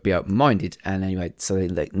got to be open-minded. And anyway, so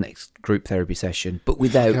the next group therapy session, but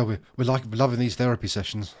without... Yeah, we're loving these therapy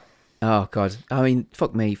sessions. Oh, God. I mean,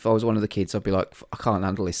 fuck me. If I was one of the kids, I'd be like, I can't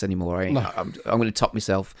handle this anymore. I'm going to top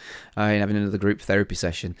myself. I ain't having another group therapy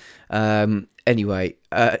session. Anyway,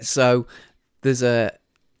 so there's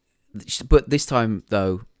but this time,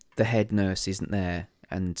 though, the head nurse isn't there.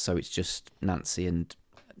 And so it's just Nancy and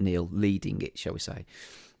Neil leading it, shall we say.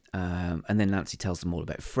 And then Nancy tells them all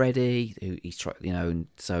about Freddy, who he's trying, and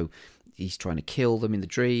so he's trying to kill them in the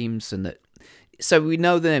dreams, and that. So we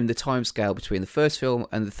know the timescale between the first film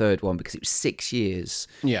and the third one because it was 6 years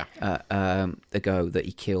ago that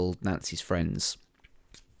he killed Nancy's friends,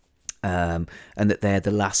 and that they're the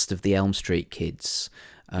last of the Elm Street kids,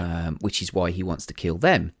 which is why he wants to kill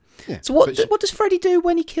them. Yeah. So what does Freddy do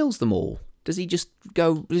when he kills them all? Does he just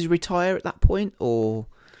go? Does he retire at that point, or?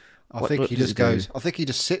 I think he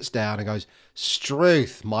just sits down and goes,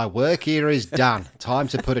 "Struth, my work here is done. Time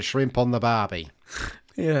to put a shrimp on the barbie."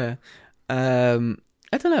 Yeah.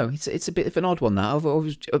 I don't know. It's a bit of an odd one. That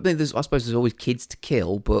I suppose there's always kids to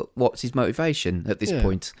kill, but what's his motivation at this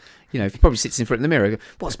point? If he probably sits in front of the mirror,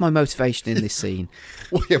 what's my motivation in this scene?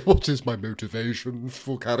 What is my motivation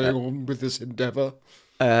for carrying on with this endeavour?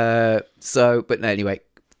 But no, anyway,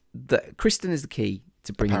 Kristen is the key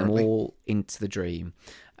to bringing them all into the dream.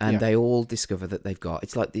 And they all discover that they've got...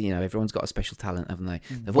 It's like, everyone's got a special talent, haven't they?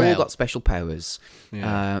 They've all got special powers.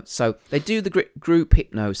 Yeah. So they do the group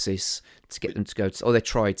hypnosis to get them to go... or they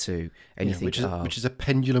try to. Anything, which is a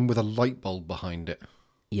pendulum with a light bulb behind it.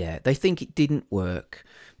 Yeah, they think it didn't work,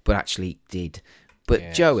 but actually it did.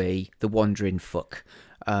 But Joey, the wandering fuck...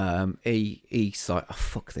 he's like, oh,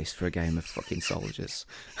 fuck this for a game of fucking soldiers.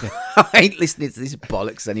 I ain't listening to this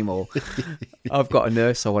bollocks anymore. I've got a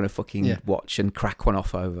nurse I want to fucking watch and crack one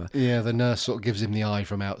off over. Yeah, the nurse sort of gives him the eye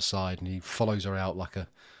from outside, and he follows her out like a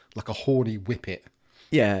horny whippet.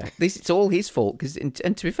 Yeah, it's all his fault. Cause, and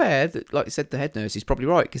to be fair, like I said, the head nurse is probably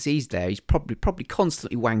right because he's there. He's probably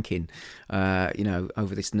constantly wanking,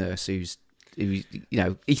 over this nurse who's he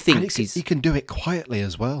thinks he can do it quietly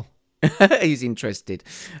as well. he's interested.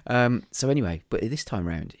 So anyway, but this time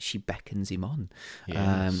round, she beckons him on.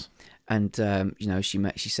 Yes. She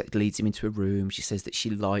leads him into a room. She says that she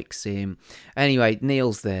likes him. Anyway,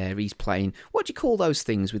 Neil's there. He's playing. What do you call those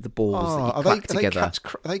things with the balls that you clack together?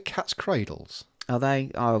 Are they cat's cradles? Are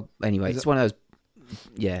they? Oh, anyway, it's one of those.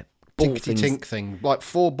 Yeah, ball Tinkety things. tink thing, like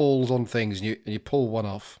 4 balls on things, and you pull one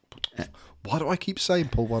off. Why do I keep saying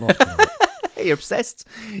pull one off now? You're obsessed.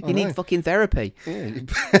 You know. need fucking therapy.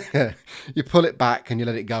 Yeah, you pull it back and you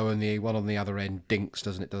let it go, and the one on the other end dinks,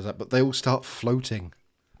 doesn't it? Does that? But they all start floating.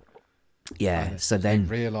 Yeah. So They then,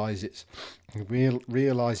 realise it's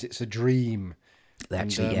a dream.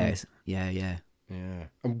 actually, And, yeah. Yeah.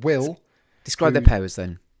 And Will, Describe their powers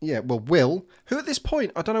then. Will, who at this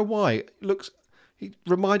point, I don't know why, he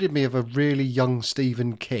reminded me of a really young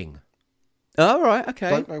Stephen King. Oh, right. Okay.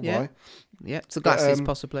 Don't know yeah. why. Yeah. So glasses, But,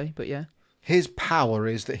 possibly, but yeah. His power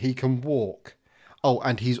is that he can walk. Oh,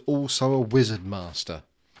 and he's also a wizard master.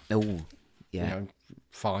 Oh, yeah. You know,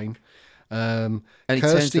 fine. And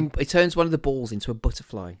Kirsten... he turns one of the balls into a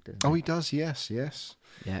butterfly. Doesn't he? Oh, he does, yes.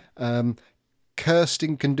 Yeah.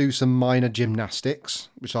 Kirsten can do some minor gymnastics,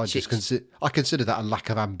 which I She- consider that a lack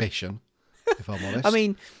of ambition, if I'm honest. I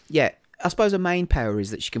mean, yeah. I suppose her main power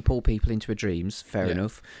is that she can pull people into her dreams. Fair Yeah.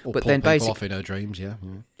 enough. Or But pull then people basically, off in her dreams, yeah.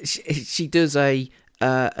 she does a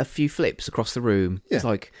few flips across the room. Yeah. It's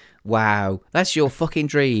like, wow, that's your fucking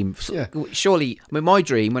dream. Yeah. Surely, I mean, my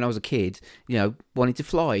dream when I was a kid, wanting to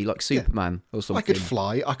fly like Superman or something. I could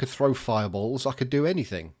fly, I could throw fireballs, I could do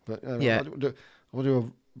anything. But Yeah. I will do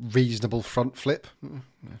a reasonable front flip.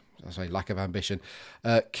 I say lack of ambition.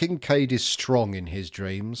 Kincaid is strong in his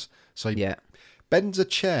dreams, so he Yeah. bends a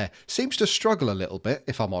chair. Seems to struggle a little bit,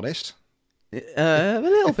 if I'm honest. A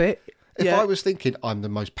little bit. If Yeah. I was thinking I'm the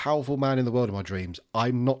most powerful man in the world in my dreams,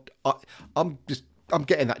 I'm not. I'm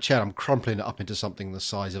getting that chair. I'm crumpling it up into something the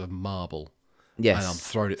size of a marble, Yes. and I'm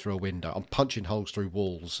throwing it through a window. I'm punching holes through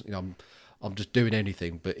walls. I'm just doing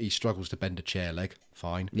anything. But he struggles to bend a chair leg.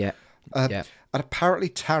 Fine. Yeah. And apparently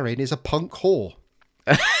Taryn is a punk whore.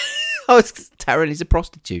 Oh, Taryn is a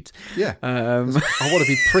prostitute. Yeah. I want to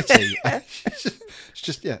be pretty. It's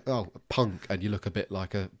just punk, and you look a bit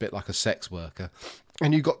like a sex worker,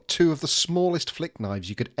 and you got 2 of the smallest flick knives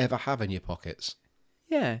you could ever have in your pockets.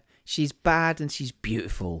 Yeah. She's bad and she's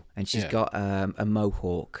beautiful, and she's Yeah. got a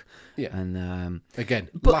mohawk. Yeah. And Again,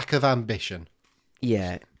 lack of ambition.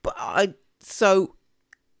 yeah, but I'm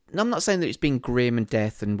not saying that it's been grim and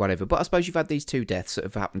death and whatever, but I suppose you've had these 2 deaths that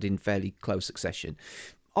have happened in fairly close succession.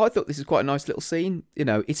 I thought this is quite a nice little scene.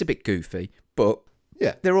 It's a bit goofy, but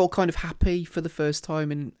Yeah. they're all kind of happy for the first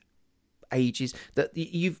time in ages. That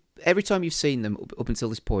every time you've seen them up until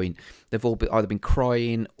this point, they've all either been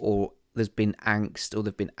crying, or there's been angst, or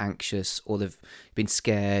they've been anxious, or they've been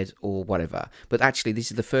scared, or whatever. But actually, this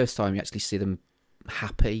is the first time you actually see them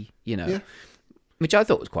happy. Yeah. Which I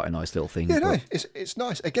thought was quite a nice little thing. Yeah, but- no, it's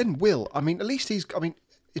nice. Again, Will, I mean, at least his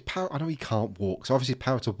power, I know he can't walk, so obviously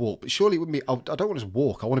power to walk, but surely it wouldn't be, I don't want to just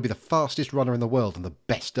walk, I want to be the fastest runner in the world and the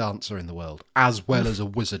best dancer in the world, as well as a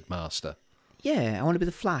wizard master. Yeah, I want to be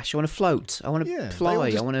the Flash. I want to float. I want to fly.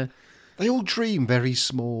 I want to. They all dream very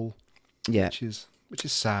small, Yeah, which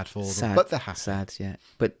is sad for them, sad, but they're happy. sad. Yeah,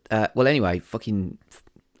 but well, anyway, fucking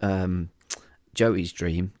Joey's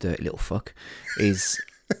dream, dirty little fuck, is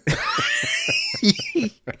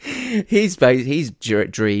his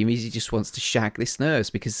dream is he just wants to shag this nurse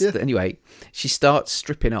because anyway, she starts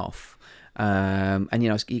stripping off, and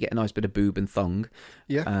you get a nice bit of boob and thong,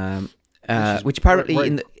 which apparently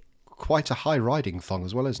in the. Quite a high riding thong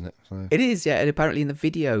as well, isn't it? So. It is, yeah. And apparently in the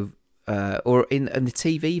video, or in the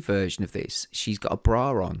TV version of this, she's got a bra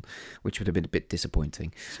on, which would have been a bit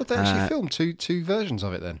disappointing. So they actually filmed two versions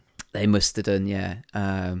of it then? They must have done, yeah.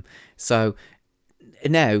 So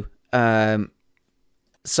now,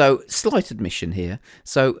 so slight admission here.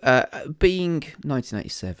 So being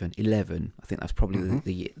 1987, 11, I think that's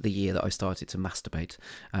probably the year that I started to masturbate,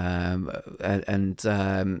 and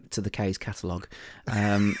to the K's catalogue.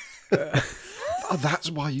 Oh, that's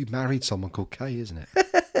why you married someone called Kay, isn't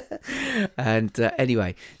it? And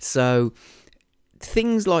anyway, so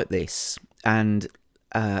things like this and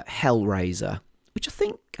Hellraiser, which I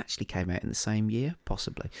think actually came out in the same year,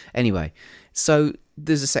 possibly. Anyway, so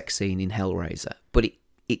there's a sex scene in Hellraiser, but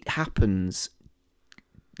it happens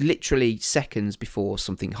literally seconds before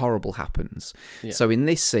something horrible happens. Yeah. So in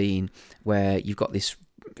this scene where you've got this,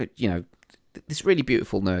 this really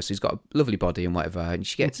beautiful nurse who's got a lovely body and whatever, and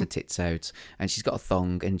she gets her tits out, and she's got a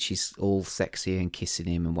thong, and she's all sexy and kissing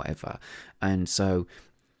him and whatever. And so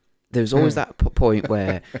there was always that point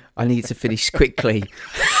where I need to finish quickly.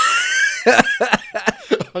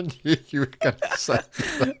 I knew you were going to say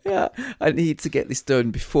that. Yeah, I need to get this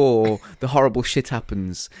done before the horrible shit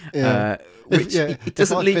happens. Yeah. Which it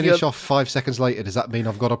doesn't if I leave finish you. off 5 seconds later, does that mean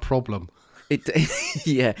I've got a problem? It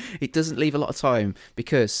yeah, it doesn't leave a lot of time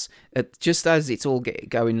because just as it's all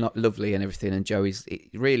going lovely and everything, and Joey's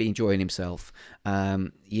really enjoying himself,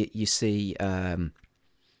 you see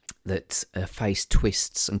that her face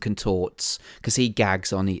twists and contorts because he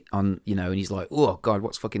gags on and he's like, oh god,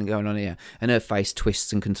 what's fucking going on here? And her face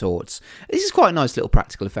twists and contorts. This is quite a nice little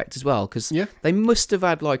practical effect as well because they must have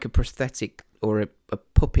had like a prosthetic or a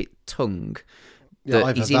puppet tongue. Yeah,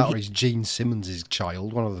 either that or he's Gene Simmons'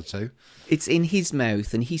 child, one of the two. It's in his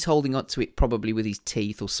mouth, and he's holding on to it probably with his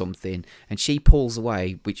teeth or something, and she pulls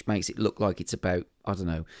away, which makes it look like it's about, I don't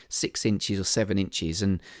know, 6 inches or 7 inches,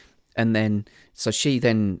 and then, so she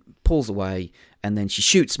then pulls away, and then she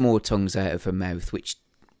shoots more tongues out of her mouth, which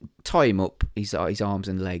tie him up, his arms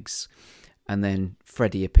and legs, and then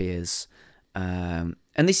Freddy appears,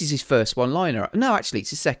 and this is his first one-liner. No, actually, it's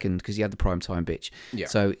his second, because he had the primetime bitch. Yeah.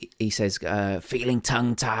 So he says, feeling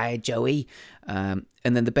tongue-tied, Joey? And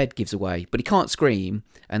then the bed gives away, but he can't scream,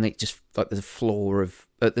 and it just, like, there's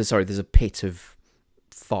a pit of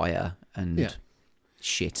fire and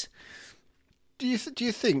shit. Do you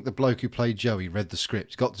think the bloke who played Joey read the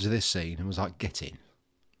script, got to this scene, and was like, get in?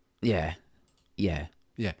 Yeah. Yeah.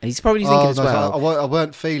 Yeah. And he's probably thinking as well... I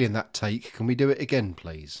weren't feeling that take. Can we do it again,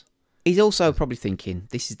 please? He's also probably thinking,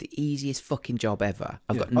 this is the easiest fucking job ever.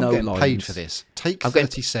 I've got no lines. I'm getting paid for this. Take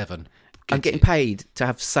 37. I'm getting paid to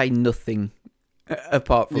have say nothing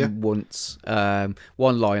apart from once.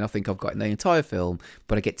 One line I think I've got in the entire film,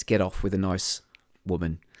 but I get to get off with a nice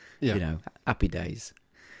woman. Yeah. Happy days.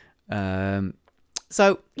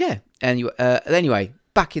 So, yeah. Anyway,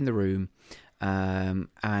 back in the room, and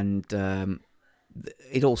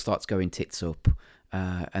it all starts going tits up,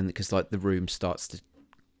 and because like the room starts to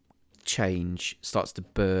change, starts to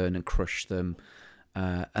burn and crush them,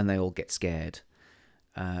 and they all get scared.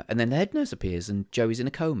 And then the head nurse appears, and Joey's in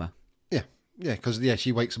a coma. Yeah, because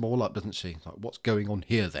she wakes them all up, doesn't she? Like, what's going on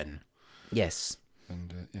here then? Yes.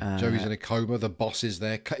 And Joey's in a coma. The boss is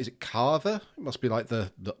there. Is it Carver? It must be like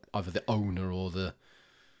the either the owner or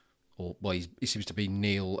he seems to be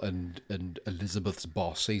Neil and Elizabeth's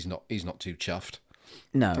boss. He's not too chuffed.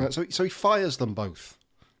 No. So he fires them both.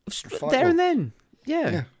 There and then.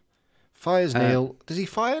 Yeah. Fires Neil. Does he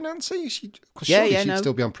fire Nancy? She'd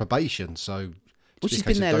still be on probation. So, she's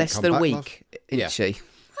been there less than a week, isn't she?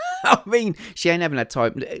 I mean, she ain't having had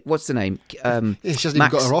time. What's the name? She hasn't even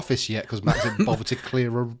got her office yet because Max didn't bother to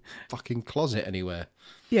clear her fucking closet anywhere.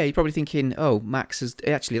 Yeah, you're probably thinking, oh, Max has...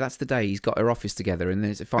 Actually, that's the day he's got her office together, and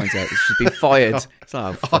then it finds out that she's been fired. It's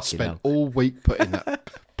like, I spent all week putting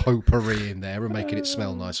that potpourri in there and making it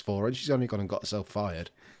smell nice for her, and she's only gone and got herself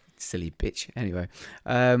fired. Silly bitch. Anyway,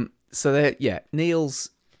 so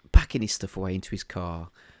Neil's packing his stuff away into his car,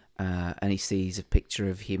 and he sees a picture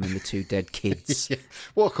of him and the two dead kids.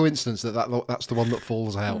 What a coincidence that's the one that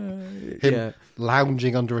falls out. Him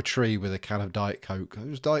lounging under a tree with a can of Diet Coke.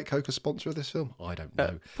 Was Diet Coke a sponsor of this film? I don't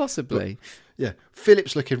know. Possibly. But,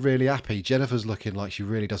 Philip's looking really happy. Jennifer's looking like she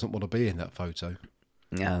really doesn't want to be in that photo.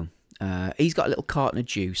 No. He's got a little carton of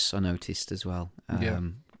juice, I noticed as well.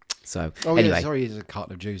 So, sorry, he's a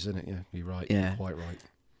carton of juice, isn't it? Yeah, you're right. Yeah. You're quite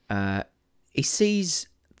right. He sees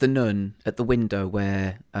the nun at the window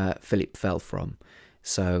where Philip fell from,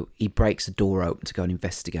 so he breaks the door open to go and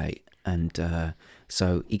investigate, and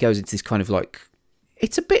so he goes into this kind of like,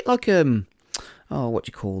 it's a bit like what do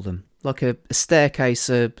you call them, like a staircase,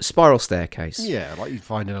 a spiral staircase. Yeah, like you'd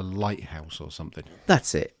find in a lighthouse or something.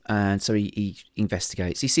 That's it. And so he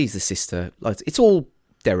investigates. He sees the sister. Like, it's all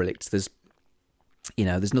derelict. There's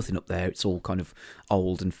nothing up there. It's all kind of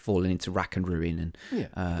old and falling into rack and ruin.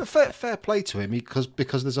 And fair play to him because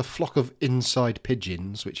there's a flock of inside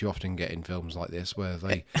pigeons, which you often get in films like this, where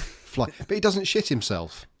they fly. But he doesn't shit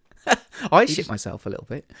himself. I shit myself a little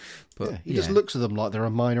bit, but he just looks at them like they're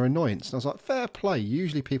a minor annoyance. And I was like, fair play.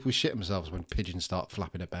 Usually people shit themselves when pigeons start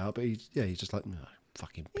flapping about, but he's just like, no,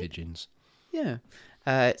 fucking pigeons. Yeah.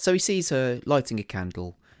 So he sees her lighting a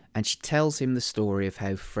candle, and she tells him the story of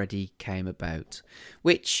how Freddy came about,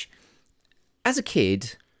 which, as a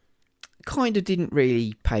kid, kind of didn't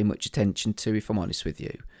really pay much attention to, if I'm honest with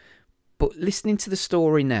you. But listening to the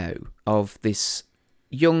story now of this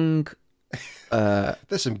young...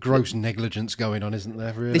 There's some gross negligence going on, isn't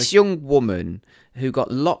there, really? This young woman who got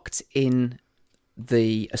locked in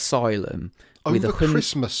the asylum with Over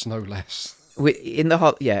Christmas, no less.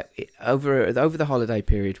 over the holiday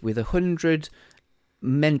period with 100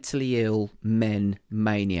 mentally ill men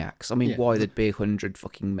maniacs. I mean, why there'd be 100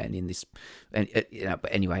 fucking men in this? And but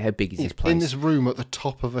anyway, how big is this place? In this room at the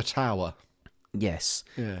top of a tower. Yes.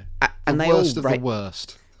 Yeah. And the they worst all of the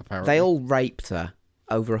worst. Apparently, they all raped her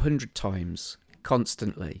over 100 times,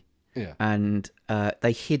 constantly. Yeah. And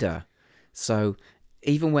they hid her. So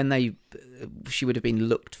even when she would have been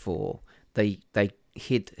looked for, they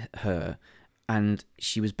hid her, and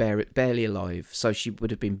she was barely alive. So she would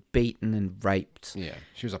have been beaten and raped. Yeah,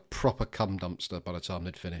 she was a proper cum dumpster by the time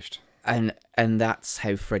they'd finished. And that's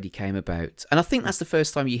how Freddy came about. And I think that's the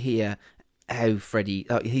first time you hear how Freddy,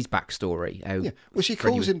 his backstory. Well, she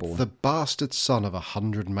Freddy calls was him born. the bastard son of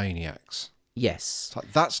 100 maniacs. Yes. It's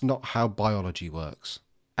like, that's not how biology works.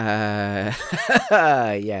 Yeah.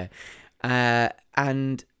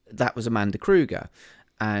 And that was Amanda Kruger.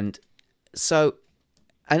 And so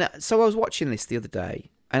I was watching this the other day,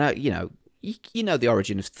 and you know the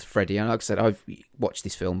origin of Freddy, and like I said, I've watched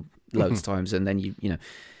this film loads of times, and then you know,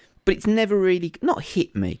 but it's never really not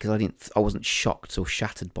hit me because I wasn't shocked or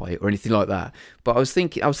shattered by it or anything like that. But I was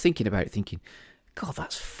thinking about it, thinking, God,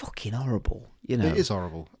 that's fucking horrible. You know, It is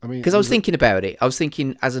horrible. I mean, because I was thinking about it. I was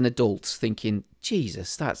thinking as an adult, thinking,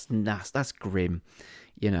 Jesus, that's nasty, that's grim.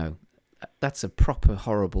 You know, that's a proper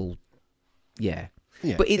horrible. Yeah.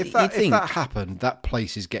 Yeah, But if that happened, that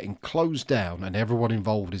place is getting closed down, and everyone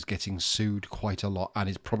involved is getting sued quite a lot, and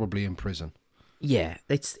is probably in prison. Yeah,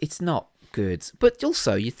 it's not good. But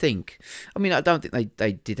also, you think, I mean, I don't think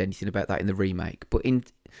they did anything about that in the remake. But in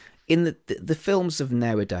the films of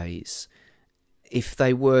nowadays, if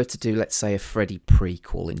they were to do, let's say, a Freddy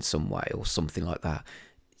prequel in some way or something like that,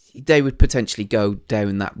 they would potentially go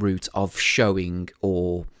down that route of showing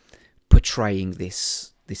or portraying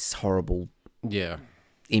this horrible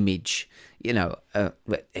image, you know.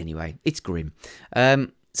 But anyway, it's grim.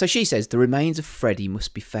 So she says the remains of Freddy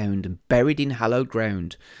must be found and buried in hallowed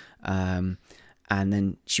ground. And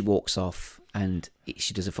then she walks off, and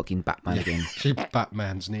she does a fucking Batman again. She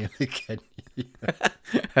Batman's near again.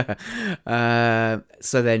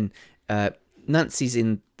 So then Nancy's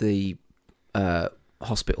in the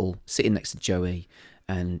hospital, sitting next to Joey,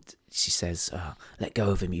 and she says, "Oh, let go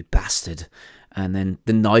of him, you bastard." And then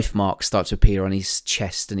the knife marks start to appear on his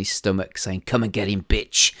chest and his stomach, saying, "Come and get him,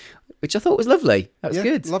 bitch," which I thought was lovely. That was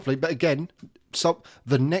good. Lovely. But again, so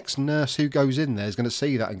the next nurse who goes in there is going to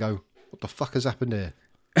see that and go, "What the fuck has happened here?"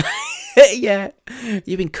 Yeah,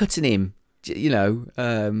 you've been cutting him, you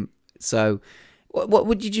know. So,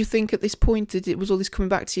 what did you think at this point? Was all this coming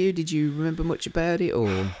back to you? Did you remember much about it,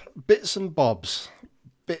 or Bits and bobs.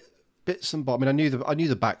 Bits and bobs. I mean, I knew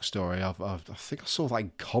the backstory. I think I saw that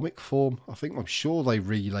in comic form. I'm sure they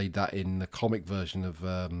relayed that in the comic version of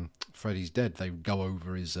Freddy's Dead. They go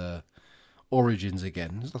over his origins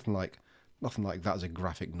again. There's nothing like that as a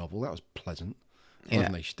graphic novel. That was pleasant. Yeah.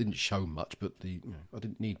 They didn't show much, but I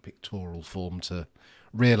didn't need pictorial form to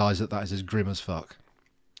realise that is as grim as fuck.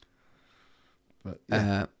 But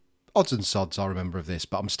yeah, odds and sods I remember of this,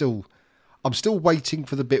 but I'm still waiting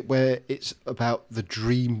for the bit where it's about the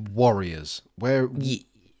Dream Warriors, where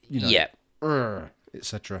yeah,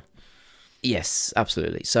 etc. Yes,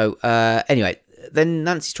 absolutely. So anyway, then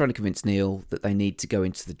Nancy's trying to convince Neil that they need to go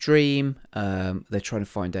into the dream. They're trying to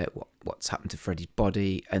find out what's happened to Freddy's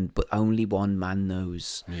body, but only one man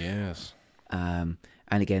knows. Yes. And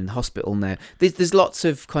again, the hospital now. There's lots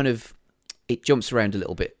of kind of. It jumps around a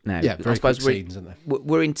little bit now. Yeah, very I suppose quick scenes, isn't there?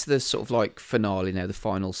 We're into the sort of like finale now, the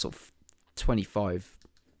final sort of 25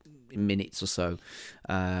 minutes or so.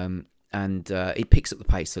 And it picks up the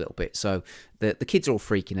pace a little bit. So the kids are all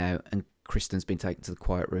freaking out, and Kristen's been taken to the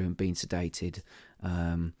quiet room, being sedated.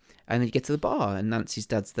 And then you get to the bar, and Nancy's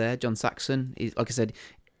dad's there, John Saxon. Like I said,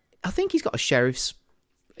 I think he's got a sheriff's.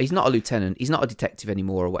 He's not a lieutenant. He's not a detective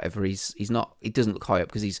anymore or whatever. He's not. He doesn't look high up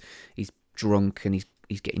because he's drunk, and he's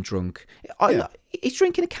getting drunk. He's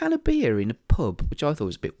drinking a can of beer in a pub, which I thought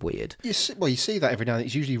was a bit weird. You see that every now and then.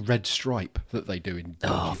 It's usually Red Stripe that they do in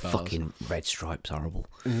dodgy bars. Fucking Red Stripe's horrible.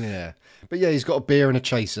 Yeah. But yeah, he's got a beer and a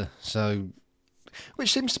chaser, so...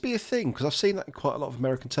 Which seems to be a thing, because I've seen that in quite a lot of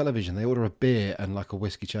American television. They order a beer and like a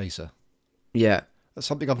whiskey chaser. Yeah. That's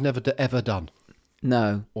something I've never ever done.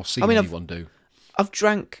 No. Or seen anyone do. I've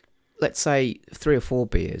drank, let's say, 3 or 4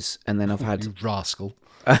 beers, and then I've had... You rascal.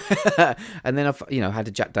 And then I've had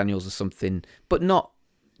a Jack Daniels or something, but not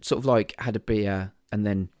sort of like had a beer and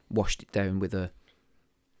then washed it down with a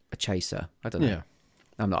chaser. I don't know. Yeah.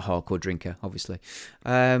 I'm not a hardcore drinker, obviously.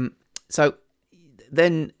 So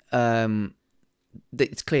then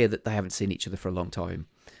it's clear that they haven't seen each other for a long time,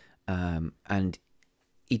 and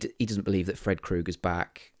he doesn't believe that Fred Krueger's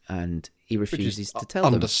back, and he refuses to tell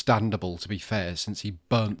them. Understandable, to be fair, since he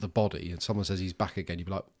burnt the body, and someone says he's back again. You'd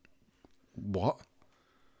be like, what?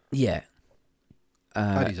 Yeah.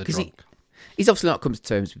 Paddy's a drunk. He's obviously not come to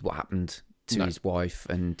terms with what happened to No. his wife,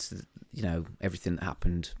 and everything that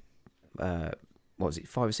happened. What was it,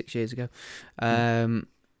 5 or 6 years ago?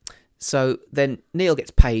 So then Neil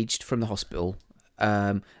gets paged from the hospital.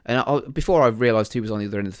 And before I realised who was on the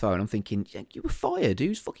other end of the phone, I'm thinking, yeah, you were fired.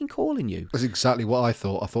 Who's fucking calling you? That's exactly what I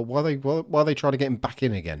thought. I thought, why are they trying to get him back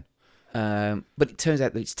in again? But it turns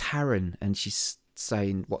out that it's Taryn, and she's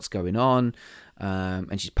saying what's going on,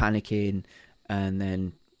 and she's panicking. And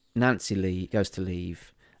then Nancy goes to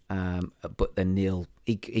leave, but then Neil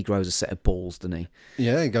he grows a set of balls, doesn't he?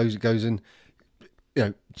 Yeah, he goes and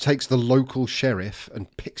takes the local sheriff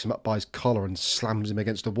and picks him up by his collar and slams him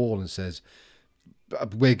against a wall and says,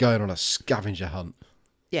 "We're going on a scavenger hunt."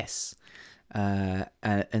 Yes.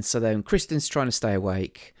 And so then Kristen's trying to stay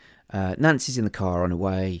awake. Nancy's in the car on her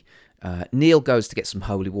way. Neil goes to get some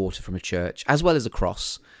holy water from a church, as well as a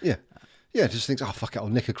cross. Yeah. Yeah, just thinks, oh, fuck it, I'll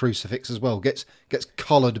nick a crucifix as well. Gets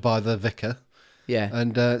collared by the vicar. Yeah.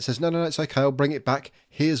 And says, no, it's okay, I'll bring it back.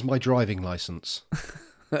 Here's my driving licence.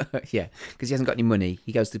 Yeah, because he hasn't got any money.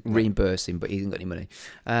 He goes to reimburse him, but he hasn't got any money.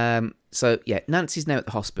 So, yeah, Nancy's now at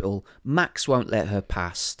the hospital. Max won't let her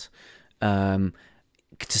past to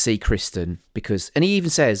see Kristen and he even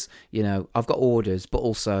says, I've got orders, but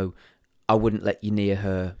also I wouldn't let you near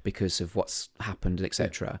her because of what's happened,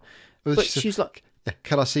 etc. Well, but she's like...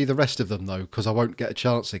 Can I see the rest of them, though? Because I won't get a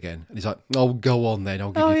chance again. And he's like, oh, go on then.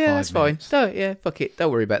 I'll give you 5 minutes. Oh, yeah, that's fine. Fuck it.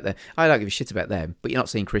 Don't worry about them. I don't give a shit about them, but you're not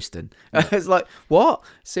seeing Kristen. It's like, what?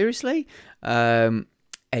 Seriously?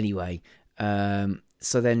 Anyway,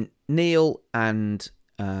 so then Neil and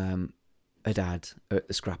her dad are at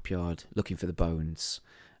the scrapyard looking for the bones.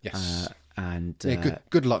 Yes. And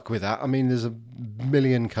good luck with that. I mean, there's a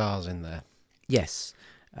million cars in there. Yes.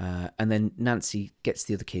 And then Nancy gets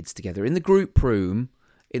the other kids together in the group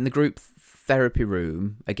therapy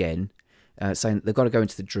room again, saying that they've got to go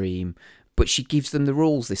into the dream. But she gives them the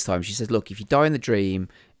rules this time. She says, look, if you die in the dream,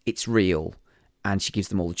 it's real. And she gives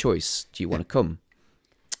them all the choice. Do you want to come?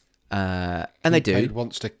 And they do. Kincaid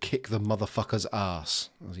wants to kick the motherfucker's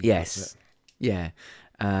ass. Yes. Yeah.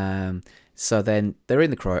 So then they're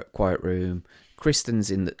in the quiet room. Kristen's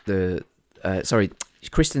in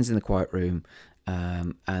Kristen's in the quiet room.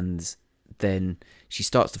 And then she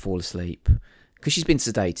starts to fall asleep because she's been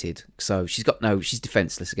sedated. So she's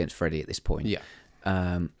defenseless against Freddy at this point. Yeah.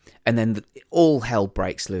 And then all hell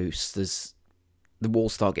breaks loose. The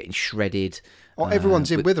walls start getting shredded. Oh,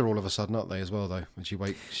 everyone's in with her all of a sudden, aren't they, as well, though? When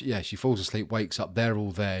she falls asleep, wakes up, they're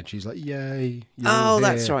all there, and she's like, yay. Oh,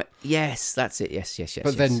 that's right. Yes, that's it. Yes.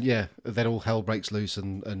 But then all hell breaks loose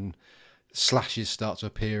and slashes start to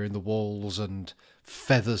appear in the walls and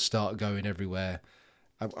feathers start going everywhere.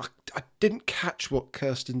 I didn't catch what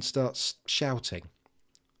Kirsten starts shouting.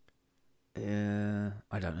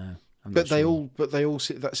 I don't know. But they all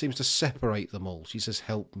that seems to separate them all. She says,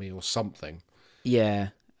 "Help me" or something. Yeah.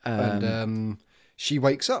 And she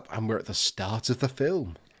wakes up, and we're at the start of the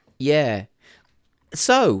film. Yeah.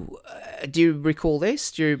 So, do you recall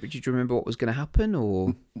this? Do you remember what was going to happen,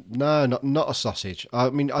 or no? Not a sausage.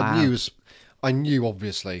 I mean, I knew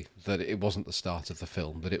obviously that it wasn't the start of the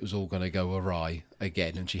film, that it was all going to go awry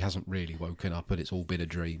again, and she hasn't really woken up, and it's all been a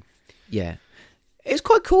dream. Yeah. It's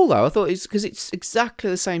quite cool though. I thought it's because it's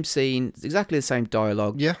exactly the same scene, exactly the same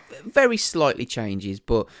dialogue. Yeah. Very slightly changes,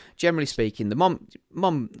 but generally speaking, the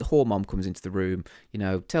whore mom comes into the room,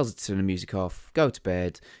 tells her to turn the music off, go to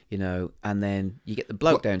bed, and then you get the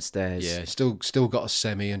bloke downstairs. Yeah, still got a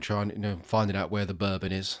semi and trying, finding out where the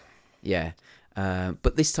bourbon is. Yeah.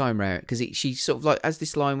 But this time round, because she sort of has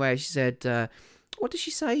this line where she said, what does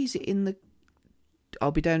she say? Is it in the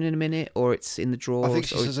I'll be down in a minute, or it's in the drawers? I think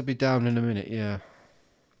she says I'll be down in a minute, yeah.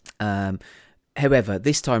 However,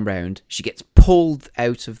 this time round, she gets pulled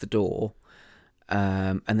out of the door,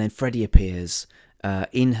 and then Freddy appears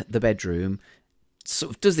in the bedroom,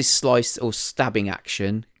 sort of does this slice or stabbing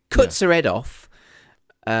action, cuts her head off,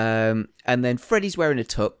 and then Freddy's wearing a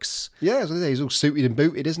tux. Yeah, he's all suited and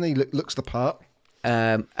booted, isn't he? Looks the part.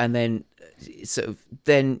 And then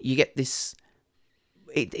then you get this.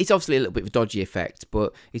 It's obviously a little bit of a dodgy effect,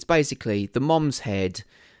 but it's basically the mom's head.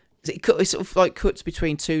 It sort of cuts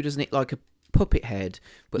between two, doesn't it? Like a puppet head,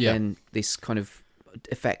 but then this kind of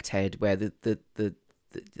effect head where the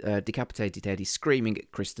decapitated head is screaming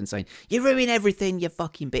at Kristen saying, "You ruin everything, you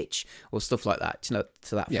fucking bitch," or stuff like that, to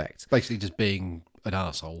that effect. Basically just being an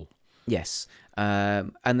arsehole. Yes.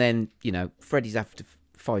 And then, Freddy's after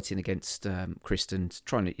fighting against Kristen,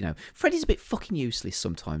 trying to, Freddy's a bit fucking useless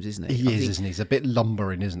sometimes, isn't he? He is, isn't he? He's a bit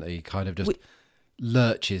lumbering, isn't he? He kind of just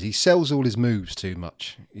lurches. He sells all his moves too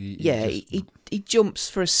much. He jumps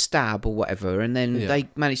for a stab or whatever, and then they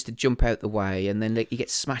manage to jump out the way, and then he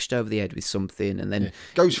gets smashed over the head with something, and then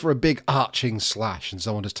goes for a big arching slash, and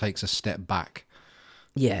someone just takes a step back.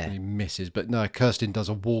 Yeah. And he misses. But no, Kirsten does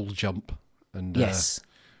a wall jump, and yes,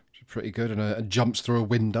 she's pretty good, and jumps through a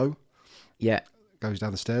window. Yeah. Goes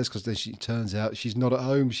down the stairs, because then she turns out she's not at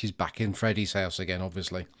home. She's back in Freddy's house again,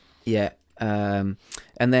 obviously. Yeah. And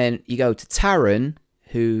then you go to Taryn,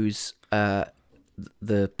 who's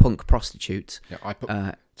the punk prostitute. Yeah, I put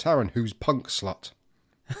Taryn, who's punk slut.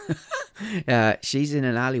 She's in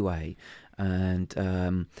an alleyway,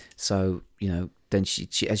 and so then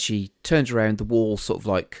she as she turns around, the wall sort of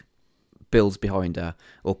like builds behind her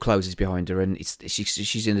or closes behind her, and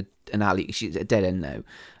she's in an alley. She's at a dead end now.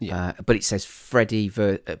 Yeah. But it says Freddy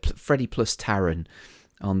plus Taryn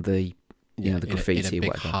on the the graffiti in a or big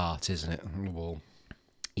whatever. heart, isn't it, on the wall?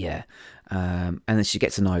 Yeah. And then she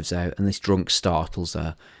gets her knives out, and this drunk startles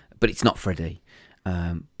her, but it's not Freddy.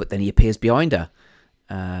 But then he appears behind her,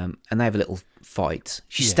 and they have a little fight.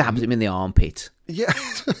 She stabs him in the armpit. Yeah,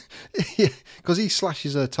 because he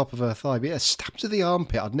slashes her top of her thigh. But yeah, stabs her the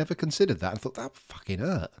armpit. I'd never considered that. I thought that fucking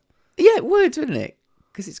hurt. Yeah, it would, wouldn't it?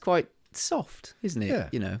 Because it's quite soft, isn't it?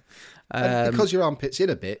 Yeah. And because your armpit's in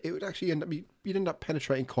a bit, it would actually you'd end up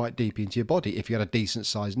penetrating quite deep into your body if you had a decent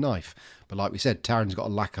sized knife. But like we said, Taryn's got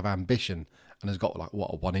a lack of ambition and has got a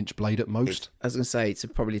 1-inch blade at most. I was going to say it's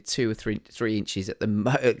probably 2 or 3 inches at the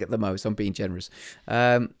most. I'm being generous.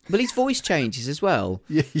 But his voice changes as well.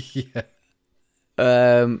 Yeah.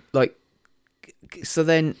 So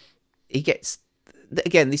then he gets,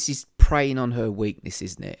 again, this is preying on her weakness,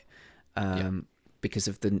 isn't it? Because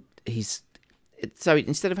of so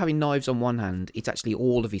instead of having knives on one hand, it's actually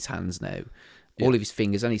all of his hands now. All of his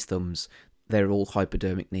fingers and his thumbs, they're all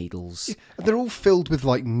hypodermic needles. Yeah, and they're all filled with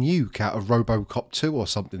like nuke out of RoboCop 2 or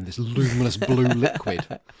something, this luminous blue liquid.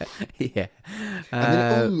 Yeah. And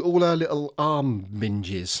then all our little arm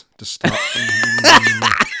minges just start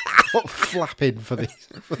flapping for the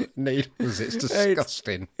needles. It's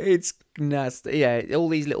disgusting. It's nasty. Yeah, all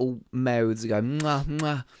these little mouths go, mwah,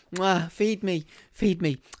 mwah, mwah, feed me.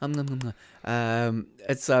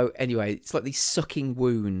 And so, anyway, it's like these sucking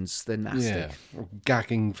wounds. They're nasty. Yeah,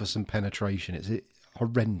 gagging for some penetration. It's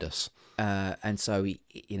horrendous. And so he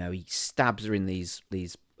stabs her in these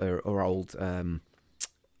old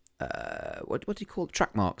what do you call it?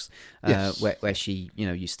 Track marks? Yes. Where she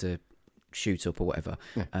used to shoot up or whatever.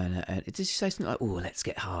 Yeah. And did she say something like, "Oh, let's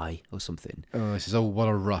get high" or something? Oh, this is what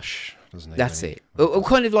a rush, doesn't it? That's it. Or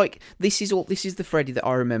kind of like this is the Freddy that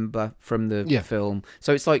I remember from the film.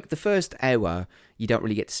 So it's like the first hour you don't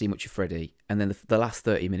really get to see much of Freddy, and then the last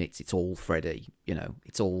 30 minutes it's all Freddy.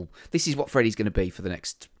 This is what Freddy's going to be for the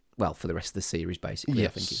rest of the series, basically.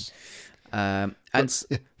 Yes. I think. And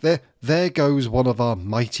there goes one of our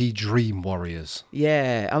mighty dream warriors.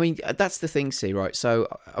 Yeah, I mean that's the thing. See, right? So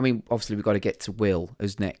I mean, obviously we've got to get to Will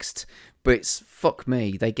as next, but it's fuck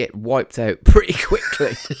me, they get wiped out pretty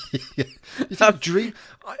quickly. You think dream?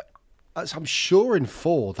 I'm sure in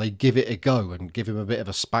 4 they give it a go and give him a bit of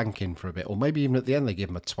a spanking for a bit, or maybe even at the end they give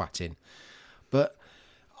him a twatting. But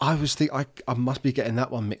I was thinking I must be getting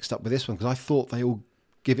that one mixed up with this one, because I thought they all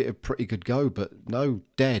give it a pretty good go, but no,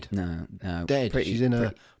 dead. No, dead. She's in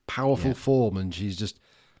a powerful form, and she's just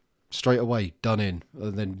straight away done in.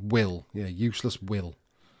 And then useless Will.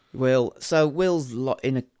 So Will's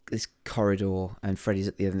in this corridor, and Freddy's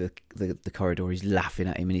at the end of the corridor. He's laughing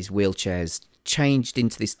at him, and his wheelchair's changed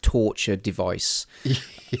into this torture device.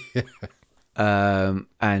 And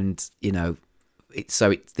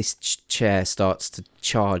this chair starts to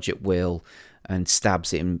charge at Will and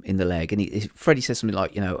stabs him in the leg, and Freddy says something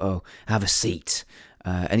like, "Oh, have a seat,"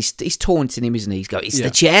 and he's taunting him, isn't he? He's going, "It's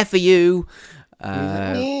the chair for you."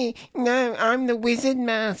 No, I'm the wizard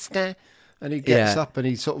master. And he gets up, and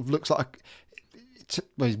he sort of looks like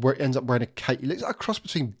he ends up wearing a cape. He looks like a cross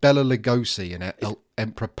between Bela Lugosi and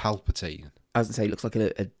Emperor Palpatine. I was going to say, he looks like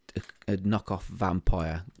a knockoff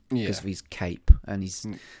vampire because of his cape, and he's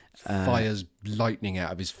fires lightning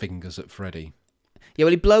out of his fingers at Freddy. Yeah,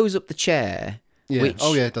 well, he blows up the chair. Yeah. Which,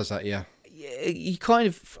 it does that, yeah. He kind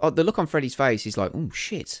of... the look on Freddy's face, he's like, "Oh,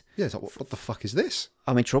 shit." Yeah, it's like, what the fuck is this?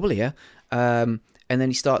 I'm in trouble here. And then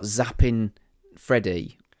he starts zapping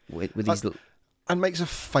Freddy with his... And makes a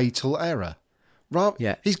fatal error.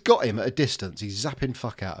 He's got him at a distance. He's zapping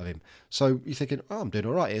fuck out of him. So you're thinking, "Oh, I'm doing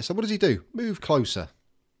all right here." So what does he do? Move closer.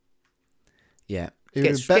 Yeah. He would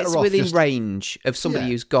have Gets, been better gets off within just- range of somebody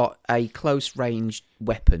Yeah. who's got a close range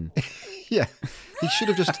weapon. Yeah, he should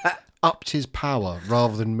have just upped his power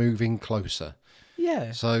rather than moving closer.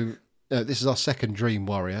 Yeah. So this is our second Dream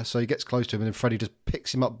Warrior. So he gets close to him, and then Freddy just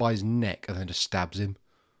picks him up by his neck and then just stabs him.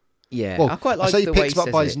 Yeah. Well, I quite like say he the way picks he him up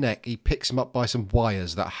says by it. his neck. He picks him up by some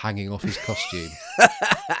wires that are hanging off his costume.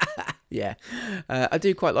 Yeah, I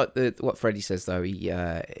do quite like what Freddy says though.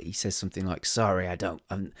 He says something like, "Sorry, I don't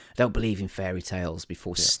believe in fairy tales,"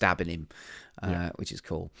 before stabbing him, which is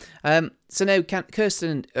cool. So now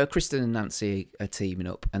Kristen and Nancy are teaming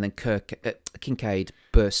up, and then Kincaid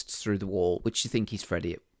bursts through the wall, which you think he's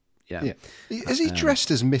Freddy. Yeah, is he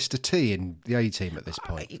dressed as Mr. T in the A-Team at this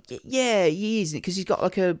point? Yeah, he is, because he's got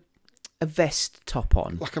like a vest top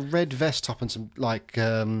on. Like a red vest top and some like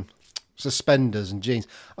suspenders and jeans.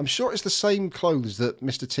 I'm sure it's the same clothes that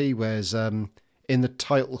Mr. T wears in the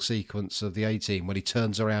title sequence of the A-Team when he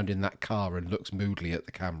turns around in that car and looks moodily at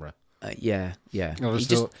the camera. Yeah. I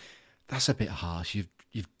just thought, that's a bit harsh. You've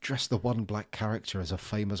dressed the one black character as a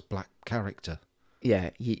famous black character.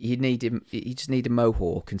 Yeah, you need him. You just need a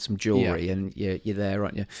mohawk and some jewellery, and you're there,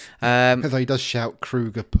 aren't you? Although he does shout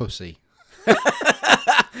Kruger pussy.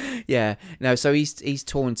 Yeah, no. So he's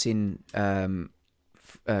taunting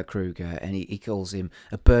Kruger, and he calls him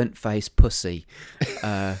a burnt faced pussy.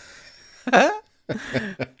 But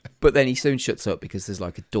then he soon shuts up because there's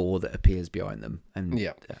like a door that appears behind them, and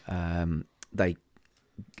they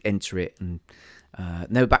enter it, and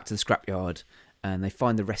now back to the scrapyard. And they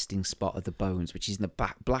find the resting spot of the bones, which is in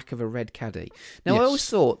the black of a red caddy. Now, I always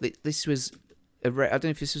thought that this was I don't know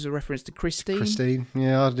if this was a reference to Christine. Christine,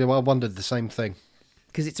 yeah, I wondered the same thing.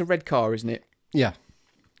 Because it's a red car, isn't it? Yeah.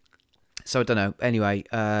 So I don't know. Anyway,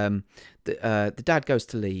 the dad goes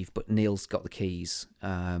to leave, but Neil's got the keys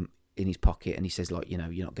in his pocket, and he says, like, you're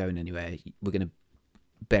not going anywhere. We're going to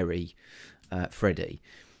bury Freddy.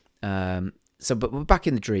 But we're back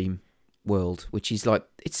in the dream world, which is like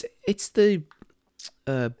it's the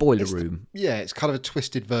boiler room. It's kind of a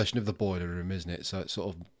twisted version of the boiler room, isn't it? So it's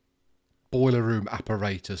sort of boiler room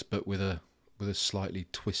apparatus, but with a slightly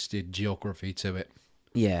twisted geography to it.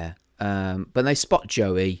 Yeah. But they spot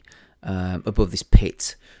Joey above this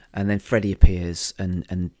pit, and then Freddy appears,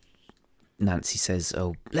 and Nancy says,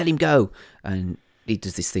 "Oh, let him go," and he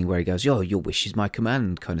does this thing where he goes, "Yo, your wish is my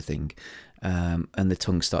command," kind of thing, and the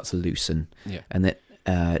tongue starts to loosen. Yeah. And that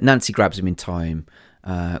Nancy grabs him in time.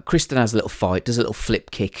 Kristen has a little fight, does a little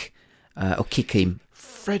flip kick, or kick him.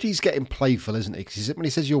 Freddy's getting playful, isn't he? Because when he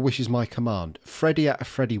says "your wish is my command," Freddy out of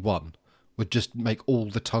Freddy 1 would just make all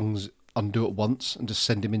the tongues undo at once and just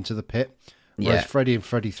send him into the pit. Whereas Freddy in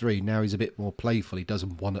Freddy 3, now he's a bit more playful. He does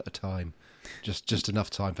them one at a time. Just enough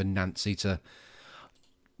time for Nancy to...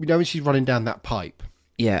 when she's running down that pipe,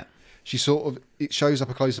 Yeah. she sort of... it shows up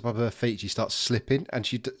a close-up of her feet. She starts slipping, and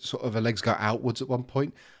her legs go outwards at one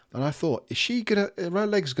point. And I thought, is she going to... her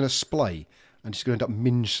legs going to splay, and she's going to end up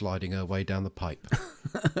minge sliding her way down the pipe.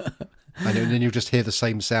 And then you'll just hear the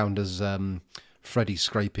same sound as Freddy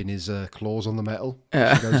scraping his claws on the metal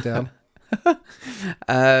as she goes down.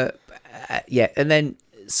 And then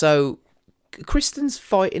so Kristen's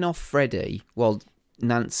fighting off Freddy while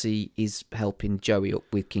Nancy is helping Joey up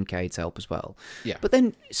with Kincaid's help as well. Yeah. But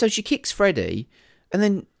then so she kicks Freddy, and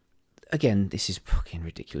then again, this is fucking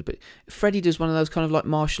ridiculous, but Freddy does one of those kind of like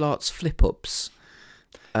martial arts flip ups.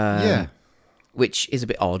 Which is a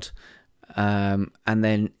bit odd. And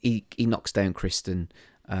then he knocks down Kristen.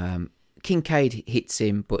 Kincaid hits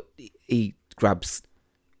him, but he grabs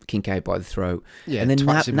Kincaid by the throat. Yeah, and then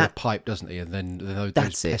twats him with a pipe, doesn't he? And then those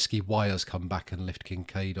That's it. pesky wires come back and lift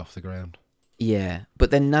Kincaid off the ground. Yeah,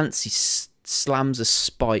 but then Nancy slams a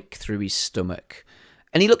spike through his stomach,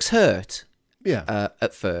 and he looks hurt. Yeah.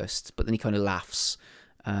 At first, but then he kind of laughs,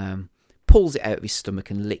 pulls it out of his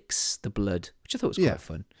stomach and licks the blood, which I thought was quite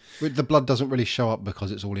fun. The blood doesn't really show up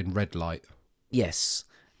because it's all in red light. Yes.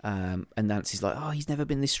 And Nancy's like, "Oh, he's never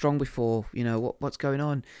been this strong before. What's going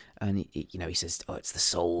on?" And he says, "Oh, it's the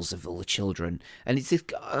souls of all the children." And it's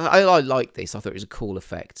I like this. I thought it was a cool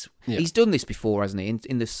effect. Yeah. He's done this before, hasn't he?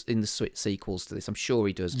 In the sequels to this, I'm sure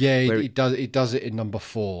he does. Yeah, he does. He does it in number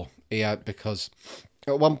 4. Yeah, because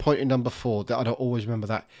at one point in number 4, I don't always remember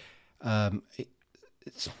that.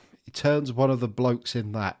 He turns one of the blokes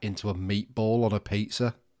in that into a meatball on a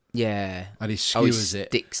pizza. Yeah. And he skewers he it.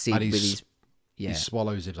 sticks it and with his. Yeah. He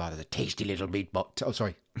swallows it like a tasty little meatball. Oh,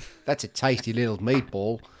 sorry. That's a tasty little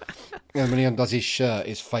meatball. And when he undoes his shirt,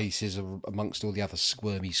 his face is amongst all the other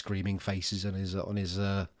squirmy, screaming faces on his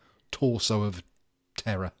torso of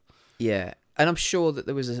terror. Yeah. And I'm sure that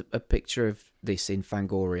there was a picture of this in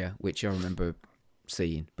Fangoria, which I remember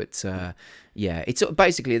seeing. But, it's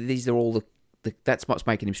basically, these are all that's what's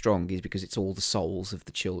making him strong, is because it's all the souls of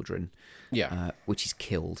the children, Yeah. which he's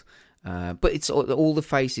killed. But it's all the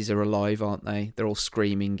faces are alive, aren't they? They're all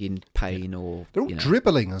screaming in pain, or They're all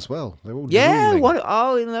dribbling as well. They're all yeah. drooling.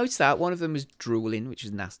 I noticed that one of them was drooling, which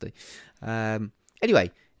is nasty.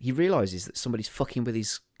 Anyway, he realizes that somebody's fucking with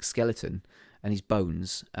his skeleton and his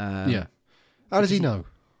bones. Yeah. How does he know?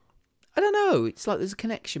 I don't know. It's like there's a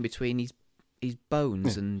connection between his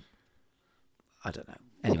bones and I don't know.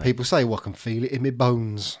 Anyway. Well, people say, well, I can feel it in my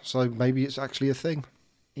bones. So maybe it's actually a thing.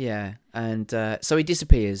 Yeah, and so he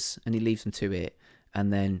disappears and he leaves them to it,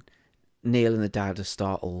 and then Neil and the dad are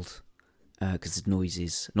startled because there's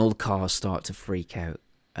noises, and all the cars start to freak out,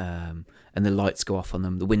 and the lights go off on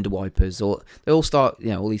them, the window wipers, or they all start,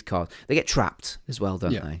 all these cars, they get trapped as well,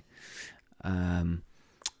 don't they? And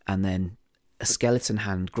then a skeleton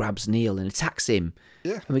hand grabs Neil and attacks him.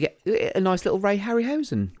 Yeah. And we get a nice little Ray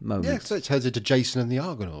Harryhausen moment. Yeah, so it turns into Jason and the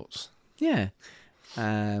Argonauts. Yeah.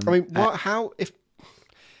 I mean,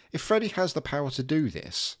 if Freddy has the power to do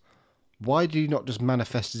this, why did he not just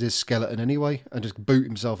manifest as his skeleton anyway and just boot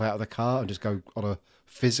himself out of the car and just go on a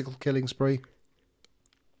physical killing spree?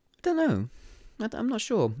 I don't know. I'm not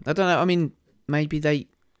sure. I don't know. I mean, maybe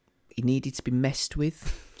he needed to be messed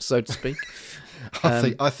with, so to speak.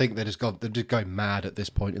 I think they're just going mad at this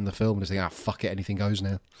point in the film and just think, fuck it, anything goes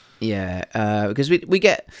now. Yeah, because we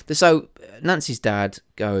get so Nancy's dad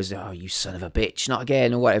goes, "Oh, you son of a bitch, not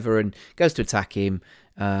again," or whatever, and goes to attack him.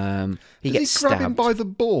 He gets grab stabbed. him by the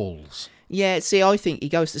balls? Yeah, see, I think he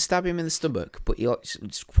goes to stab him in the stomach, but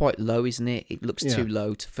it's quite low, isn't it? It looks too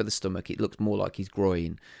low for the stomach. It looks more like his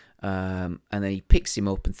groin. And then he picks him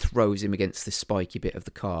up and throws him against the spiky bit of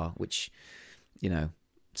the car, which,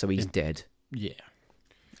 so he's dead. Yeah.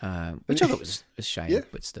 Which I thought was a shame,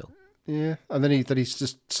 but still. Yeah, and then he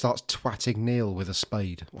just starts twatting Neil with a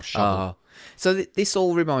spade or shovel. So this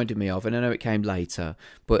all reminded me of, and I know it came later,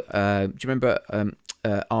 but do you remember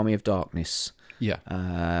Army of Darkness? Yeah.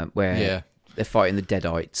 Where they're fighting the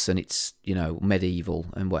Deadites, and it's medieval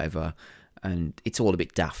and whatever, and it's all a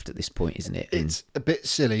bit daft at this point, isn't it? It's a bit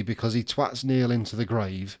silly because he twats Neil into the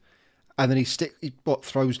grave, and then he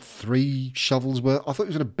throws 3 shovels worth. I thought he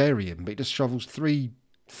was going to bury him, but he just shovels three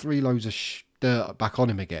loads of dirt back on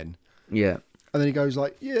him again. Yeah. And then he goes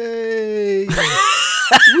like, "Yay!" He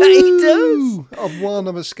does. I've won.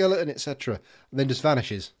 I'm a skeleton, etc. And then just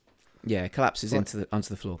vanishes. Yeah, collapses onto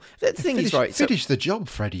the floor. The thing is, right? Finish the job,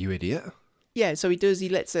 Freddy, you idiot. Yeah, so he does. He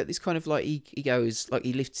lets out this kind of like he goes like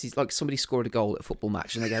he lifts his like somebody scored a goal at a football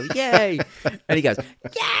match and they go yay, and he goes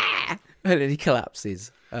yeah, and then he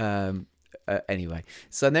collapses. Anyway,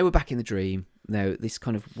 so now we're back in the dream. Now this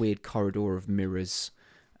kind of weird corridor of mirrors,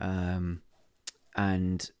 and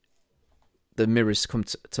the mirrors come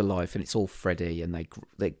to life, and it's all Freddy, and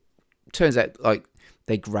they turns out like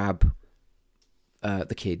they grab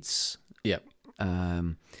the kids. Yep.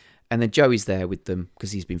 And then Joey's there with them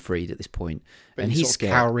because he's been freed at this point. But and he's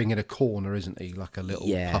scared. cowering in a corner, isn't he? Like a little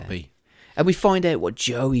puppy. And we find out what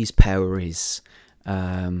Joey's power is,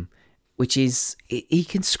 which is he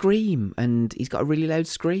can scream, and he's got a really loud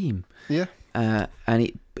scream. Yeah.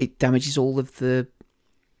 And it damages all of the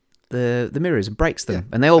mirrors and breaks them,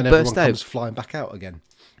 and they all burst out. Comes flying back out again.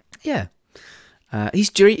 Yeah. His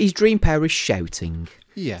dream power is shouting.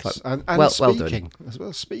 Yes, like, and speaking as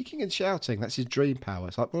well. Speaking and shouting, that's his dream power.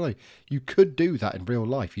 It's like, well, you could do that in real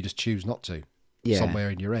life. You just choose not to. Yeah. Somewhere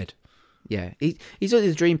in your head. Yeah. He's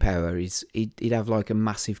his dream power is he'd have like a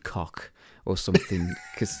massive cock or something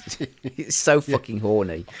because he's so fucking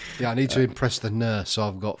horny. Yeah, I need to impress the nurse, so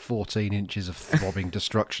I've got 14 inches of throbbing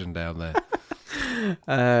destruction down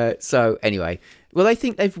there. So anyway, well, they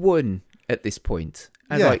think they've won at this point.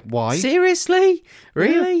 And yeah, like, why? Seriously?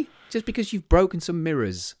 Really? Yeah. Just because you've broken some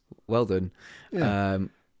mirrors? Well done. Yeah.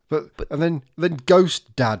 And then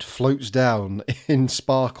Ghost Dad floats down in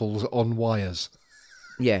sparkles on wires.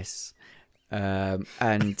 Yes. And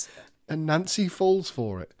Nancy falls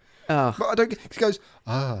for it. Oh. But I don't get. He goes,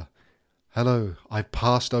 hello, I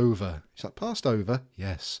passed over. He's like, passed over?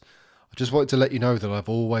 Yes. I just wanted to let you know that I've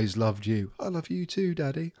always loved you. I love you too,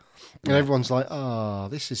 Daddy. And everyone's like,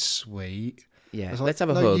 this is sweet. Yeah, like, let's have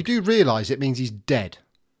a hug. You do realise it means he's dead.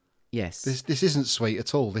 Yes. This isn't sweet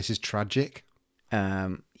at all. This is tragic.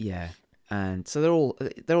 Yeah. And so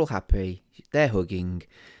they're all happy. They're hugging,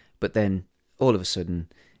 but then all of a sudden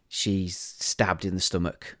she's stabbed in the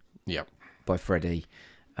stomach. Yep. By Freddy.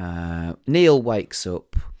 Neil wakes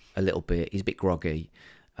up a little bit. He's a bit groggy.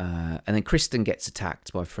 And then Kristen gets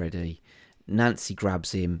attacked by Freddy. Nancy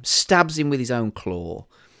grabs him, stabs him with his own claw.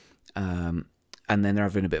 And then they're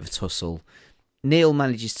having a bit of a tussle. Neil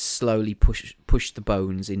manages to slowly push the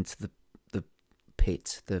bones into the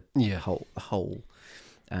pit, the Yeah. hole,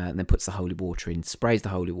 and then puts the holy water in, sprays the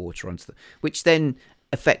holy water onto which then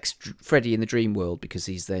affects Freddy in the dream world, because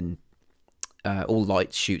he's then all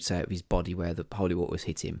light shoots out of his body where the holy water was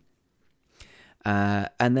hit him.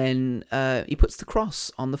 And then he puts the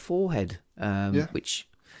cross on the forehead, which,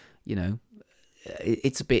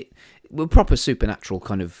 it's a bit proper supernatural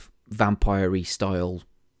kind of vampire-y style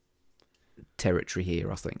territory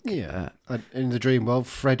here, I think. Yeah. And in the dream world,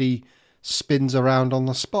 Freddy spins around on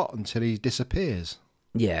the spot until he disappears.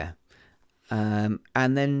 Yeah. And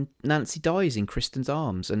then Nancy dies in Kristen's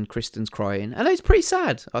arms, and Kristen's crying. And it's pretty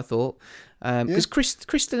sad, I thought. Because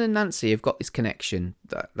Kristen and Nancy have got this connection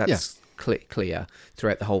that's clear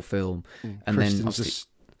throughout the whole film. And Kristen's then just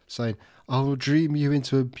saying, I'll dream you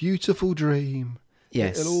into a beautiful dream.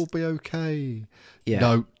 Yes. It'll all be okay. Yeah.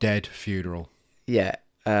 No, dead funeral. Yeah.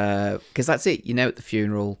 Because that's it. At the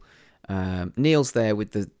funeral, Neil's there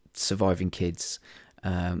with the surviving kids.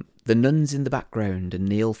 The nun's in the background, and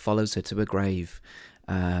Neil follows her to her grave.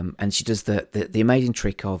 And she does the amazing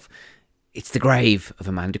trick of, it's the grave of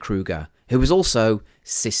Amanda Kruger, who was also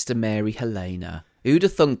Sister Mary Helena. Who'd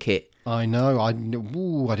have thunk it? I know. I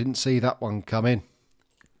didn't see that one come in.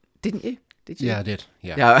 Didn't you? Did you? Yeah, I did.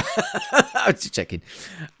 Yeah. Yeah. I was just checking.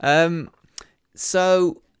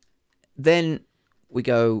 So then we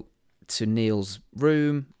go to Neil's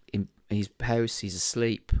room in his house. He's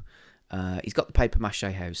asleep. He's got the paper mache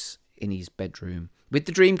house in his bedroom with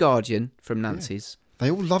the Dream Guardian from Nancy's. They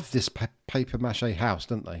all love this paper mache house,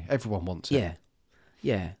 don't they? Everyone wants it.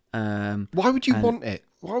 Yeah. Why would you want it?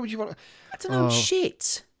 Why would you want it? I don't know.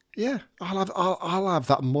 Shit. Yeah, I'll have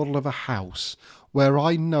that model of a house where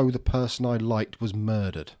I know the person I liked was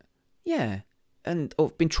murdered. Yeah. And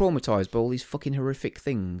I've been traumatised by all these fucking horrific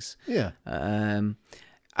things. Yeah.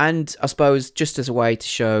 And I suppose just as a way to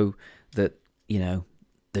show that,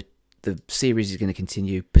 the series is going to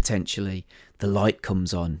continue, potentially, the light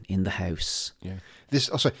comes on in the house. Yeah. This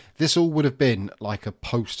all would have been like a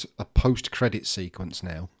post credit sequence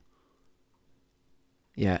now.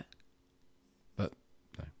 Yeah. But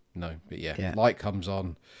no. But Yeah. Light comes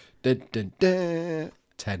on. Dun, dun, dun.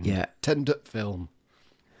 Tender film.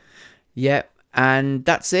 Yeah, and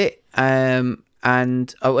that's it. And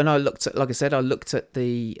I looked at, like I said,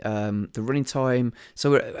 the running time.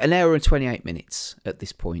 So we're at 1 hour and 28 minutes at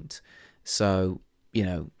this point. So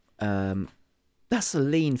that's a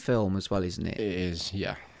lean film as well, isn't it? It is,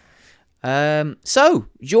 yeah. So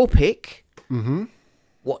your pick. Mm-hmm.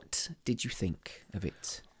 What did you think of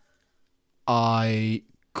it? I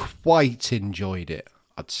quite enjoyed it,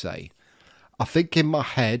 I'd say. I think in my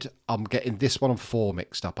head, I'm getting this 1 and 4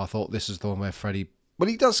 mixed up. I thought this is the one where Freddy... Well,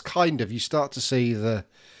 he does kind of. You start to see the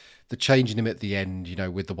change in him at the end,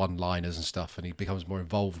 with the one-liners and stuff, and he becomes more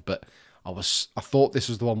involved. But I thought this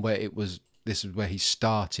was the one where this is where he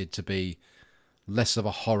started to be less of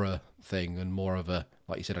a horror thing and more of a,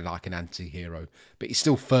 like you said, like an anti-hero. But he's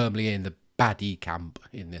still firmly in the baddie camp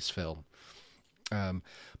in this film. But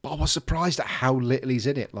I was surprised at how little he's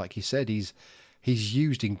in it. Like you said, he's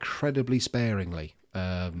used incredibly sparingly.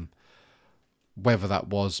 Whether that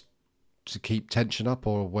was to keep tension up,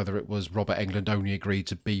 or whether it was Robert Englund only agreed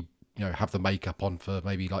to be, have the makeup on for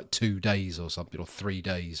maybe like 2 days or something, or 3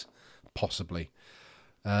 days, possibly.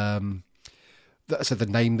 So the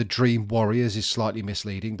name, the Dream Warriors, is slightly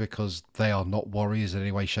misleading because they are not warriors in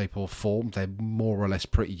any way, shape, or form. They're more or less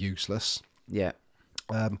pretty useless. Yeah.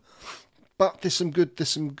 But there's some good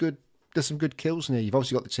kills in here. You've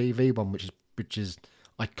obviously got the TV one, which is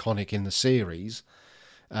iconic in the series.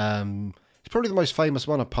 It's probably the most famous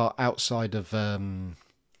one outside of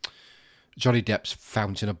Johnny Depp's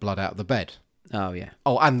fountain of blood out of the bed. Oh, yeah.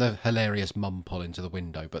 Oh, and the hilarious mum pull into the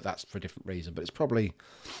window, but that's for a different reason. But it's probably,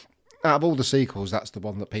 out of all the sequels, that's the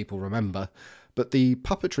one that people remember. But the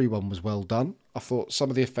puppetry one was well done. I thought some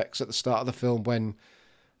of the effects at the start of the film when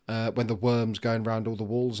the worm's going around all the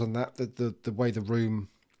walls and that, the way the room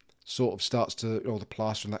sort of starts to, all the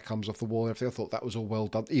plaster and that comes off the wall and everything, I thought that was all well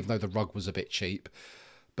done, even though the rug was a bit cheap.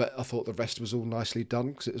 But I thought the rest was all nicely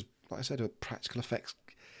done because it was, like I said, practical effects.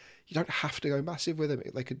 You don't have to go massive with them.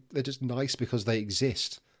 They're just nice because they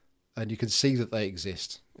exist, and you can see that they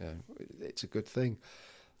exist. It's a good thing.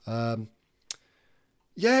 It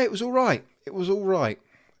was all right. It was all right.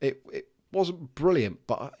 It wasn't brilliant,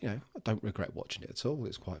 but I don't regret watching it at all.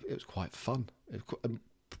 It was quite fun. It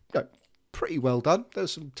was pretty well done. There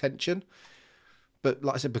was some tension, but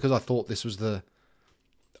like I said, because I thought this was a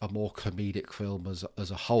more comedic film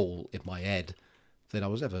as a whole in my head, then I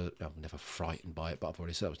was never frightened by it. But I've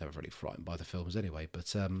already said I was never really frightened by the films anyway.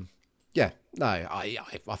 But I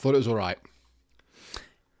thought it was all right.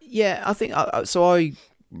 Yeah, I think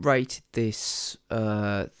rated this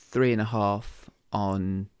 3.5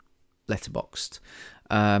 on Letterboxd,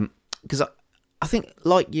 because I think,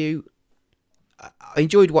 like you, I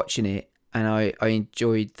enjoyed watching it, and I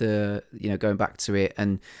enjoyed the going back to it,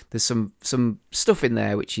 and there's some stuff in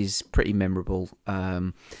there which is pretty memorable,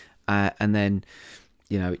 and then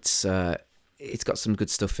it's got some good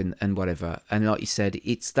stuff in and whatever, and like you said,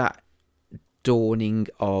 it's that dawning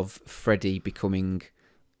of Freddy becoming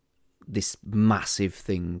this massive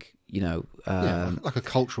thing, like a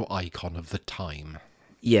cultural icon of the time.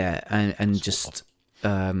 Yeah, and just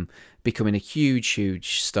becoming a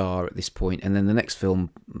huge star at this point, and then the next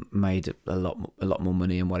film made a lot more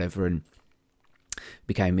money and whatever, and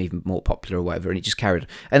became even more popular or whatever, and it just carried.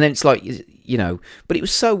 And then it's like, but it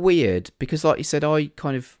was so weird because, like you said,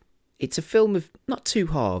 it's a film of not two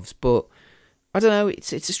halves, but I don't know,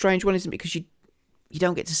 it's a strange one, isn't it? Because you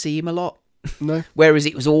don't get to see him a lot. No. Whereas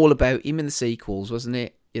it was all about him in the sequels, wasn't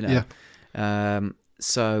it? Yeah.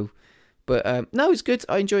 But no, it's good.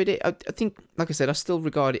 I enjoyed it. I think, like I said, I still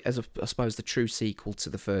regard it as, I suppose, the true sequel to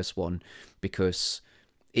the first one, because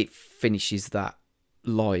it finishes that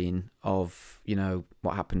line of,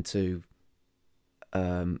 what happened to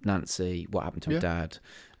Nancy, what happened to her dad,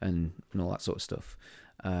 and all that sort of stuff.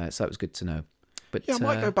 So it was good to know. But I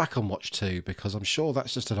might go back and watch 2, because I'm sure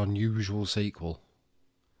that's just an unusual sequel.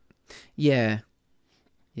 Yeah.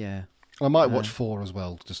 I might watch 4 as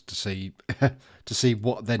well, just to see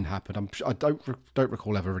what then happened. I don't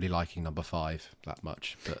recall ever really liking number 5 that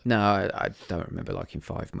much. But no, I don't remember liking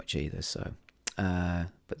 5 much either. So,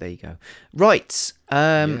 but there you go. Right.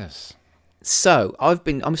 Yes. So I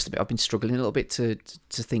must admit, I've been struggling a little bit to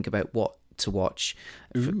think about what to watch.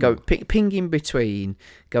 Pinging between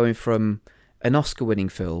going from an Oscar-winning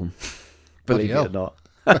film, believe it or not.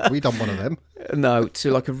 We done one of them. No,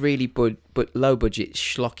 to like a really but low budget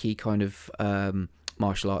schlocky kind of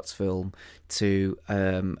martial arts film, to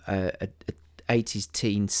a 80s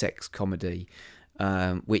teen sex comedy,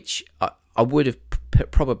 which I would have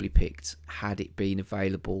probably picked had it been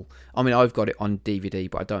available. I mean, I've got it on DVD,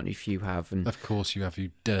 but I don't know if you have. And of course you have,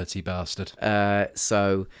 you dirty bastard.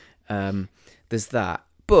 So there's that.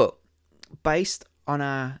 But based on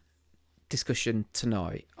our discussion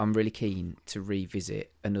tonight, I'm really keen to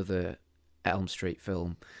revisit another Elm Street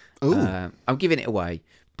film. I'm giving it away,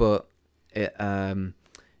 but I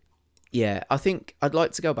think I'd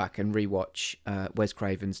like to go back and rewatch Wes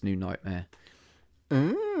Craven's New Nightmare.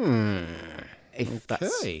 If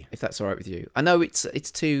that's all right with you. I know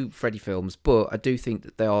it's two Freddy films, but I do think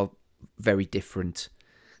that they are very different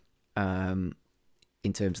in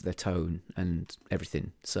terms of their tone and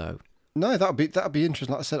everything. So no, that'd be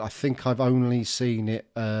interesting. Like I said, I think I've only seen it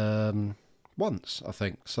once, I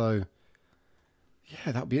think. So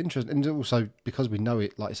yeah, that'd be interesting. And also, because we know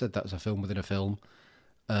it, like I said, that was a film within a film.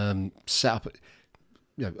 Set up,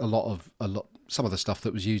 some of the stuff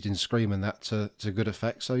that was used in Scream and that to good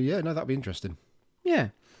effect. So yeah, no, that'd be interesting. Yeah,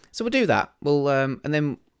 so we'll do that. We'll and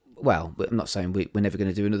then, well, I'm not saying we're never going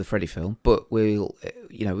to do another Freddy film, but we'll,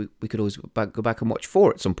 we could always go back and watch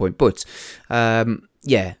 4 at some point. But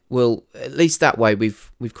yeah, well, at least that way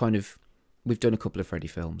we've done a couple of Freddy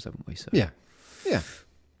films, haven't we? So yeah.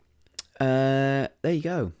 There you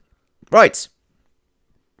go. Right.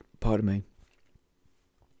 Pardon me.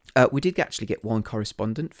 We did actually get one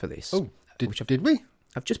correspondent for this. Oh, did we?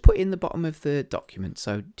 I've just put it in the bottom of the document.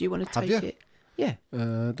 So do you want to take it? Yeah.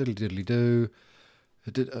 Diddly do.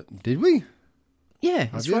 Did we? Yeah,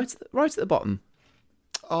 it's right at the bottom.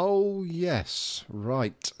 Oh yes,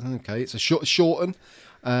 right. Okay, it's a shorten.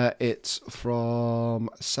 It's from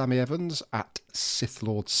Sammy Evans at Sith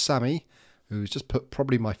Lord Sammy, who's just put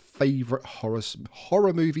probably my favourite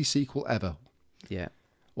horror movie sequel ever. Yeah.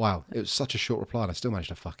 Wow, it was such a short reply and I still managed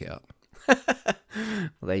to fuck it up. Well,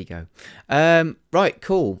 there you go. Right,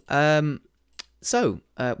 cool. So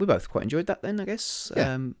we both quite enjoyed that then, I guess.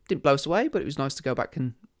 Yeah. Didn't blow us away, but it was nice to go back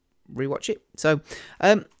and rewatch it. So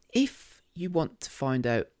if you want to find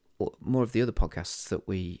out more of the other podcasts that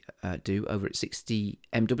we do over at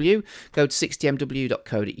 60MW, go to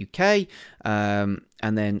 60mw.co.uk,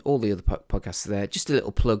 and then all the other podcasts are there. Just a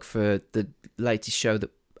little plug for the latest show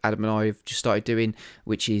that Adam and I have just started doing,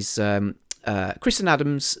 which is Chris and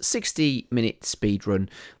Adam's 60-minute speed run,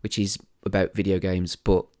 which is about video games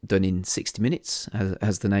but done in 60 minutes,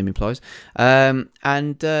 as the name implies. But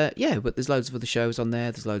there's loads of other shows on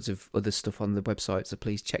there. There's loads of other stuff on the website, so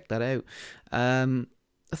please check that out. I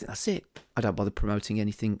think that's it. I don't bother promoting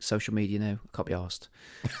anything social media now. Can't be arsed.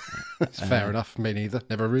 That's fair enough. Me neither.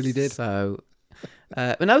 Never really did. So,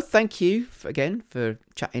 but no, thank you again for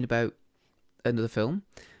chatting about another film.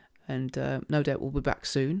 and no doubt we'll be back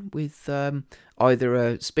soon with either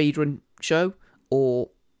a speedrun show or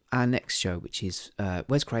our next show, which is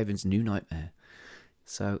Wes Craven's New Nightmare.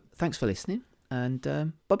 So thanks for listening, and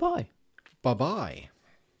bye-bye. Bye-bye.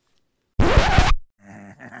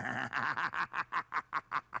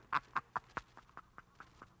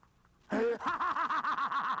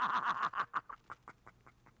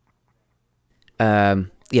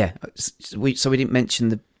 Yeah, so we didn't mention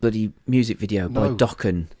the bloody music video by No.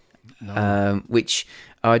 Dokken, which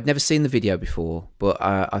I'd never seen the video before, but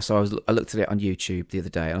I looked at it on YouTube the other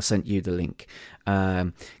day, and I sent you the link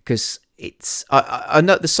because it's I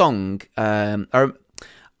know the song.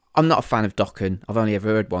 I'm not a fan of Dokken. I've only ever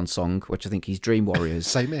heard one song, which I think is Dream Warriors.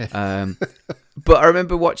 Same here. But I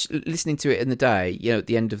remember listening to it in the day, you know, at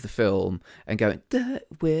the end of the film, and going,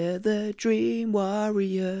 "We're the Dream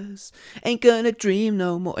Warriors, ain't gonna dream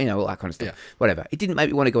no more," you know, all that kind of stuff. Yeah. Whatever. It didn't make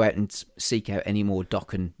me want to go out and seek out any more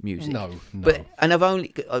Dokken music. No. But I've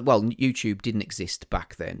only YouTube didn't exist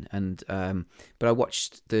back then, and but I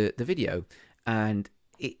watched the video, and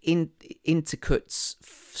it intercuts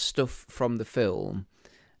stuff from the film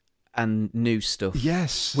and new stuff.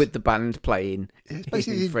 Yes. With the band playing. It's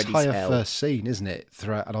basically the Freddy's entire Hell. first scene, isn't it?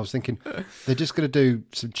 Throughout, and I was thinking they're just going to do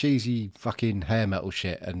some cheesy fucking hair metal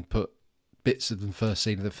shit and put bits of the first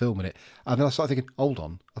scene of the film in it. And then I started thinking, hold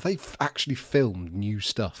on, have they actually filmed new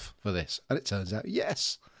stuff for this? And it turns out,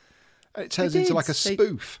 yes. And it turns They into did. like a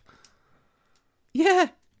spoof.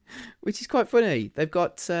 Yeah, which is quite funny. They've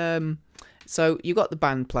got so you got the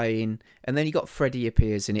band playing, and then you got Freddy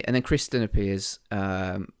appears in it, and then Kristen appears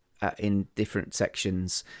in different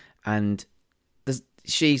sections, and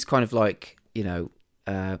she's kind of like, you know.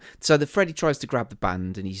 So the Freddy tries to grab the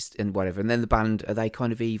band, and whatever, and then the band, are they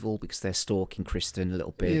kind of evil because they're stalking Kristen a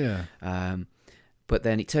little bit? Yeah. But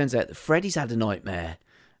then it turns out that Freddy's had a nightmare,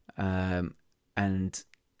 and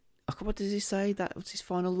what does he say? That was his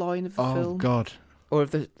final line of the Oh, film. God. Or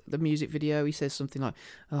of the music video, he says something like,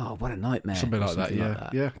 "Oh, what a nightmare!" Something or like that, yeah.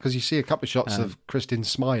 Yeah, because you see a couple of shots of Kristen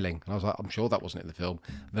smiling, and I was like, I'm sure that wasn't in the film.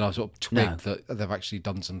 And then I sort of twigged that they've actually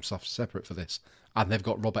done some stuff separate for this. And they've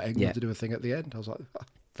got Robert Englund to do a thing at the end. I was like,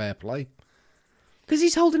 fair play. Because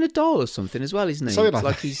he's holding a doll or something as well, isn't he? Something It's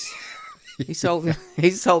like like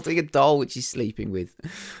he's holding a doll which he's sleeping with,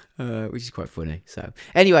 which is quite funny. So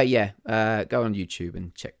anyway, yeah, go on YouTube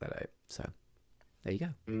and check that out. So there you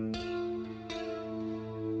go.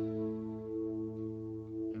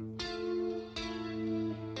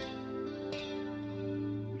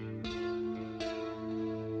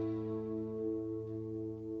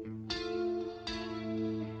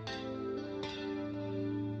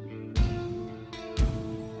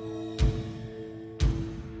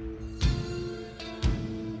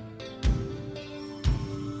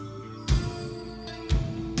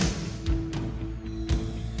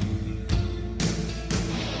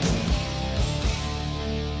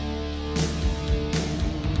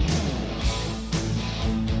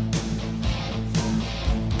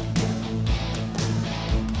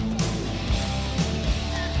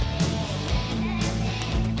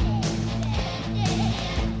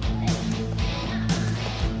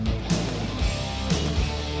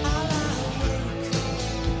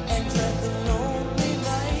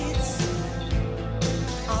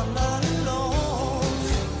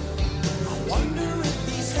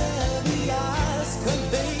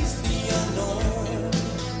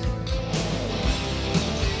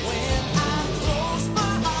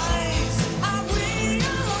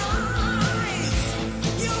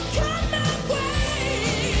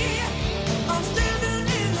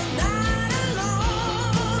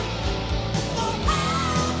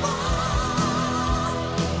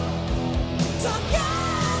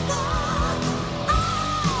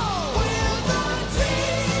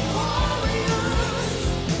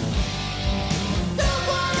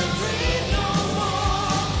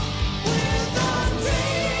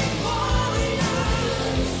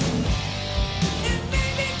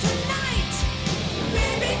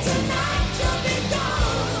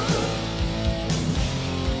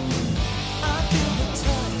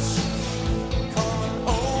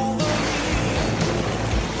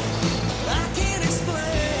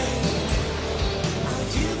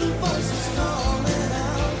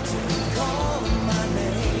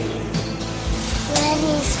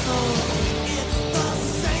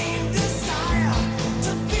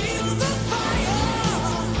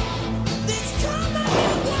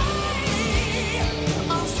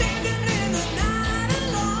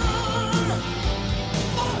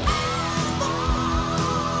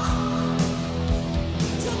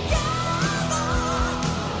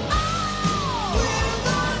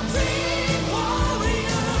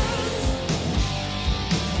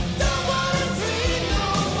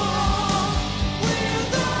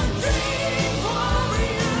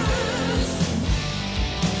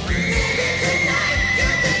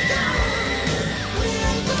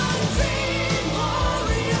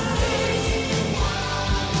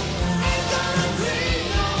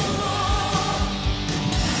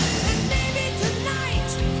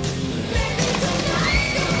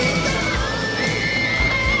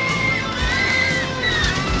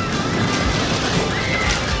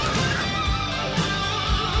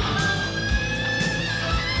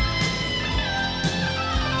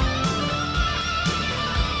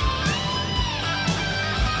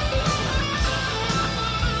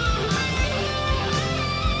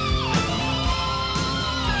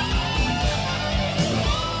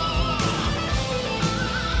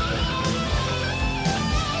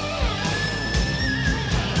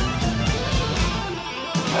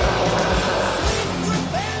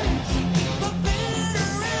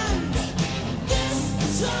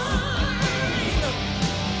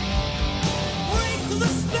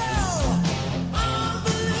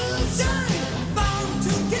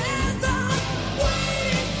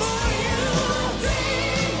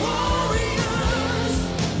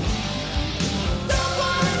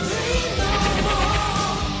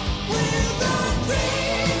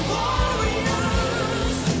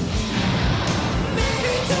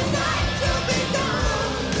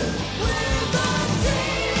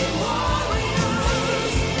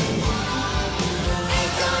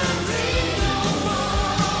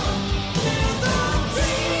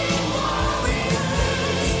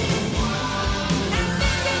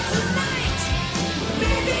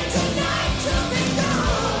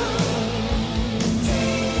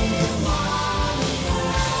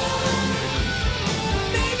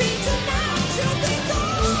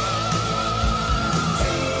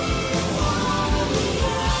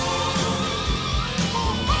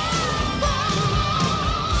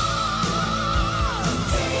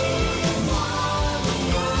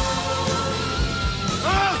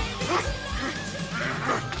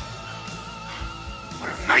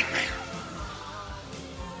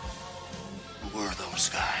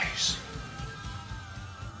 Oscar.